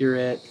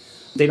accurate.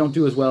 They don't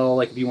do as well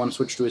like if you want to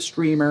switch to a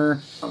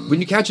streamer. When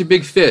you catch a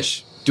big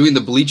fish, doing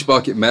the bleach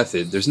bucket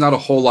method, there's not a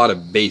whole lot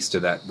of base to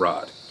that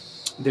rod.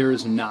 There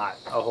is not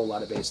a whole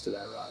lot of base to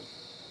that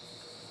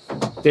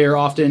rod. They're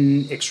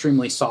often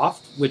extremely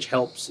soft, which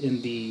helps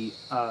in the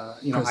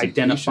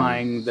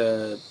identifying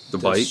the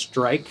bite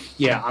strike.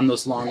 Yeah, on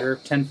those longer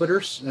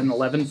 10-footers and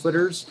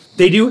 11-footers.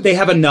 They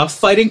have enough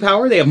fighting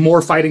power. They have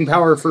more fighting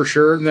power for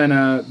sure than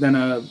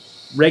a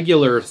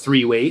regular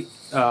 3-weight.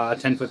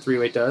 10-foot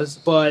 3-weight does.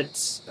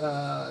 But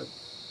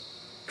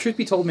truth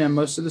be told, man,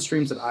 most of the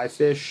streams that I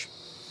fish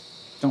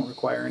don't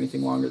require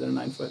anything longer than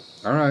a 9-foot.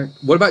 All right.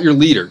 What about your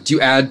leader? Do you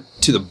add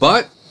to the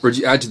butt or do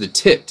you add to the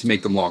tip to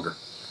make them longer?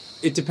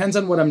 It depends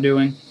on what I'm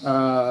doing.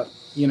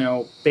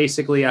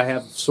 Basically I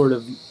have sort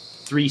of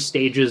 3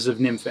 stages of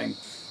nymphing.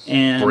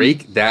 And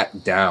break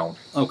that down.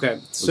 Okay.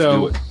 Let's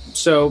do it.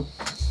 So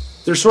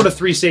there's sort of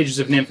 3 stages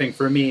of nymphing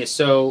for me.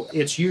 So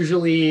it's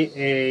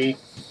usually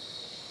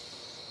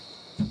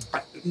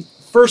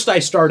first I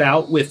start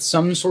out with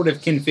some sort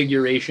of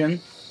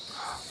configuration.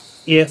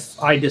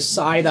 If I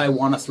decide I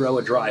want to throw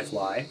a dry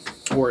fly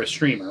or a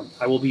streamer,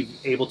 I will be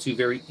able to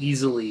very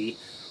easily,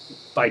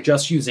 by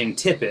just using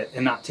tippet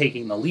and not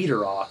taking the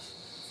leader off,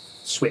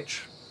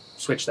 switch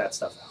that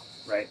stuff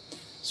out, right?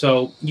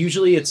 So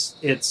usually it's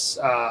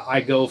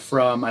I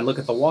look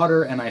at the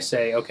water and I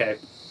say, okay,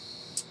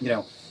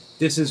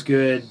 this is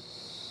good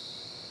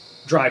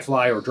dry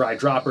fly or dry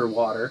dropper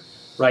water,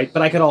 right?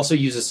 But I could also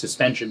use a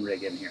suspension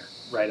rig in here,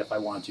 right, if I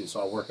want to. So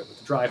I'll work it with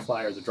the dry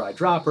fly or the dry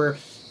dropper.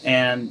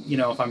 And,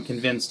 if I'm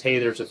convinced, hey,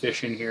 there's a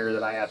fish in here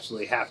that I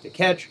absolutely have to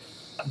catch,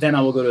 then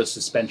I will go to a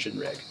suspension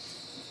rig.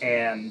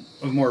 And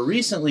more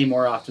recently,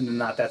 more often than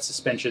not, that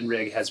suspension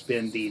rig has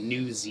been the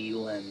New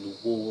Zealand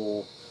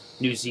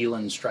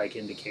strike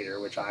indicator,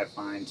 which I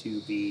find to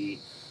be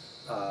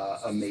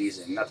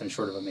amazing, nothing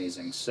short of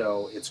amazing.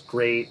 So it's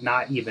great,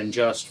 not even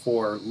just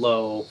for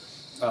low,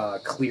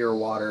 clear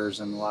waters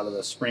and a lot of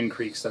the spring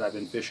creeks that I've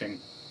been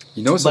fishing.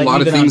 A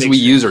lot of things we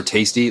use are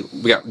tasty.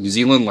 We got New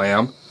Zealand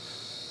lamb.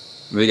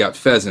 We got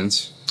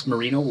pheasants.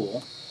 Merino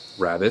wool.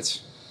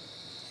 Rabbits.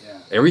 Yeah.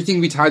 Everything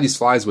we tie these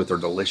flies with are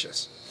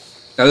delicious.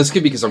 Now, this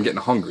could be because I'm getting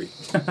hungry.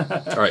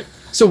 All right.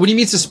 So when you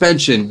mean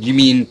suspension, you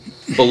mean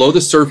below the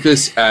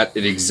surface at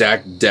an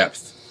exact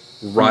depth,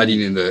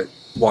 riding in the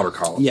water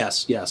column?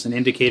 Yes. An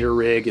indicator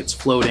rig. It's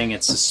floating.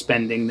 It's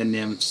suspending the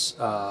nymphs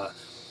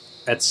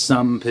at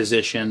some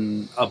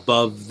position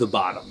above the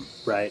bottom,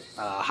 right?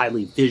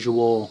 Highly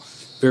visual,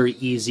 very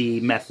easy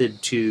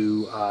method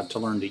to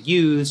learn to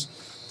use.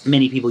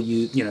 Many people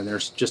use,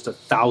 there's just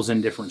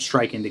 1,000 different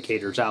strike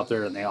indicators out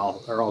there, and they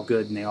all are all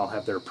good, and they all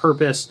have their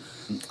purpose.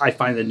 I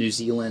find the New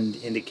Zealand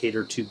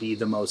indicator to be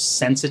the most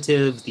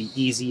sensitive, the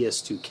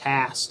easiest to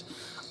cast,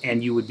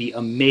 and you would be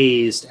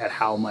amazed at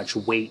how much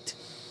weight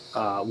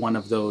one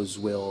of those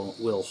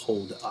will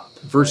hold up.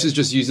 Versus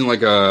just using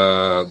like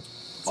a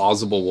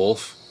Ausable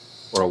wolf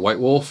or a white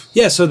wolf?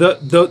 Yeah, so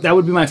that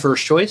would be my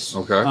first choice.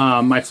 Okay.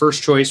 My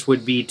first choice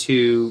would be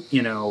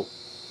to,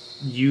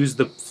 use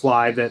the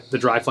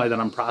dry fly that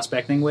I'm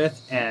prospecting with,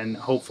 and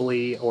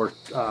hopefully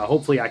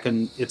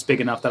it's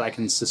big enough that I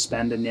can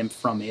suspend a nymph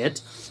from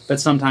it, but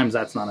sometimes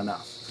that's not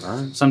enough. All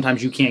right.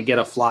 Sometimes you can't get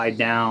a fly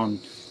down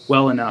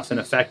well enough and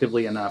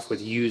effectively enough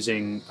with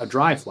using a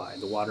dry fly.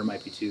 The water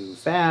might be too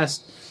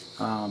fast,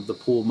 the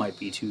pool might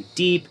be too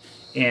deep,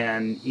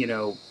 and you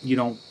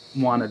don't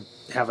want to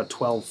have a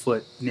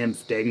 12-foot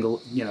nymph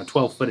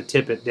 12-foot of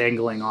tippet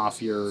dangling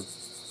off your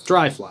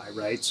dry fly,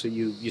 right? So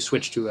you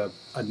switch to a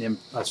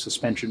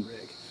suspension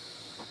rig.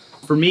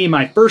 For me,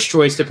 my first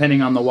choice,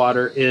 depending on the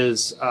water,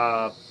 is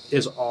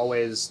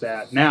always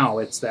that. Now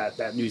it's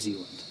that New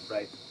Zealand,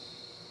 right?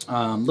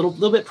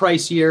 Little bit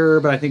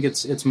pricier, but I think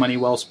it's money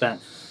well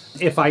spent.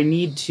 If I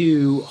need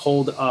to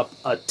hold up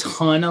a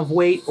ton of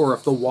weight, or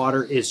if the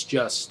water is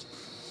just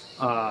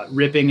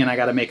ripping and I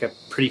got to make a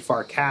pretty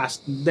far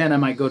cast, then I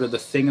might go to the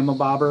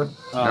thingamabobber,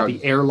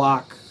 the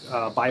airlock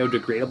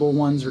biodegradable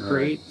ones are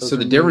great. Those So are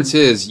the new. difference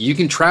is you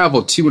can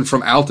travel to and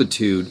from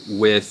altitude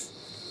with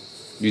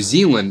New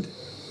Zealand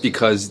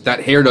because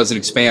that hair doesn't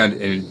expand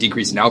and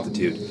decrease in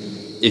altitude.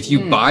 If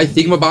you buy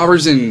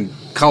thingamabobbers in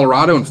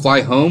Colorado and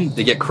fly home,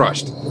 they get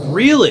crushed.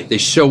 Really? They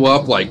show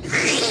up like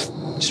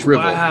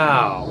shriveled.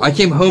 Wow. I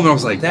came home and I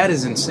was like, That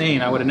is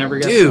insane. I would have never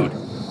guessed dude,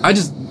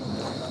 that.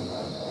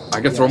 I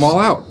could throw them all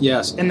out.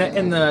 Yes, and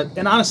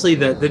honestly,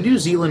 the New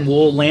Zealand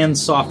wool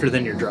lands softer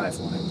than your dry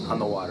fly on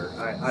the water.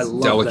 I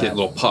love Delicate that.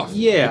 little puff.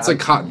 Yeah. It's like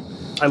cotton.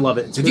 I love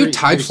it. It's Have you very-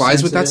 tied very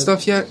flies with that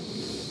sensitive. stuff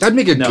yet? That'd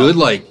make a No. good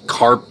like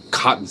carp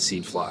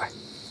cottonseed fly.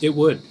 It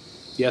would.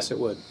 Yes, it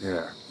would.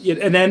 Yeah. Yeah,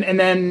 and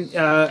then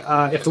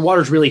if the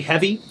water's really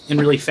heavy and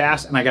really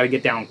fast, and I got to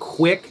get down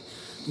quick,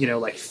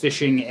 like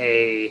fishing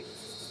a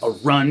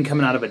run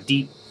coming out of a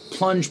deep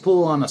plunge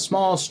pool on a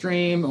small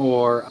stream,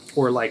 or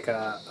like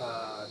a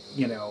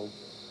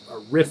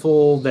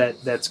riffle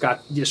that's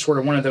got just sort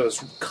of one of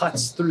those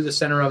cuts through the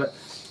center of it.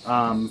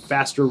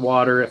 Faster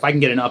water. If I can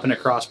get an up and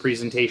across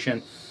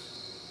presentation,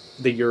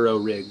 the Euro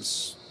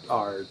rigs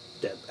are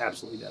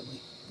absolutely deadly.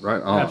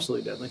 Right on.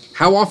 Absolutely deadly.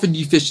 How often do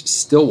you fish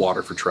still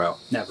water for trout?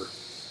 Never.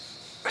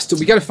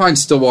 We got to find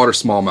still water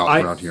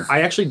smallmouth around here.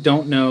 I actually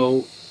don't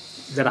know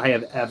that I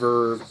have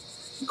ever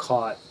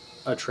caught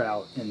a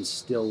trout in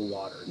still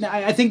water. Now,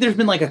 I think there's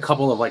been like a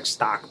couple of like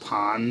stock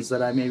ponds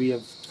that I maybe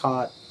have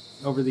caught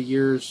over the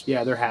years.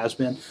 Yeah, there has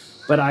been.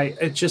 But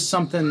it's just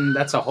something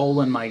that's a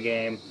hole in my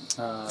game. It's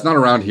not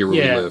around here where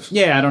we live.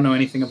 Yeah, I don't know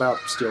anything about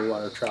still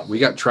water trout. We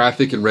got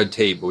traffic and red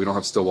tape, but we don't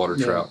have still water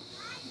Yeah. trout.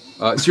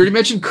 So you already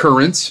mentioned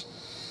currents.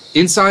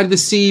 Inside of the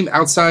seam,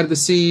 outside of the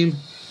seam.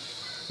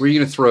 Where are you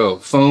going to throw?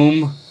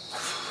 Foam?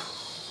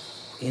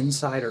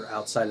 Inside or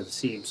outside of the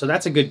seam? So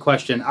that's a good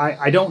question.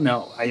 I don't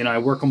know. I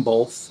work them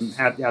both.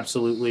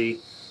 Absolutely.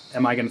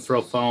 Am I going to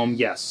throw foam?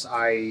 Yes,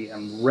 I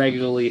am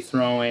regularly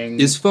throwing.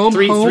 Is foam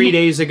home?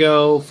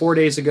 4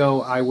 days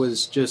ago, I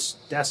was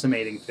just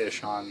decimating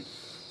fish on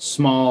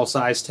small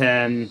size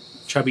 10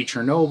 chubby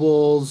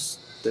Chernobyls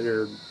that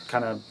are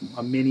kind of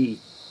a mini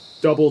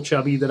double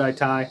chubby that I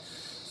tie.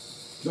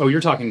 Oh,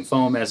 you're talking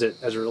foam as it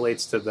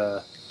relates to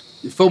the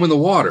Foam in the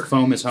water.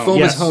 Foam is home. Foam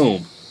Yes. is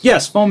home.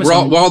 yes, foam is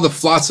home. While the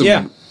flotsam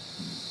Yeah.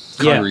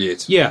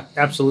 congregates. Yeah,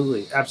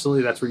 absolutely.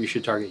 That's where you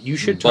should target. You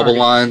should Bubble target.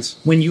 lines.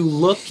 When you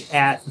look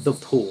at the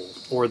pool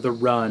or the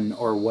run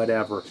or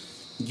whatever,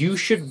 you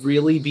should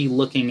really be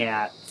looking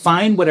at,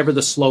 find whatever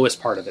the slowest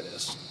part of it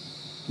is,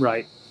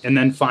 right? And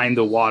then find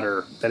the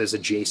water that is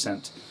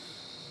adjacent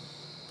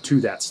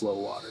to that slow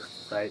water,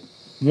 right?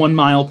 1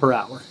 mile per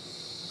hour.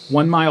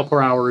 1 mile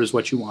per hour is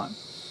what you want.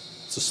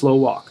 It's a slow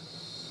walk.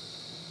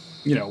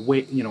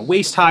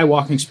 Waist high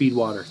walking speed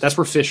water. That's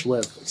where fish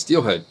live.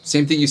 Steelhead.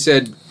 Same thing you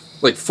said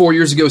like 4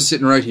 years ago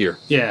sitting right here.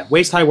 Yeah,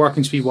 waist high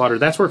walking speed water.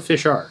 That's where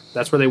fish are.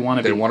 That's where they want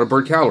to They be. want to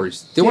burn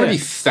calories. They want to Yeah.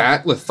 be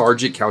fat,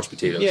 lethargic couch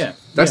potatoes. Yeah,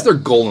 That's yeah. their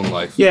goal in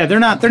life. Yeah, they're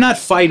not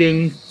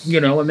fighting,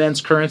 immense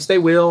currents. They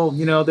will,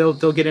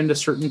 they'll get into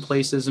certain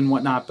places and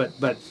whatnot.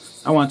 But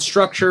I want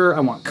structure.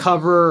 I want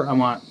cover. I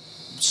want,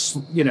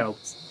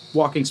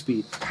 walking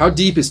speed. How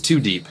deep is too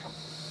deep?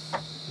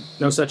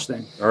 No such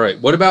thing. All right.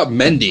 What about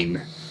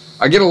mending?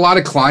 I get a lot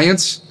of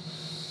clients,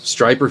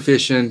 striper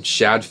fishing,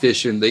 shad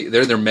fishing.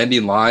 They're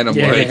mending line. I'm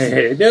like,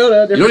 you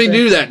don't need to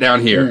do that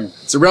down here.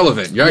 It's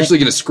irrelevant. You're actually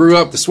going to screw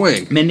up the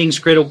swing. Mending's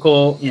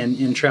critical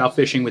in trout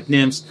fishing with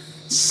nymphs.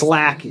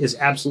 Slack is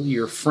absolutely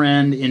your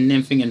friend in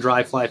nymphing and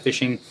dry fly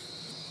fishing.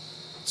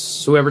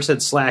 Whoever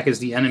said slack is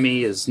the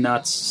enemy is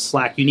nuts.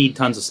 Slack, you need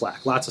tons of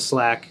slack, lots of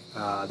slack.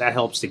 That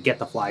helps to get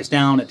the flies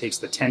down. It takes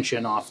the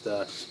tension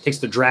takes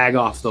the drag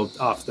off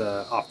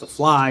the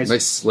flies.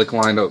 Nice slick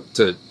line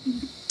to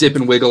dip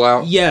and wiggle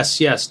out. Yes,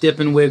 dip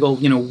and wiggle.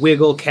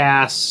 Wiggle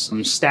casts,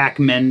 stack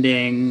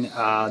mending.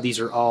 These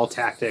are all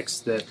tactics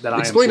that I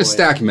Explain employ. a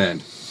stack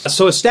mend.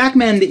 So a stack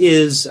mend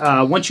is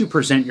once you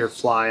present your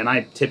fly, and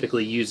I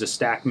typically use a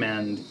stack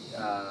mend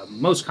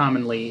most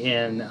commonly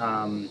in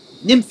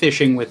nymph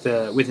fishing with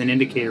an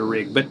indicator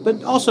rig,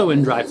 but also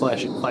in dry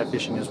fly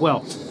fishing as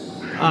well.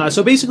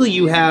 So basically,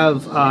 you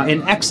have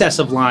an excess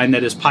of line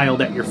that is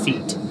piled at your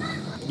feet.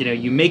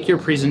 You make your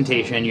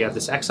presentation. You have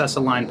this excess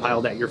of line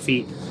piled at your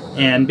feet,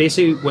 and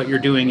basically what you're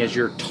doing is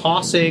you're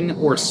tossing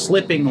or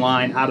slipping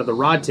line out of the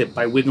rod tip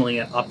by wiggling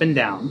it up and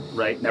down.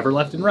 Right, never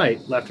left and right.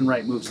 Left and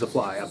right moves the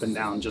fly. Up and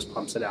down just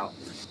pumps it out.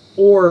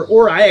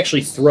 Or I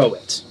actually throw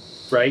it.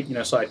 Right,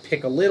 so I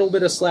pick a little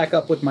bit of slack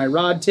up with my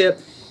rod tip,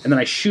 and then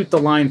I shoot the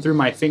line through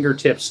my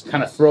fingertips,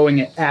 kind of throwing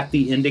it at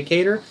the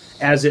indicator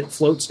as it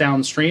floats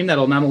downstream.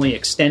 That'll not only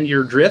extend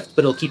your drift,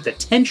 but it'll keep the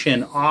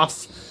tension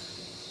off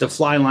the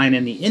fly line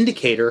and the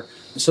indicator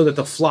so that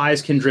the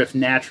flies can drift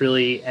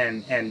naturally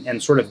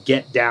and sort of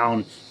get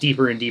down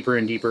deeper and deeper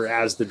and deeper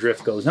as the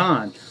drift goes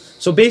on.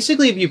 So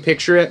basically, if you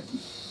picture it,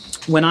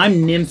 when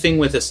I'm nymphing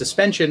with a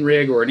suspension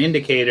rig or an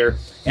indicator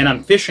and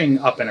I'm fishing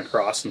up and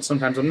across, and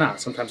sometimes I'm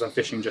not, sometimes I'm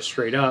fishing just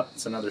straight up,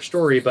 it's another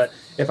story, but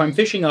if I'm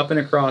fishing up and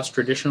across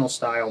traditional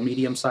style,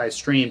 medium-sized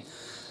stream,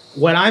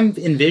 what I'm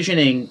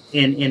envisioning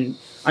I'm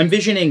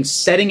envisioning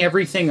setting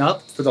everything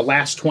up for the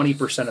last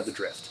 20% of the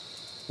drift.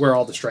 where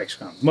all the strikes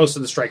come. Most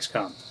of the strikes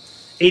come.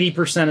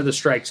 80% of the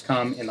strikes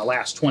come in the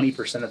last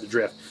 20% of the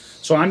drift.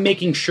 So I'm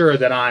making sure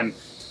that I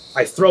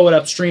throw it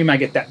upstream. I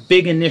get that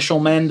big initial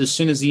mend as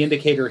soon as the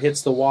indicator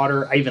hits the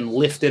water. I even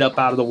lift it up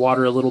out of the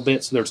water a little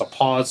bit so there's a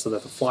pause so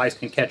that the flies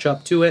can catch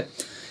up to it.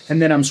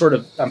 And then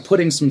I'm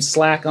putting some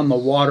slack on the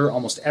water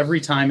almost every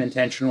time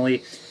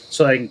intentionally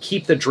so I can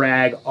keep the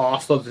drag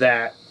off of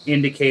that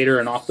indicator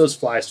and off those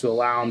flies to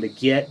allow them to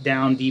get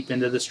down deep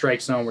into the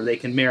strike zone where they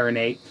can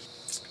marinate.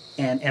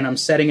 And I'm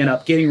setting it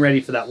up, getting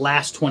ready for that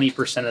last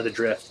 20% of the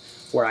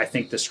drift where I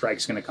think the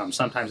strike's going to come.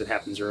 Sometimes it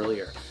happens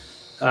earlier.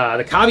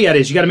 The caveat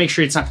is you got to make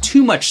sure it's not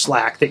too much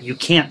slack that you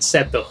can't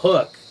set the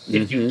hook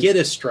if you get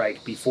a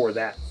strike before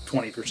that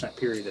 20%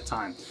 period of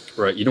time.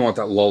 Right, you don't want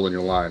that lull in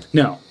your line.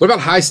 No. What about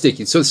high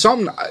sticking? So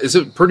is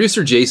it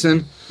producer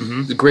Jason,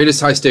 the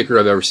greatest high sticker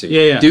I've ever seen.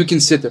 Yeah. Dude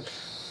can sit there.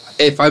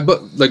 If I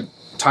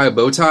tie a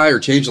bow tie or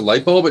change a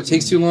light bulb, it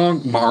takes too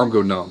long, my arm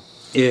go numb.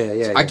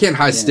 Yeah. I can't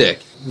high stick.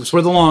 It's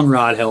where the long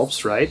rod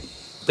helps, right?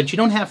 But you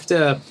don't have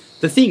to.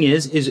 The thing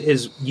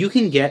is you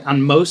can get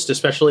on most,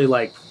 especially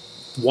like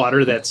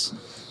water that's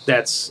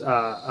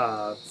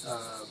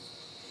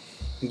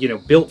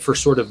built for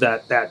sort of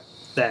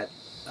that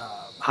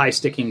high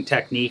sticking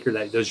technique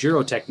or those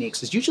Euro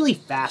techniques is usually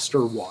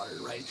faster water,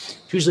 right? It's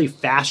usually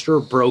faster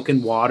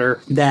broken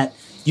water that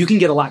you can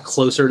get a lot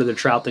closer to the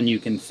trout than you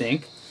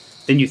think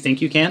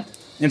you can.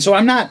 And so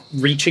I'm not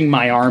reaching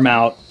my arm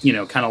out,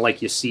 kind of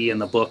like you see in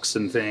the books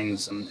and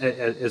things,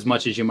 as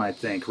much as you might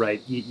think,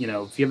 right?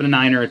 If you have a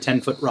 9 or a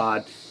 10-foot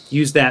rod,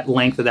 use that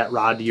length of that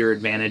rod to your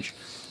advantage.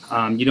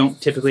 You don't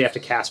typically have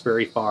to cast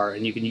very far,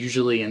 and you can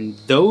usually, in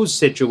those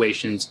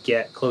situations,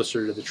 get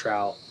closer to the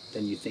trout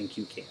than you think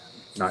you can.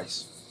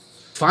 Nice.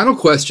 Final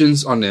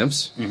questions on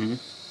nymphs.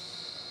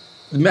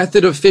 The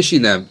method of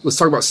fishing them. Let's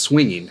talk about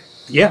swinging.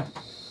 Yeah.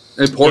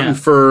 Important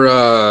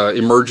for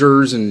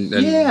emergers and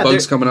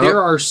bugs coming up.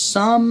 There are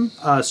some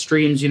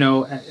streams,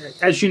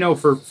 as you know,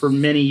 for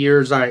many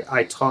years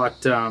I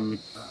taught.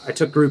 I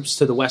took groups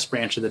to the West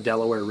Branch of the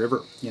Delaware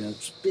River.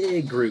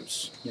 Big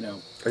groups.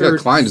 I got a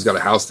client who's got a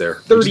house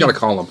there. You just got to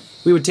call them.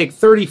 We would take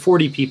 30,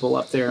 40 people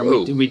up there,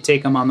 and we'd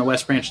take them on the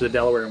West Branch of the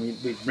Delaware,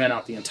 and we'd rent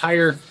out the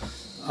entire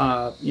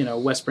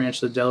West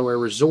Branch of the Delaware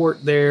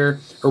resort there,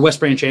 or West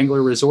Branch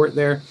Angler Resort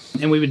there,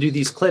 and we would do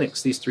these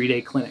clinics, these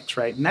 3-day clinics,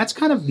 right? And that's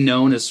kind of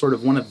known as sort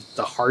of one of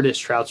the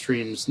hardest trout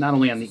streams, not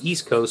only on the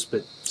East Coast,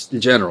 but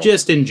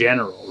just in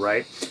general,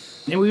 right?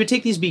 And we would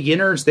take these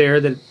beginners there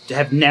that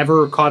have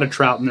never caught a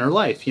trout in their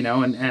life,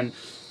 and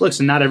look,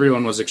 so not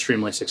everyone was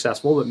extremely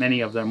successful, but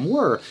many of them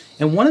were.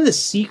 And one of the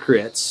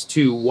secrets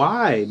to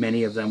why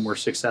many of them were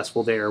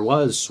successful there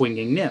was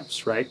swinging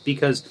nymphs, right?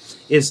 Because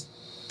as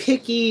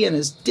picky and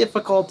as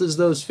difficult as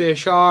those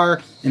fish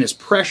are, and as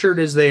pressured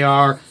as they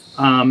are,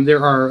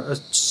 there are a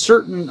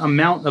certain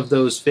amount of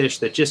those fish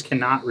that just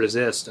cannot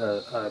resist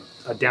a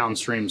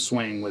downstream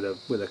swing with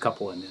a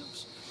couple of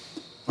nymphs.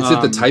 Is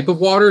it the type of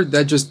water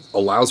that just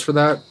allows for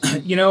that?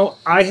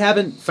 I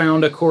haven't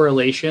found a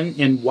correlation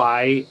in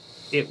why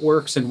it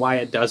works and why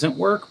it doesn't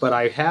work, but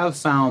I have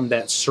found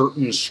that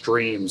certain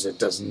streams it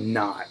does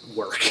not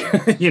work.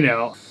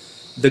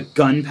 The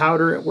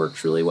gunpowder, it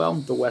works really well.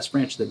 The West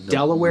Branch, the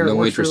Delaware, no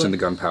works interest really in the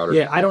gunpowder.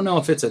 Yeah, I don't know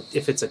if it's a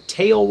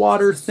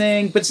tailwater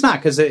thing, but it's not,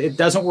 because it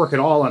doesn't work at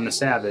all on the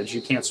Savage.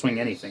 You can't swing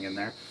anything in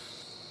there.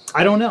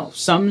 I don't know.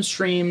 Some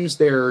streams,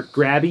 they're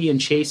grabby and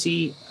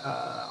chasey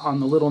on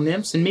the little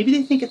nymphs, and maybe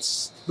they think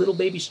it's little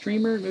baby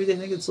streamer. Maybe they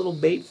think it's little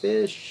bait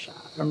fish,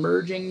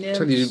 emerging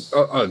nymphs.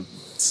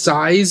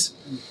 Size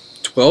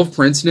 12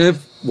 Prince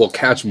nymph will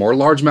catch more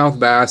largemouth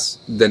bass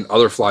than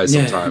other flies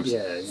sometimes.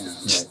 Yeah.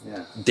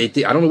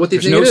 I don't know what they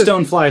think There's it is. no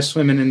stoneflies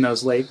swimming in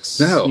those lakes.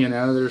 No.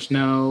 There's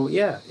no...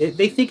 Yeah,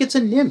 they think it's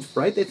a nymph,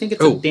 right? They think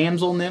it's a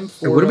damsel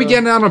nymph. What are we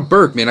getting out on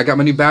Burke, man? I got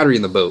my new battery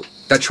in the boat.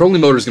 That trolling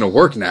motor is going to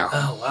work now.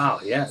 Oh, wow,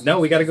 yeah. No,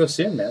 we got to go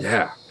soon, man.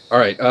 Yeah. All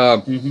right.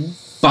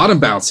 Bottom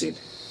bouncing.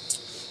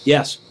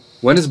 Yes.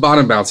 When is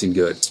bottom bouncing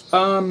good?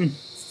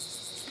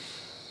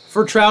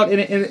 For trout, and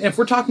if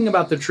we're talking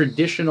about the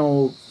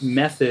traditional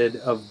method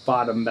of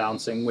bottom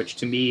bouncing, which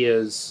to me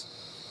is,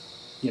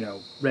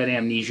 red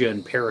amnesia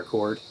and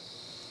paracord,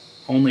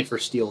 only for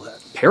steelhead.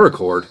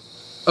 Paracord?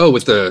 Oh,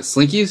 with the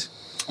slinkies?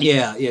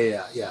 Yeah,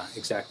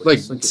 exactly.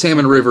 Like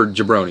Salmon River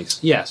jabronis.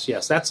 Yes,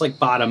 that's like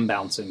bottom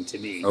bouncing to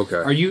me. Okay.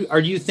 Are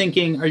you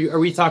thinking? Are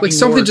we talking like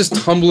something more, just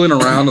tumbling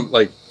around,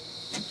 like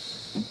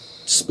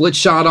split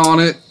shot on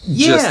it?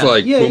 Just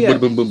like boom,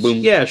 boom, boom, boom.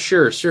 Yeah,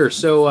 sure.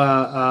 So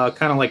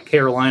kind of like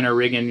Carolina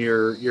rigging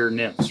your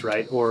nymphs,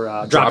 right?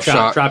 Or drop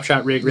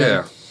shot rig.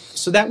 Yeah.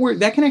 So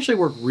that can actually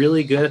work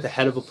really good at the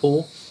head of a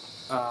pool.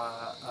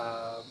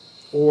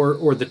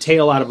 Or the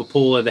tail out of a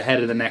pool or the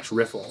head of the next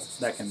riffle.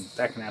 That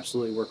can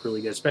absolutely work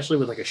really good, especially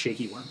with like a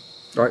shaky worm.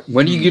 All right.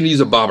 When are you going to use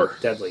a bobber?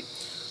 Deadly.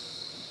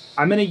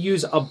 I'm going to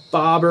use a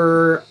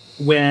bobber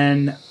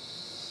when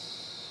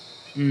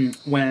you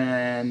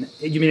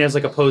mean as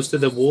like opposed to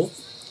the wool?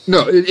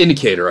 No,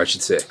 indicator, I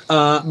should say.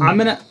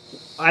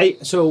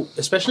 So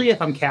especially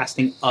if I'm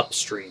casting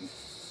upstream.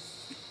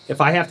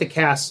 if I have to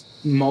cast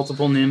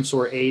multiple nymphs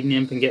or a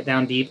nymph and get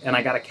down deep, and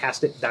I got to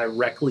cast it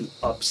directly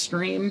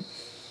upstream,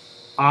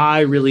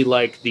 I really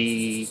like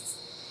the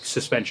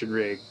suspension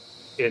rig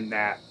in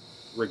that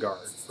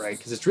regard, right?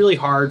 Because it's really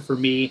hard for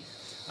me,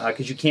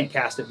 because you can't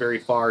cast it very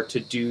far, to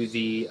do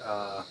the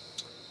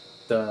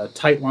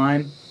tight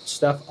line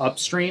stuff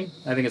upstream.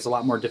 I think it's a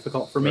lot more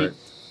difficult for me. Right.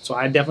 So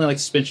I definitely like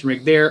suspension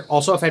rig there.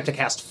 Also, if I have to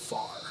cast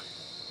far.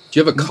 Do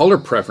you have a color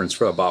preference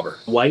for a bobber?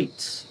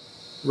 White,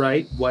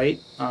 right?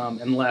 White,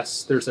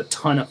 unless there's a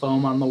ton of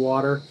foam on the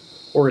water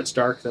or it's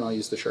dark, then I'll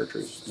use the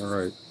chartreuse. All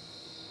right.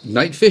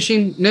 Night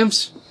fishing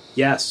nymphs?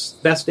 Yes,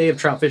 best day of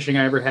trout fishing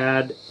I ever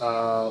had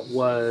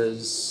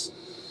was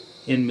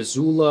in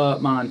Missoula,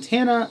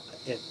 Montana,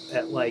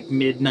 at like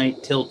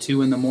midnight till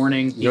 2 in the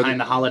morning behind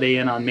the Holiday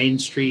Inn on Main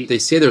Street. They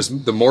say there's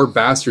the more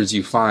bastards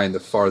you find, the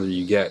farther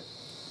you get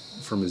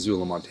from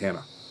Missoula,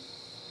 Montana.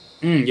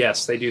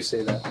 Yes, they do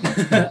say that.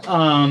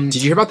 Did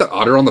you hear about that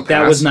otter on the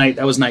pass?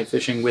 That was night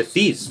fishing with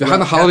these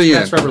Behind the Holiday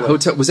Inn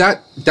hotel. Was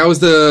that was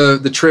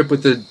the trip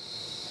with the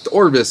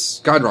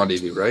Orbis God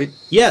Rendezvous, right?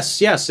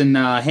 Yes, and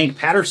Hank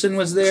Patterson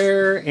was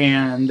there,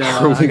 and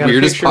I got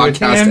weirdest a picture with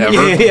podcast him.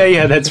 ever.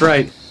 Yeah, that's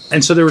right.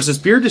 And so there was this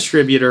beer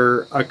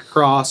distributor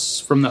across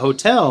from the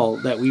hotel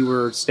that we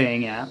were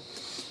staying at,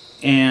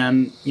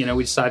 and we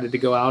decided to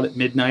go out at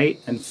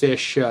midnight and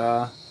fish.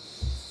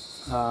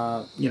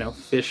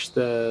 Fish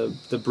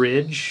the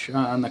bridge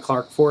on the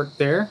Clark Fork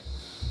there,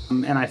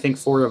 and I think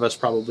 4 of us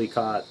probably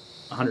caught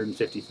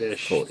 150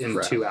 fish in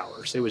 2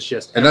 hours. It was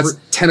just, and that's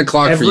 10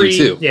 o'clock for you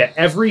too. Yeah,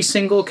 every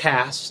single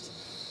cast,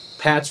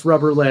 Pat's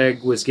rubber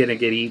leg was gonna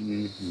get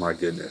eaten. My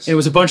goodness! It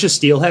was a bunch of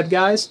steelhead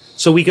guys,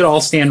 so we could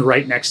all stand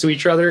right next to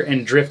each other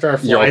and drift our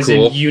flies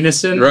in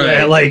unison,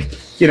 right?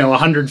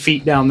 100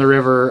 feet down the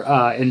river,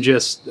 and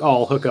just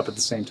all hook up at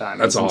the same time.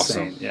 That's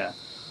awesome. Insane. Yeah.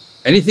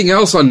 Anything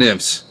else on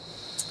nymphs?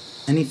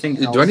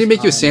 Anything else? Do I need to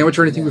make you a sandwich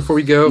or anything before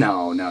we go?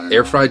 No.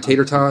 Air fried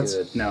tater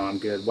tots? No, I'm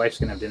good. Wife's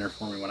going to have dinner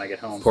for me when I get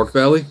home. Pork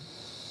belly?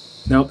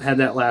 Nope, had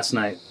that last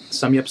night.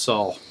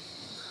 Samgyeopsal.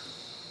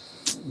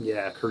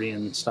 Yeah,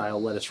 Korean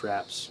style lettuce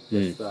wraps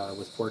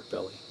with pork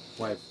belly.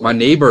 My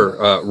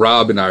neighbor,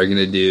 Rob, and I are going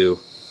to do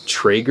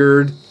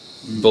Traegered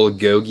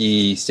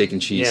bulgogi steak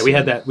and cheese. Yeah, we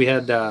had that. We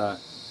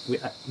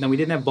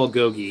didn't have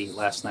bulgogi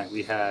last night.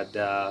 We had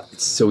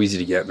it's so easy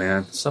to get,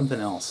 man.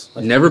 Something else.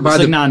 Never buy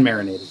the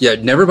non-marinated. Yeah,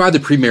 never buy the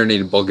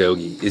pre-marinated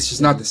bulgogi. It's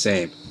just not the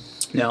same.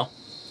 No.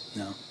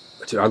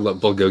 Dude, I love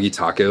bulgogi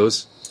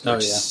tacos. Oh yeah.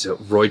 So,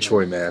 Roy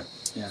Choi, man.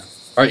 Yeah.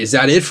 All right, is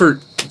that it for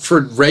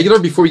regular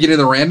before we get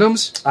into the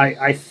randoms?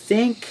 I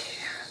think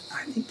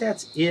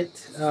that's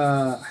it.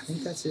 I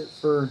think that's it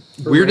for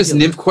weirdest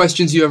regular. nymph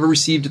questions you ever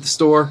received at the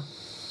store?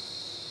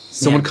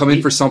 Someone come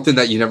in for something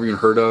that you never even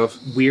heard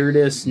of?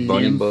 Weirdest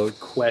Bunny nymph bug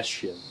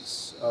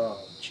questions. Oh,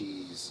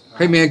 jeez.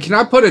 Hey, man, can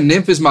I put a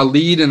nymph as my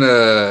lead and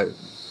a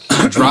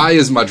dry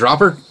as my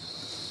dropper?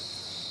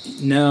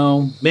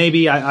 No.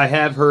 Maybe I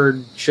have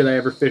heard, should I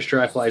ever fish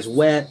dry flies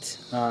wet?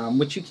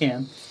 Which you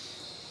can.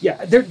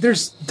 Yeah,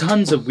 there's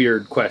tons of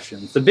weird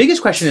questions. The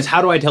biggest question is,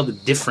 how do I tell the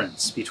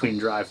difference between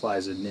dry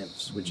flies and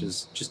nymphs, which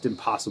is just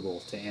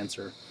impossible to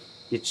answer.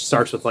 It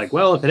starts with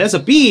well, if it has a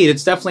bead,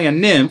 it's definitely a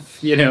nymph,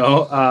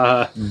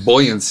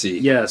 Buoyancy.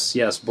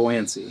 Yes,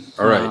 buoyancy.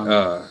 All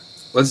right,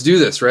 let's do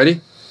this.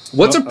 Ready?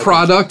 What's a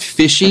product,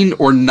 fishing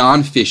or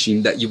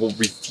non-fishing, that you will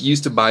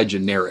refuse to buy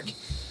generic?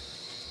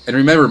 And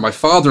remember, my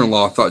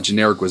father-in-law thought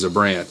generic was a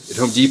brand. At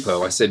Home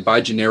Depot, I said, buy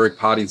generic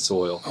potting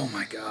soil. Oh,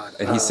 my God.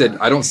 And he said,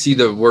 I don't see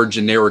the word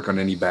generic on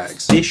any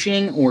bags.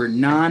 Fishing or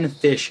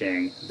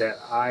non-fishing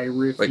that I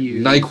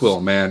refuse.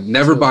 NyQuil, man.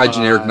 Never buy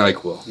generic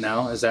NyQuil.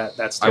 No,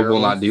 that's terrible. I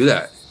will not do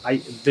that. I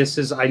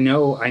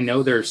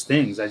know there's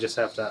things. I just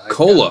have to.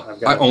 Cola.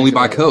 I only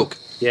buy Coke.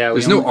 Yeah.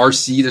 There's no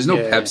RC. There's no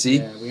Pepsi.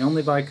 Yeah, we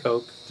only buy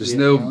Coke. There's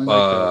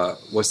no,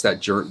 what's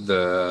that,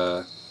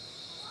 the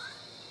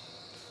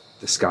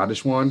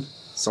Scottish one?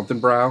 Something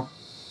brow?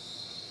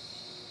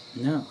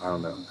 No. I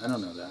don't know. I don't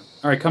know that.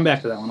 All right, come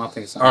back to that one. I'll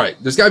think of something. All right,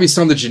 there's got to be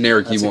something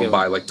generic you won't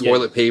buy, like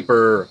toilet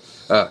paper.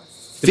 The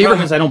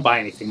problem is I don't buy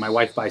anything. My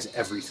wife buys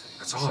everything.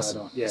 That's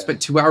awesome. So I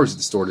spent 2 hours at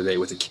the store today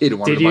with a kid who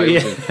wanted to buy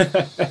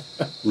everything.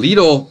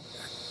 Lidl.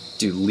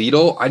 Dude,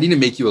 Lidl. I need to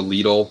make you a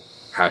Lidl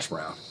hash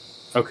brown.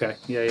 Okay.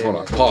 Yeah. Hold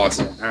on. Pause.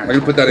 All right. I'm going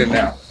to put that in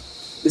now.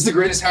 It's the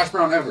greatest hash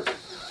brown ever.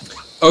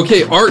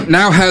 Okay, Art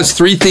now has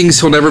 3 things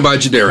he'll never buy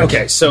generic.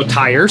 Okay, so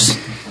tires.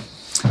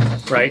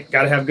 Right,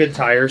 got to have good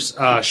tires,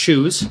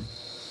 shoes,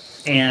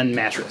 and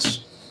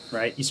mattress.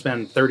 Right, you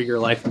spend 30 of your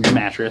life in your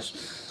mattress,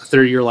 a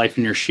third of your life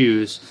in your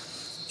shoes,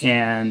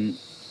 and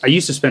I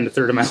used to spend a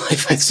third of my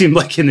life, it seemed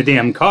like, in the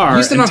damn car. You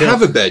used to not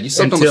have a bed. You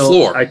slept on the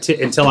floor.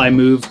 Until I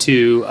moved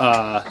to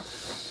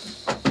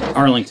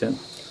Arlington.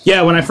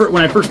 Yeah, when I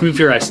first moved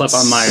here, I slept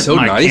on my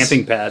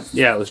camping pad.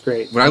 Yeah, it was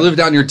great. When I lived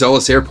out near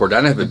Dulles Airport, I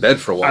didn't have a bed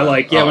for a while.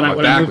 my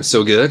back was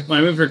so good. When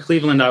I moved to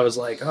Cleveland, I was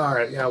like, all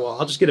right, yeah, well,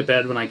 I'll just get a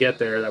bed when I get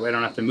there. That way I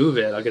don't have to move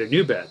it. I'll get a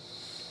new bed.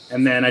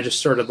 And then I just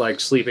started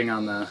sleeping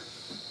on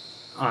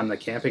on the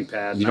camping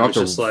pad. You don't have to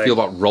just like, feel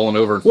about rolling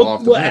over and falling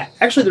off the bed.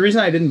 Actually, the reason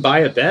I didn't buy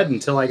a bed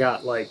until I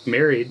got like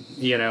married,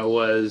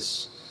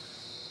 was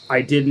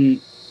I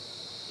didn't.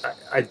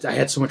 I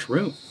had so much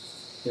room.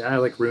 Yeah, I had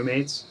like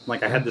roommates.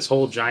 Like I had this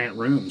whole giant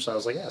room, so I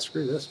was like, yeah,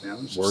 screw this, man.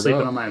 I'm just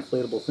sleeping on my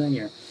inflatable thing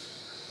here.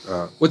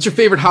 What's your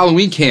favorite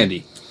Halloween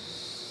candy?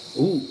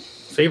 Ooh,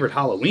 favorite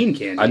Halloween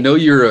candy. I know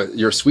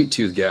you're a sweet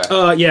tooth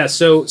guy. Yeah.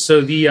 So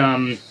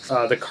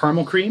the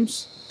caramel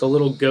creams, the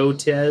little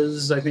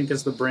Gotes, I think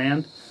is the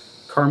brand.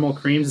 Caramel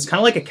creams. It's kind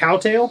of like a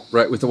cowtail.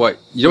 Right, with the white.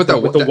 You know what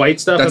that with the white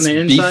stuff on the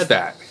inside? That's beef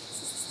fat.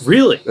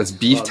 Really? That's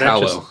beef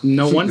tallow.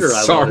 No wonder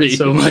I love it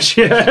so much.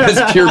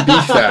 That's pure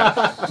beef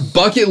fat.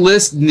 Bucket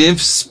list nymph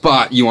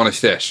spot you want to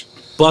fish.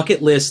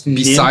 Bucket list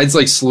besides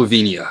like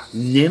Slovenia.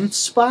 Nymph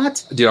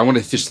spot? Dude, I want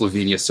to fish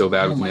Slovenia so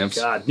bad with nymphs.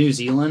 Oh my god, New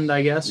Zealand,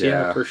 I guess.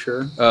 Yeah, for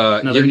sure.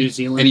 Another New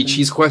Zealand. Any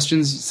cheese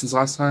questions since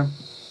last time?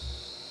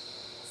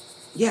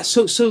 Yeah,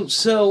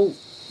 so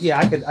yeah,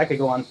 I could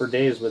go on for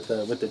days with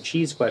the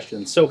cheese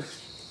questions. So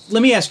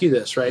let me ask you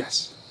this, right?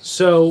 Yes.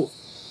 So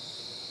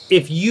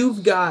if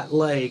you've got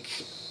like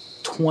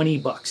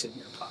 $20 in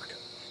your pocket,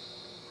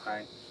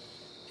 right,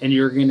 and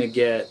you're gonna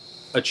get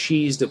a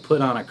cheese to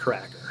put on a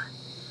cracker,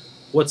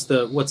 what's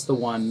the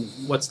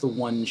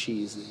one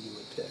cheese that you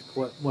would pick?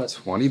 What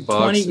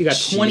 $20? You got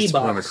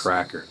 $20 on a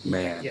cracker,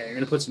 man. Yeah, you're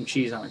gonna put some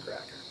cheese on a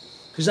cracker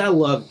because I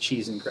love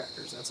cheese and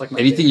crackers. That's like my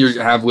anything favorite.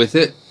 you have with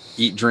it.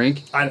 Eat,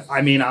 drink.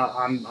 I mean,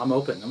 I'm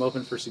open. I'm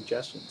open for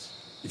suggestions.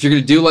 If you're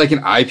gonna do like an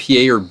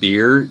IPA or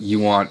beer, you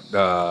want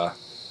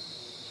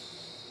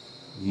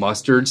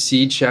mustard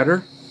seed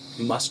cheddar.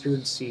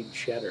 Mustard seed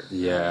cheddar.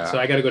 Yeah. So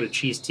I got to go to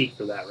Cheese Teak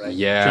for that, right?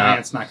 Yeah.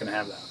 Giant's not going to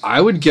have that. I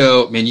would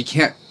go, man. You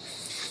can't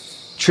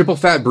triple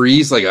fat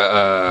breeze like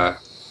a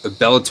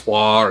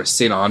Bellatois or a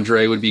Saint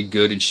Andre would be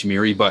good in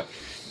Chimiri, but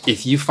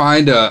if you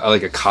find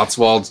like a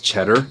Cotswolds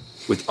cheddar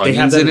with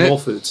onions in it, they have that at Whole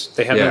Foods.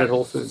 They have that at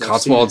Whole Foods.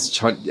 Cotswolds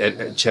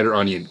cheddar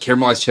onion,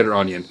 caramelized cheddar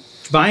onion.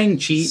 Buying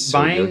cheese,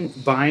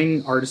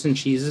 buying artisan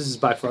cheeses is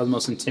by far the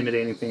most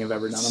intimidating thing I've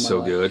ever done in my life.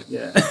 So good.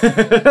 Yeah.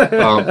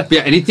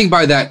 Yeah, anything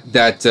by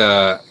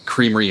that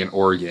creamery in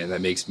Oregon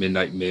that makes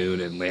Midnight Moon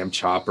and lamb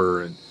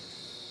chopper and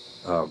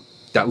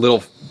that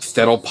little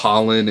fennel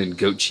pollen and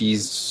goat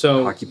cheese.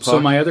 So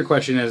my other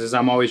question is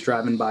I'm always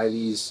driving by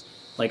these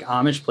like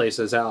Amish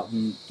places out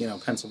in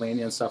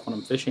Pennsylvania and stuff when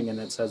I'm fishing, and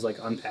it says like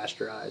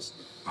unpasteurized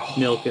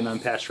milk and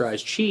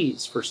unpasteurized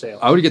cheese for sale.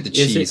 I would get the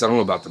cheese. I don't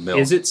know about the milk.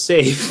 Is it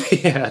safe?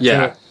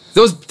 Yeah.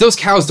 Those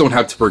cows don't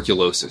have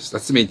tuberculosis.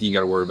 That's the main thing you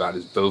got to worry about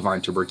is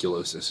bovine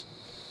tuberculosis.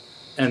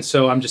 And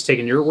so I'm just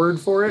taking your word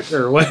for it,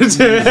 or what? read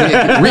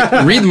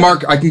the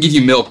mark. I can give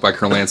you Milk by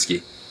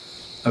Kurlansky.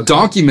 Okay.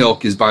 Donkey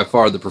milk is by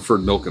far the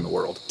preferred milk in the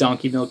world.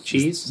 Donkey milk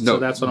cheese? No, so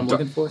that's what I'm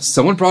looking for?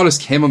 Someone brought us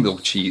camel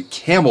milk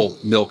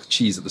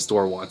cheese at the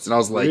store once, and I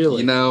was like,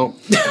 really? You got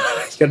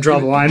to draw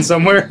the line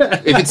somewhere.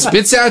 If it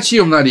spits at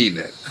you, I'm not eating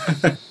it.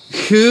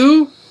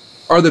 Who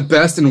are the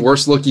best and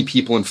worst looking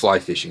people in fly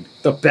fishing?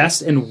 The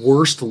best and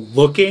worst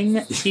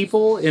looking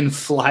people in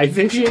fly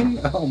fishing?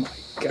 Oh my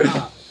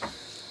god.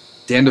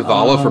 Dan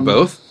Davala for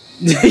both?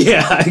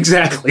 Yeah,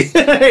 exactly.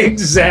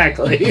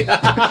 Exactly.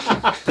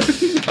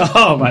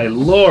 Oh my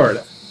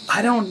lord.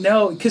 I don't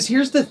know, because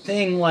here's the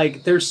thing,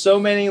 like there's so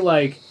many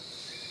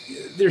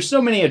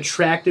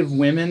attractive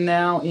women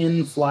now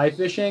in fly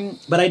fishing,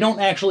 but I don't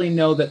actually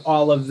know that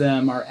all of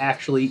them are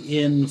actually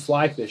in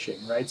fly fishing,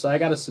 right? So I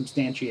got to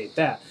substantiate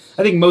that.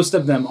 I think most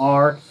of them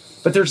are,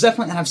 but there's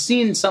definitely, and I've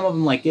seen some of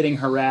them like getting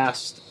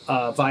harassed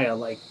via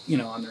like,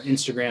 on their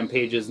Instagram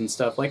pages and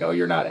stuff like, oh,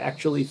 you're not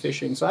actually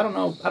fishing. So I don't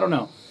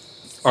know.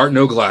 Art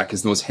Noglak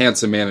is the most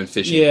handsome man in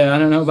fishing. Yeah, I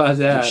don't know about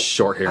that.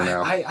 Short hair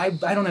now. I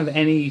don't have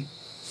any.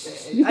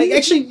 I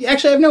actually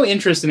have no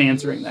interest in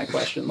answering that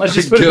question. Let's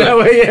just put it that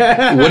way.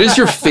 Yeah. What is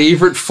your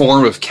favorite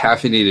form of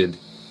caffeinated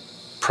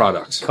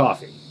products?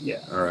 Coffee.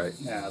 Yeah. All right.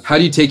 Yeah. How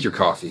do you take your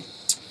coffee?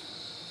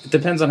 It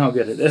depends on how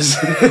good it is.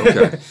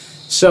 Okay.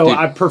 So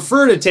I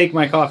prefer to take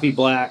my coffee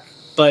black,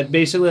 but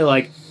basically,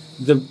 like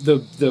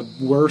the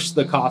worse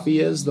the coffee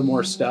is, the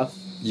more stuff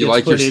you gets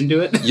like put into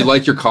it. You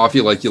like your coffee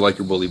like you like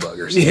your woolly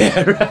buggers.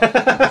 Yeah. Right.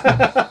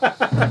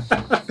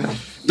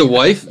 The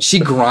wife, she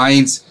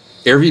grinds.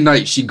 Every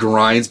night she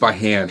grinds by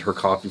hand her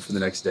coffee for the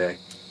next day.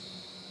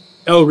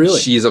 Oh, really?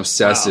 She is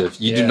obsessive. Wow.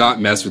 You do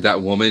not mess with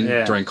that woman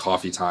during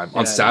coffee time.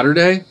 On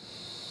Saturday,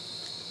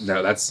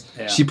 no, that's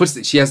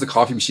she has the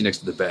coffee machine next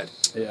to the bed.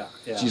 Yeah.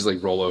 She's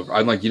like, roll over.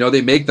 I'm like,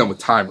 they make them with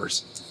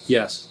timers.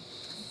 Yes.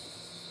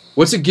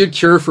 What's a good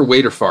cure for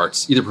waiter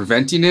farts? Either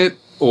preventing it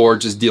or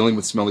just dealing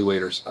with smelly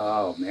waiters.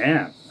 Oh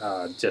man,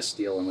 just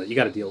dealing with it. You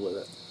got to deal with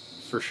it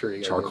for sure.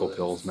 Charcoal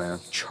pills, man.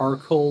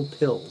 Charcoal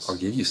pills. I'll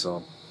give you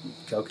some.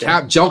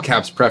 Okay. Gel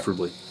caps,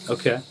 preferably.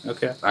 Okay.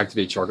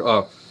 Activate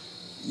charcoal.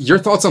 Your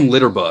thoughts on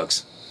litter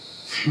bugs?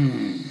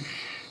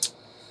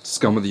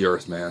 Scum of the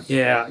earth, man.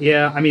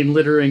 Yeah. I mean,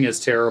 littering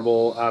is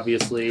terrible,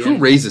 obviously. Who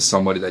raises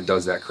somebody that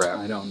does that crap?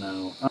 I don't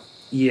know.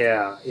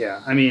 Yeah.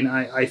 I mean,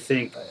 I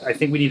think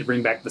we need to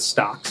bring back the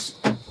stocks.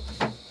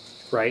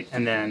 right?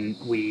 And then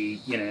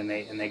we, and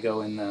they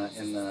go in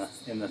the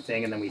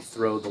thing, and then we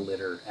throw the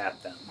litter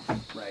at them,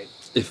 right?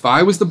 If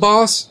I was the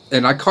boss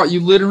and I caught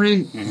you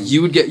littering,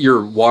 you would get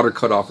your water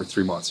cut off for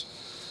 3 months.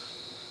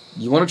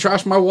 You want to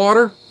trash my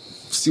water?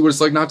 See what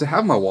it's like not to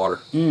have my water.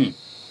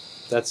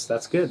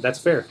 That's good. That's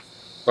fair.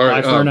 All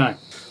right. Eye for an eye.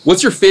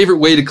 What's your favorite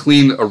way to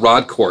clean a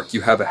rod cork?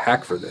 You have a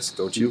hack for this,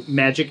 don't you?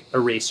 Magic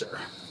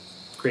eraser.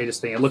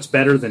 Greatest thing. It looks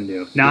better than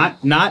new.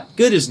 Not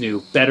good as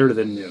new, better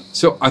than new.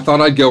 So I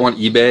thought I'd go on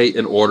eBay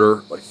and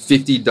order like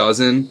 50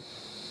 dozen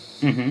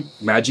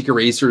magic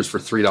erasers for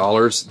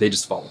 $3. They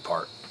just fall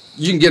apart.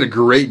 You can get a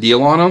great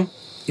deal on them.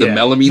 The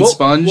melamine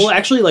sponge. Well,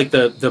 actually, like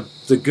the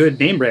good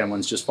name brand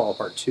ones just fall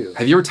apart too.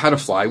 Have you ever tied a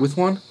fly with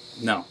one?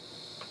 No.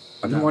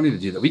 I've been wanting to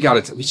do that.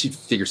 We should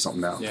figure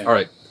something out. Yeah. All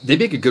right. They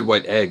make a good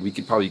white egg. We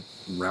could probably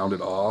round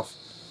it off.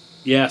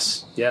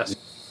 Yes.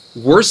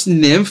 Worst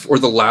nymph or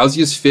the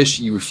lousiest fish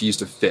you refuse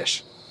to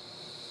fish?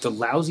 The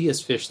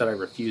lousiest fish that I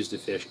refuse to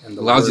fish, and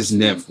the Lousiest worst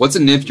nymph. What's a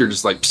nymph you're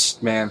just like,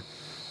 psst, man?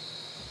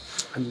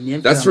 A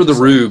nymph. That's I'm for the just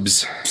like,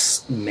 rubes.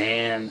 "Psst,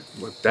 man.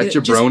 That Just-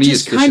 jabroni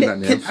just is fishing kinda- that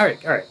nymph. All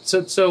right.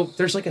 So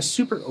there's like a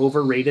super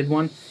overrated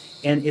one,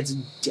 and it's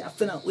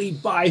definitely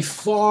by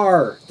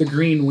far the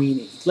green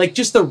weenie. Like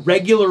just the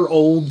regular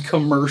old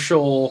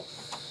commercial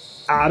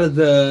out of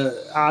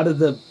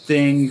the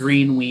thing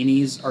green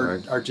weenies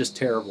are just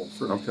terrible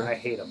for me. Okay. I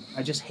hate them.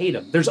 I just hate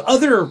them. There's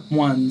other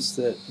ones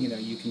that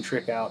you can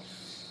trick out,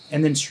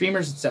 and then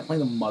streamers. It's definitely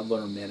the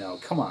muddler minnow.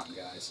 Come on,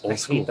 guys. Old I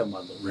school. hate the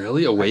muddler.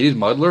 Really? A weighted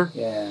muddler?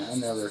 Yeah, I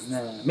never.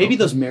 Nah. Maybe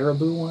those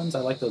marabou ones. I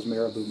like those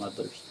marabou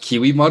muddlers.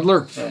 Kiwi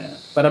muddler? Yeah,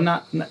 but I'm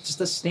not just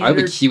the I have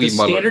a standard. kiwi the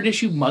muddler. standard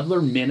issue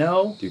muddler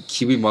minnow. Dude,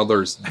 kiwi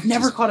muddlers. I've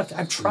never caught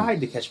I've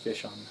tried to catch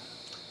fish on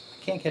that.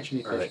 I can't catch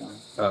any fish on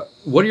it.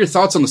 What are your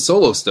thoughts on the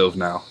solo stove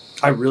now?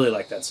 I really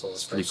like that solo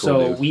stove. pretty cool,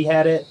 So dude. we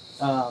had it.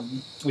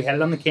 We had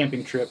it on the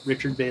camping trip.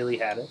 Richard Bailey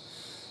had it,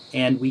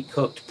 and we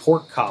cooked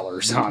pork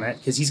collars on it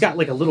because he's got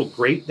like a little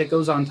grate that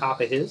goes on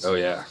top of his. Oh,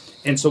 yeah.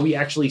 And so we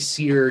actually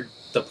seared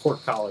the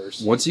pork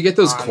collars. Once you get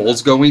those On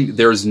coals going,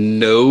 there's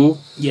no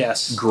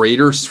Yes.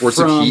 greater source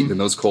of From- heat than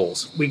those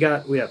coals. We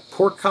have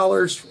pork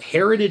collars,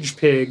 heritage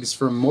pigs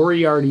from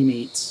Moriarty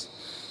Meats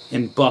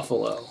in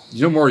Buffalo.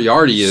 You know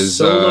Moriarty is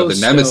Solo the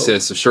stove.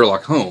 nemesis of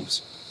Sherlock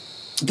Holmes.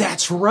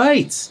 That's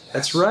right.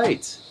 That's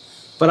right.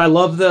 But I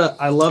love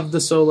the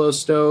solo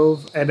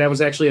stove, and that was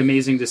actually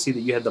amazing to see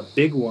that you had the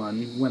big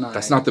one when I.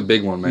 That's not the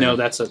big one, man. No,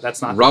 that's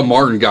not. Rob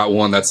Martin got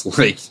one that's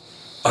like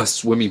a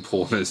swimming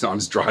pool on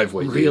his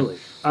driveway. Dude. Really.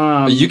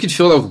 You could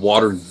fill that with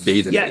water and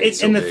bathe in Yeah, it. It's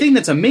so and the big. thing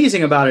that's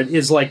amazing about it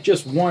is like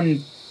just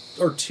one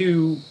or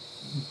two,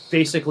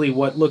 basically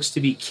what looks to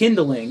be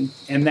kindling,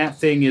 and that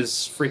thing is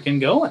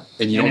freaking going.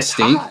 And you don't it's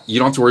stink. hot. You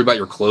don't have to worry about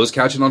your clothes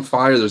catching on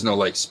fire. There's no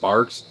like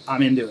sparks.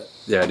 I'm into it.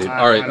 Yeah, dude.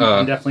 All right.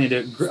 I'm definitely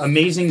into it.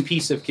 Amazing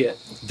piece of kit.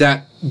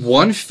 That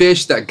one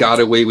fish that got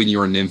away when you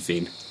were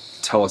nymphing.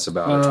 Tell us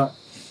about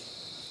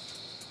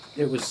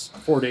it. It was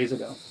 4 days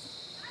ago.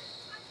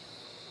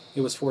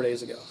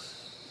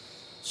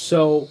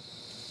 So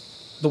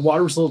the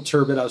water was a little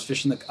turbid. I was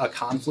fishing a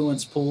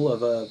confluence pool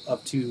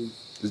of two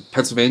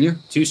Pennsylvania?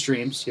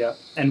 streams, yeah,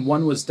 and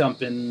one was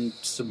dumping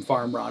some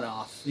farm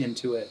runoff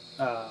into it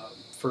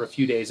for a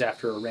few days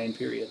after a rain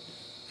period,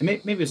 and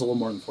maybe it was a little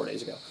more than 4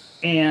 days ago.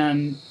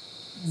 And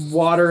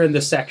water in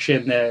the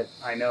section that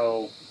I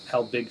know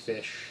held big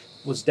fish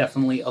was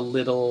definitely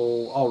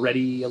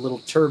already a little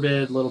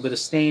turbid, a little bit of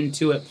stain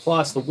to it.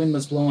 Plus, the wind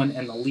was blowing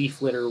and the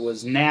leaf litter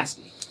was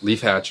nasty.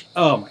 Leaf hatch.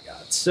 Oh my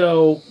god!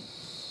 So,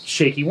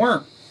 shaky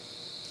worm,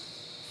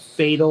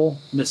 fatal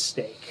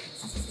mistake.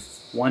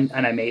 And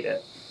I made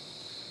it.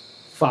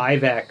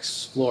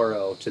 5x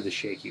fluoro to the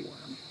shaky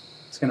worm.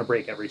 It's going to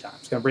break every time.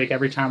 It's going to break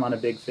every time on a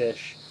big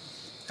fish.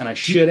 And I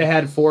should have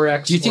had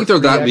 4x. Do you think or they're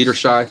that 3x. leader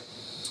shy?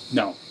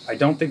 No, I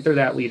don't think they're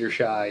that leader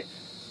shy,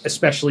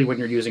 especially when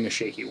you're using a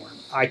shaky worm.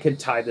 I could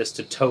tie this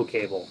to tow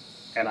cable,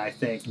 and I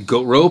think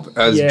Goat rope,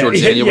 as George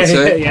Daniel would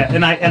say? yeah.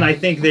 And I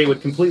think they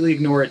would completely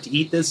ignore it to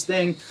eat this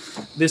thing.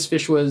 This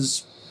fish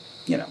was,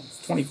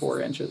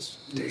 24 inches.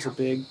 It was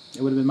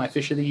it would have been my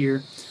fish of the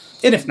year.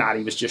 And if not,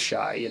 he was just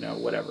shy,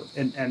 whatever.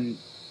 And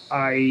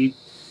I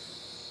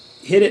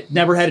hit it,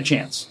 never had a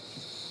chance.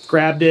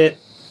 Grabbed it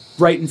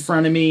right in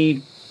front of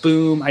me.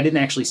 Boom! I didn't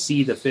actually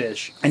see the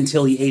fish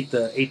until he ate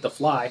the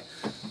fly,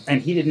 and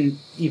he didn't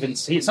even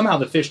see it. Somehow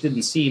the fish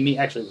didn't see me.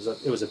 Actually,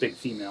 it was a big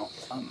female.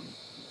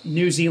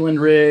 New Zealand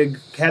rig,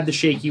 had the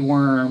shaky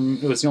worm.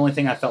 It was the only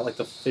thing I felt like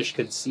the fish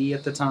could see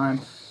at the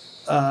time.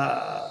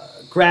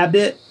 Grabbed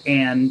it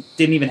and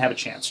didn't even have a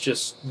chance.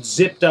 Just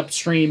zipped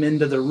upstream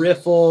into the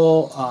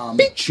riffle,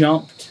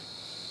 jumped.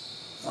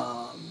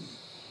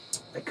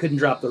 I couldn't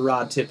drop the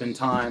rod tip in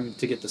time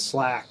to get the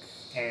slack,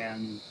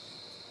 and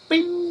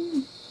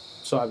bing!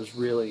 So I was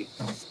really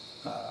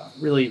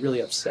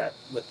upset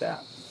with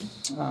that.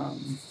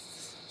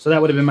 So that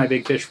would have been my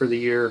big fish for the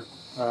year.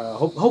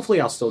 Hopefully,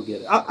 I'll still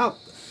get it.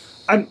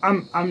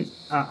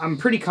 I'm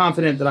pretty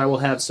confident that I will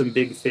have some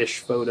big fish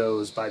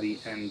photos by the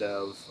end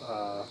of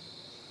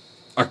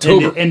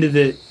October.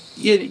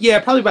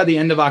 probably by the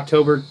end of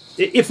October,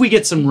 if we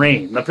get some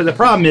rain. The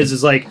problem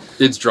is like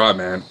It's dry,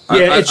 man.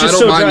 yeah, it's just I so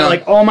don't mind dry. not-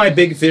 Like all my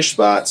big fish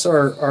spots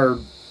are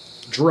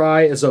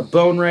dry as a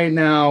bone right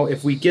now.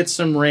 If we get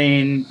some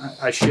rain,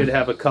 I should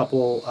have a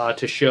couple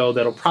to show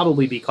that'll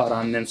probably be caught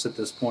on nymphs at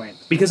this point.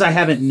 Because I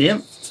haven't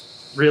nymphed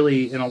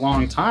really in a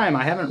long time,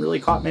 I haven't really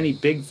caught many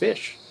big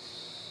fish.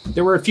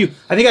 There were a few.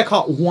 I think I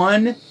caught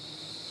one.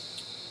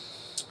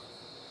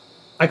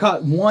 I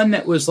caught one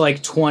that was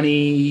like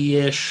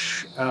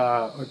 20-ish,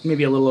 or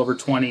maybe a little over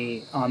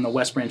 20 on the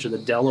west branch of the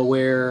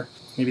Delaware,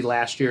 maybe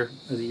last year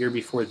or the year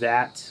before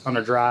that on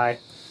a dry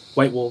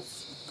white wolf.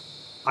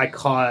 I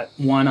caught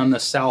one on the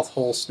South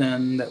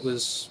Holston that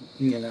was,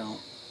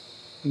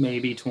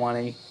 maybe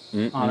 20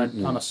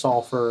 on a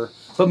sulfur.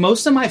 But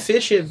most of my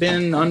fish have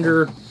been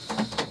under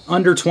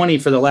 20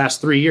 for the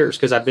last 3 years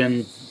because I've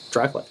been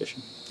dry fly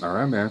fishing. All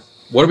right, man.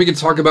 What are we going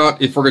to talk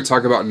about if we're going to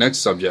talk about next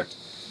subject?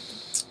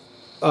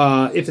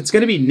 If it's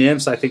going to be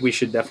nymphs, I think we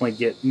should definitely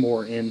get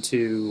more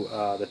into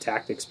the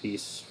tactics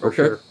piece. For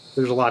sure.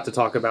 There's a lot to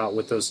talk about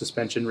with those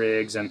suspension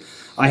rigs, and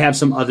I have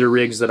some other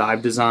rigs that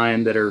I've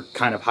designed that are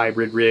kind of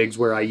hybrid rigs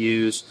where I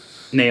use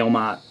nail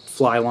knot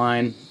fly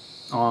line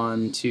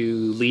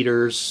onto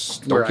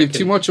leaders. Don't give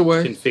too much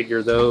away.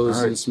 Configure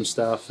those and some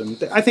stuff,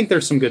 and I think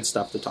there's some good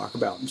stuff to talk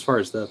about as far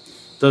as the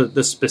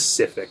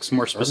specifics,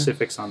 more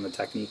specifics on the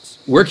techniques.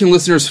 Where can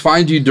listeners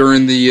find you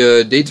during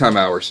the daytime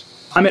hours?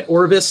 I'm at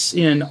Orvis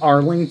in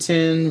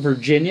Arlington,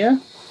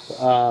 Virginia.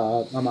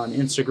 I'm on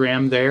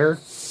Instagram there.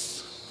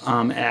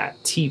 At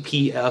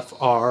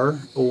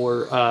TPFR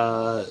or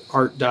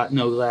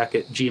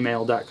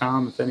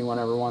art.noglack@gmail.com if anyone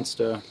ever wants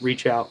to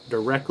reach out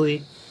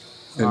directly.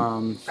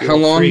 How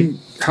long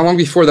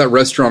before that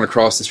restaurant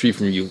across the street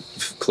from you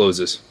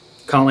closes?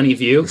 Colony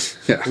View.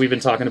 Yeah. We've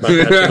been talking about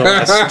that for the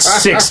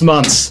last 6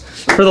 months.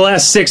 For the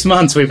last 6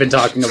 months, we've been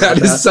talking about that.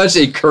 That is such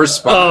a cursed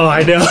spot. Oh,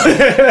 I know.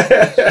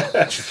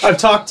 I've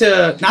talked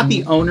to, not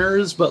the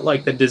owners, but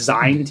like the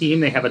design team.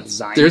 They have a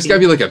design There's team. got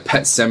to be like a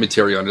pet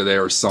cemetery under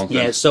there or something.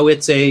 Yeah, so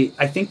it's I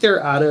think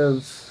they're out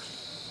of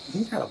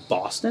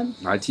Boston.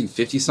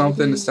 1950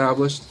 something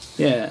established.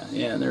 Yeah,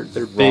 they're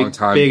Wrong big,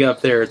 time. big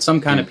up there. It's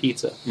some kind of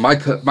pizza. My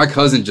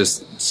cousin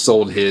just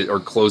sold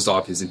closed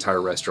off his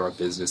entire restaurant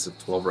business of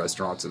 12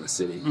 restaurants in the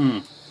city.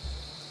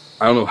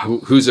 I don't know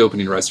who's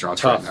opening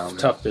restaurants right now. Man.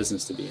 Tough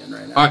business to be in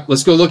right now. All right,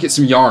 let's go look at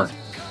some yarn.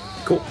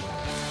 Cool.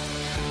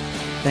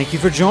 Thank you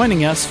for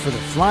joining us for the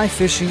Fly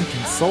Fishing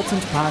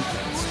Consultant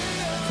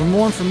Podcast. For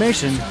more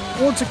information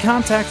or to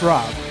contact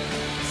Rob,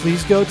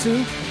 please go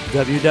to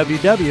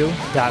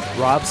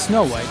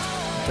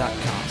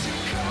www.robsnowhite.com.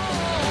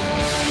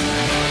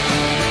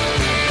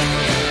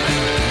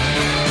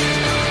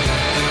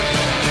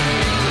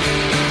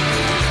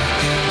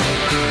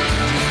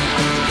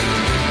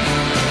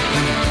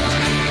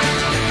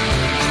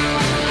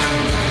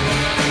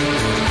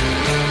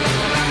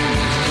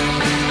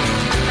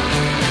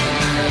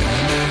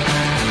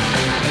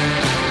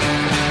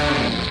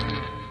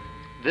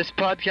 This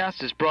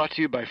podcast is brought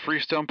to you by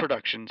Freestone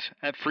Productions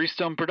at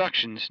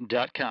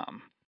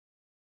freestoneproductions.com.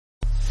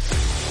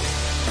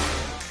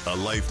 A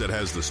life that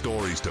has the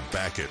stories to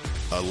back it.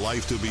 A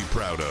life to be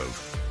proud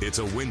of. It's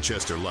a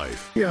Winchester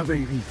life. Yeah,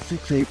 baby.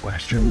 6'8"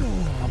 Western.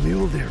 Oh,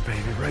 mule deer,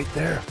 baby, right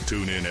there.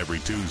 Tune in every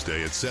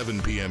Tuesday at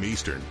 7 p.m.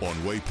 Eastern on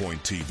Waypoint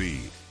TV.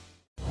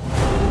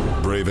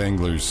 Brave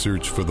anglers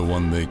search for the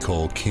one they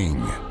call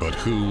king, but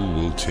who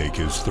will take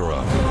his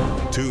throne?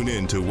 Tune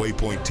in to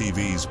Waypoint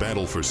TV's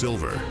Battle for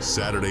Silver,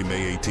 Saturday,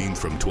 May 18th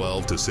from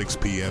 12 to 6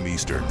 p.m.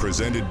 Eastern.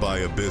 Presented by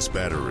Abyss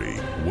Battery.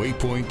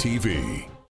 Waypoint TV.